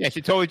 Yeah, it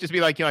should totally just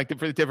be like,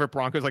 for the different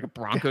Broncos, like a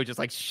Bronco just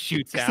like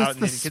shoots out.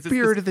 It's the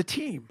spirit of the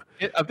team.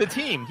 Of the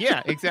team.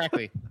 Yeah,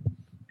 exactly.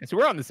 And so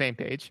we're on the same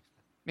page.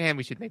 Man,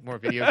 we should make more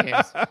video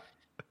games.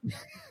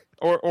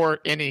 or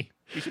any.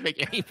 We should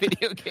make any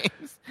video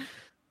games.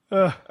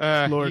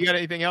 Lord. You got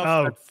anything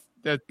else?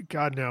 Oh,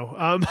 God,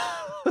 no.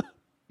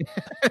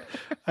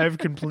 I've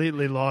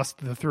completely lost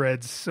the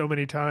threads so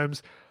many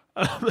times.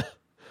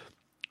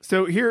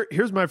 So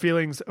here's my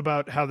feelings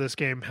about how this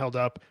game held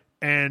up.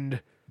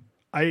 And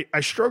I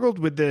struggled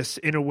with this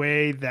in a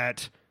way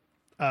that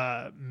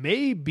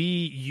may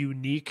be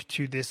unique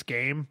to this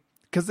game.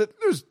 Because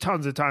there's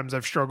tons of times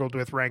I've struggled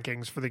with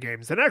rankings for the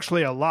games. And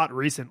actually a lot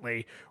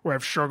recently where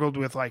I've struggled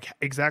with like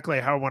exactly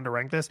how I want to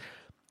rank this.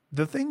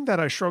 The thing that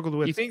I struggled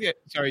with...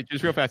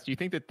 Just real fast. Do you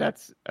think that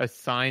that's a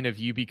sign of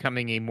you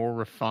becoming a more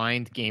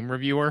refined game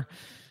reviewer?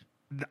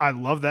 I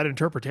love that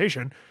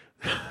interpretation.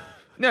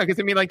 No, because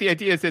I mean, like the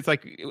idea is it's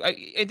like,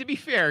 and to be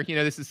fair,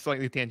 this is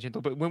slightly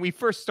tangential, but when we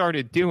first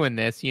started doing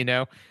this,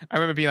 I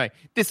remember being like,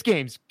 this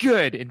game's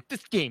good and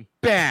this game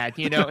bad,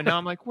 and now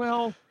I'm like,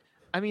 well...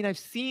 I mean, I've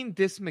seen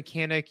this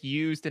mechanic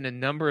used in a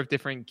number of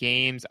different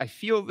games. I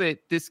feel that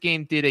this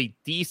game did a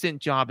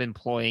decent job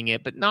employing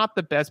it, but not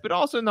the best, but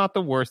also not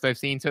the worst I've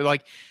seen. So,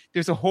 like,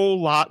 there's a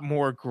whole lot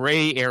more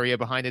gray area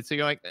behind it. So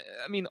you're like,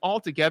 I mean,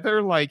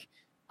 altogether, like,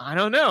 I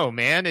don't know,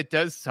 man. It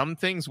does some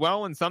things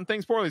well and some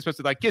things poorly. It's supposed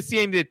to, like, this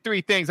game did 3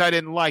 things I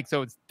didn't like,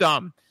 so it's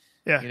dumb.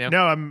 Yeah.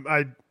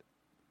 No,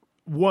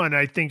 one,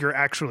 I think you're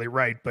actually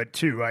right, but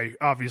 2, I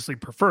obviously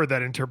prefer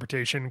that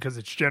interpretation because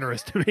it's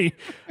generous to me.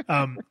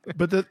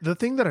 But the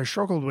thing that I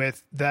struggled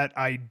with that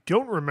I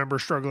don't remember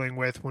struggling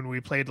with when we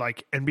played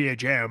like NBA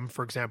Jam,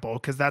 for example,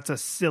 because that's a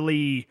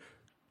silly,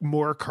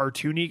 more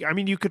cartoony. I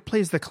mean, you could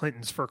play as the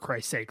Clintons for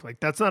Christ's sake.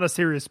 Like that's not a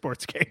serious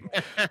sports game.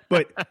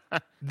 But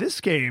this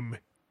game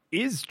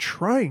is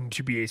trying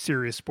to be a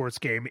serious sports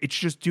game. It's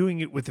just doing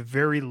it with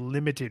very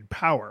limited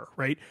power,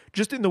 right?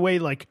 Just in the way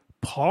like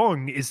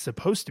Pong is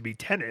supposed to be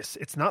tennis.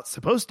 It's not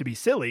supposed to be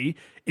silly.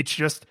 It's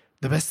just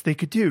the best they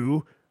could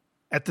do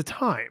at the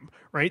time,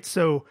 right?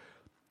 So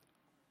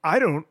I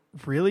don't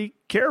really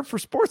care for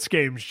sports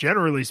games,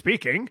 generally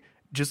speaking,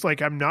 just like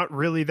I'm not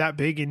really that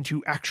big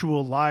into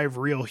actual live,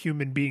 real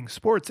human being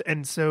sports.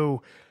 And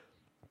so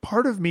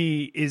part of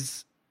me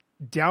is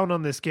down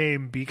on this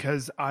game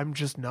because I'm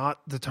just not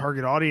the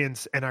target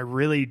audience and I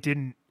really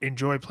didn't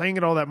enjoy playing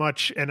it all that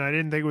much and I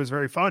didn't think it was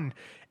very fun.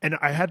 And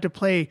I had to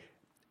play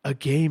a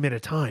game at a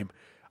time.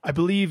 I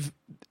believe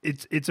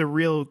it's a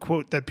real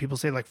quote that people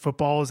say, like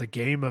football is a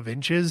game of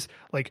inches.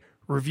 Like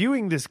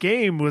reviewing this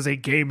game was a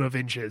game of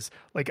inches.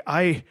 Like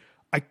I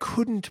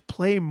couldn't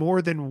play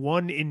more than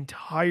one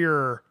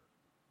entire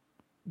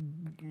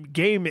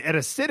game at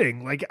a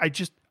sitting. Like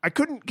I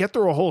couldn't get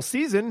through a whole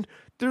season.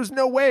 There's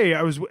no way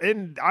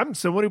and I'm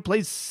someone who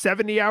plays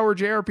 70-hour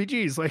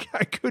JRPGs. Like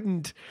I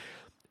couldn't.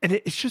 And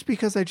it's just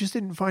because I just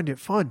didn't find it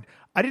fun.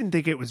 I didn't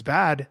think it was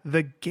bad.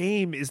 The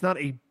game is not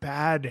a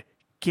bad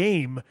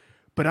game,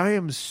 but I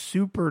am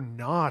super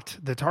not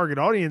the target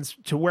audience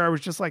to where I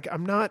was just like,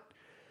 I'm not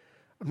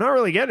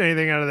really getting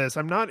anything out of this.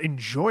 I'm not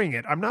enjoying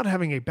it. I'm not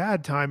having a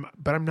bad time,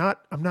 but I'm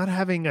not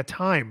having a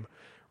time.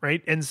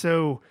 Right. And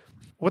so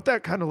what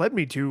that kind of led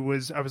me to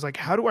was I was like,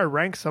 how do I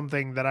rank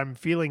something that I'm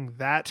feeling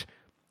that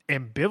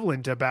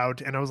ambivalent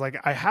about? And I was like,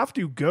 I have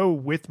to go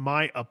with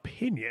my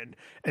opinion.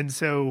 And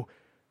so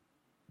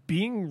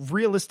being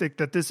realistic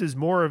that this is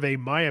more of a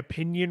my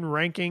opinion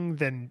ranking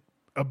than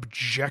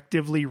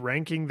objectively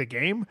ranking the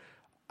game,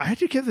 I had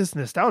to give this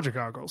nostalgia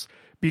goggles,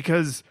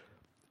 because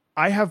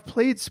I have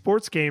played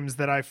sports games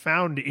that I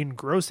found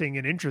engrossing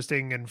and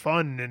interesting and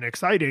fun and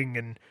exciting,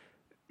 and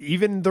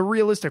even the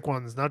realistic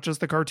ones, not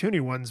just the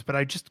cartoony ones, but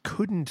I just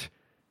couldn't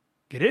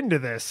get into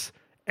this.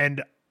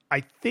 And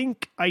I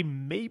think I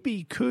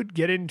maybe could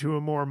get into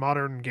a more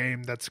modern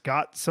game that's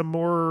got some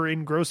more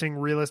engrossing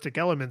realistic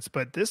elements,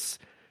 but this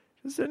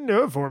didn't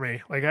do it for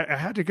me. Like I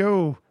had to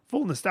go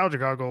full nostalgia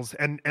goggles.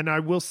 And I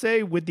will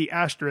say, with the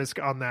asterisk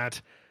on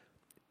that,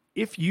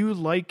 if you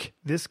like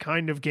this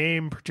kind of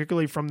game,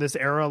 particularly from this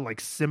era,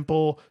 like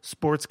simple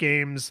sports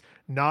games,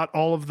 not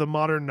all of the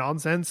modern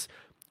nonsense,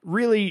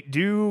 really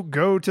do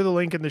go to the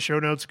link in the show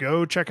notes.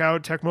 Go check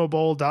out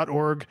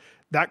tecmobowl.org.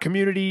 That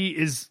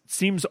community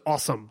seems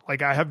awesome.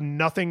 Like, I have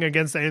nothing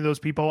against any of those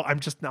people. I'm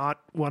just not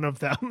one of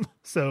them.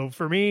 So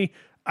for me,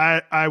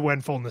 I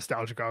went full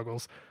nostalgia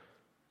goggles.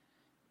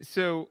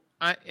 So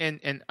I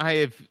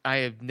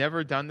have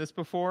never done this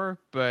before,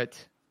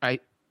 but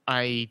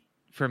I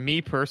for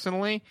me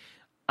personally,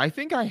 I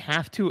think I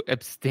have to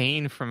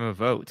abstain from a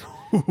vote.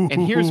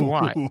 And here's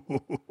why.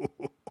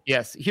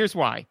 Yes, here's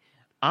why.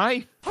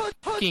 I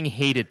fucking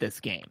hated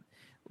this game.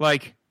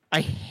 Like,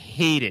 I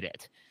hated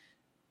it.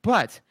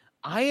 But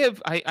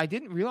I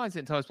didn't realize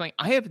it until I was playing.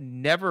 I have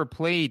never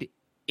played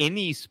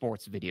any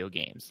sports video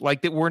games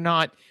like that were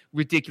not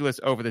ridiculous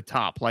over the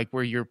top, like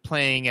where you're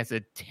playing as a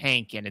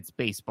tank and it's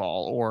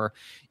baseball, or,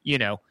 you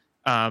know,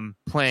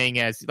 playing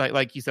as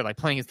like you said, like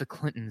playing as the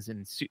Clintons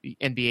in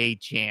NBA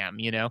Jam,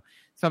 you know,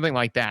 something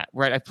like that.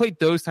 Right. I've played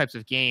those types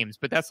of games,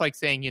 but that's like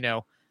saying, you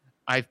know,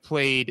 I've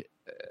played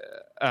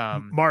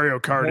Mario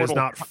Kart is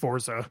not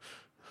Forza.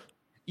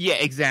 Yeah,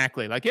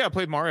 exactly. Like, yeah, I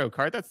played Mario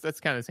Kart. That's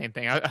kind of the same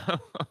thing. I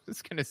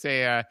was going to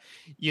say,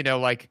 you know,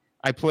 like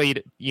I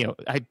played, you know,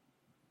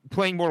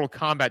 playing Mortal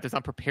Kombat does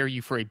not prepare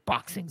you for a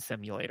boxing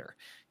simulator,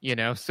 you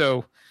know?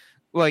 So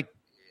like,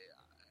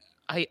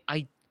 I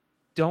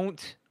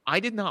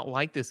did not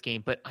like this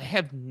game, but I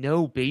have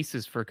no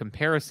basis for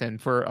comparison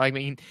I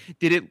mean,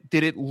 did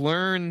it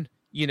learn,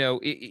 you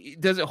know,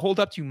 does it hold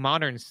up to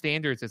modern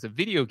standards as a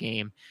video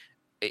game?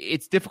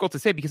 It's difficult to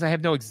say because I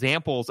have no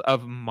examples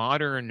of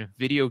modern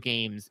video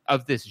games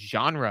of this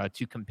genre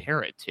to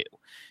compare it to,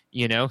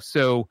 you know?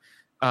 So,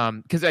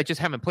 because I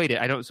just haven't played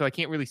it. So I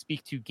can't really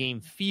speak to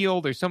game feel.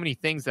 There's so many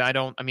things that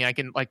I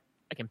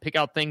can pick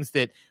out things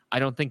that I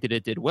don't think that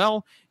it did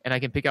well, and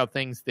I can pick out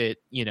things that,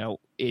 you know,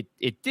 it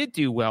did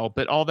do well.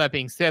 But all that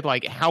being said,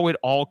 like how it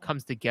all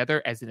comes together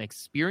as an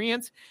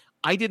experience,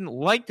 I didn't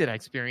like that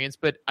experience,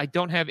 but I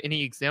don't have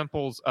any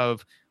examples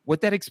of what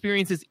that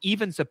experience is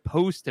even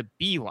supposed to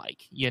be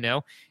like, you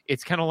know?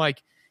 It's kind of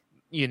like,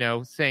 you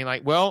know, saying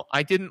like, well,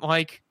 I didn't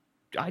like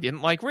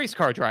race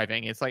car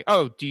driving. It's like,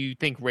 oh, do you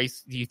think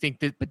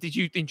but did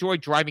you enjoy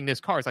driving this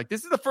car? It's like,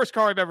 this is the first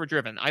car I've ever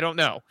driven. I don't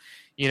know.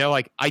 You know,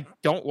 like I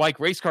don't like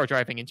race car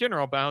driving in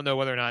general, but I don't know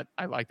whether or not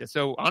I like this.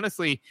 So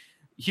honestly,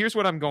 here's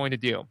what I'm going to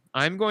do.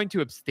 I'm going to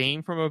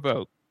abstain from a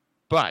vote,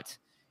 but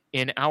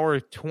in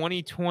our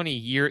 2020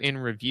 year in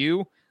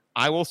review,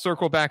 I will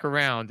circle back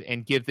around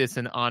and give this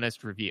an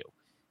honest review.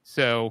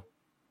 So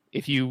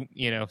if you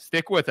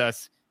stick with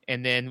us,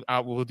 and then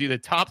we'll do the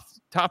top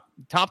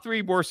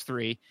three, worst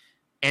three.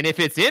 And if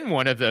it's in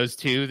one of those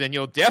two, then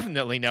you'll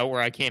definitely know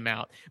where I came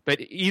out. But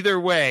either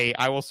way,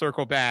 I will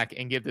circle back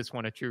and give this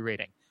one a true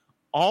rating.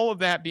 All of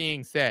that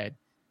being said,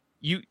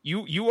 you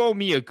owe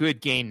me a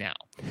good game now.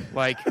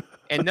 Like,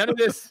 and none of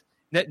this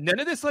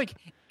like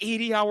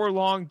 80-hour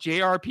long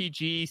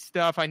JRPG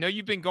stuff. I know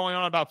you've been going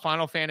on about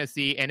Final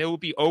Fantasy, and it will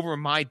be over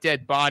my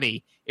dead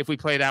body if we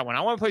play that one.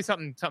 I want to play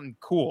something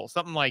cool,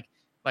 something like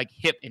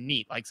hip and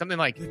neat, like something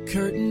like the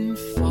curtain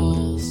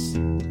falls,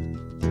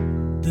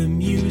 the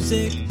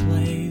music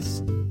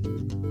plays,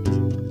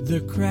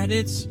 the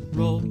credits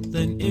roll,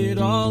 then it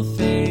all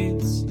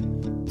fades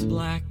to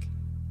black,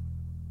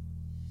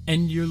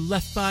 and you're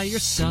left by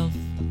yourself.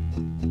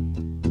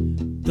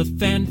 The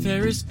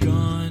fanfare is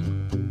gone.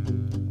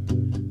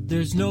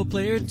 There's no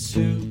player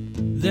two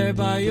there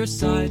by your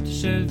side to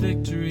share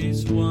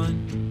victories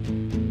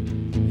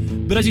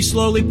won. But as you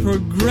slowly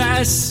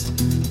progress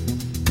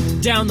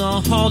down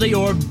the hall to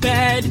your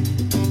bed,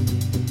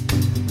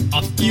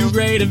 a few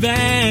great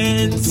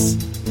events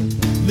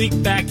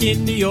leak back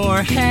into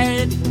your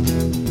head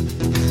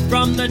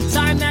from the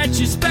time that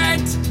you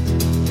spent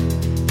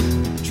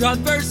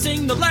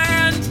traversing the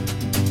land,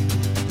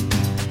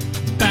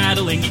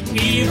 battling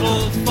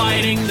evil,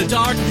 fighting the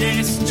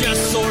darkness,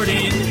 just sword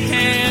in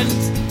hand.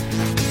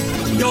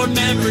 Your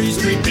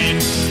memories creep in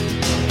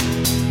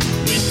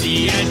with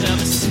the edge of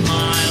a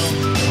smile.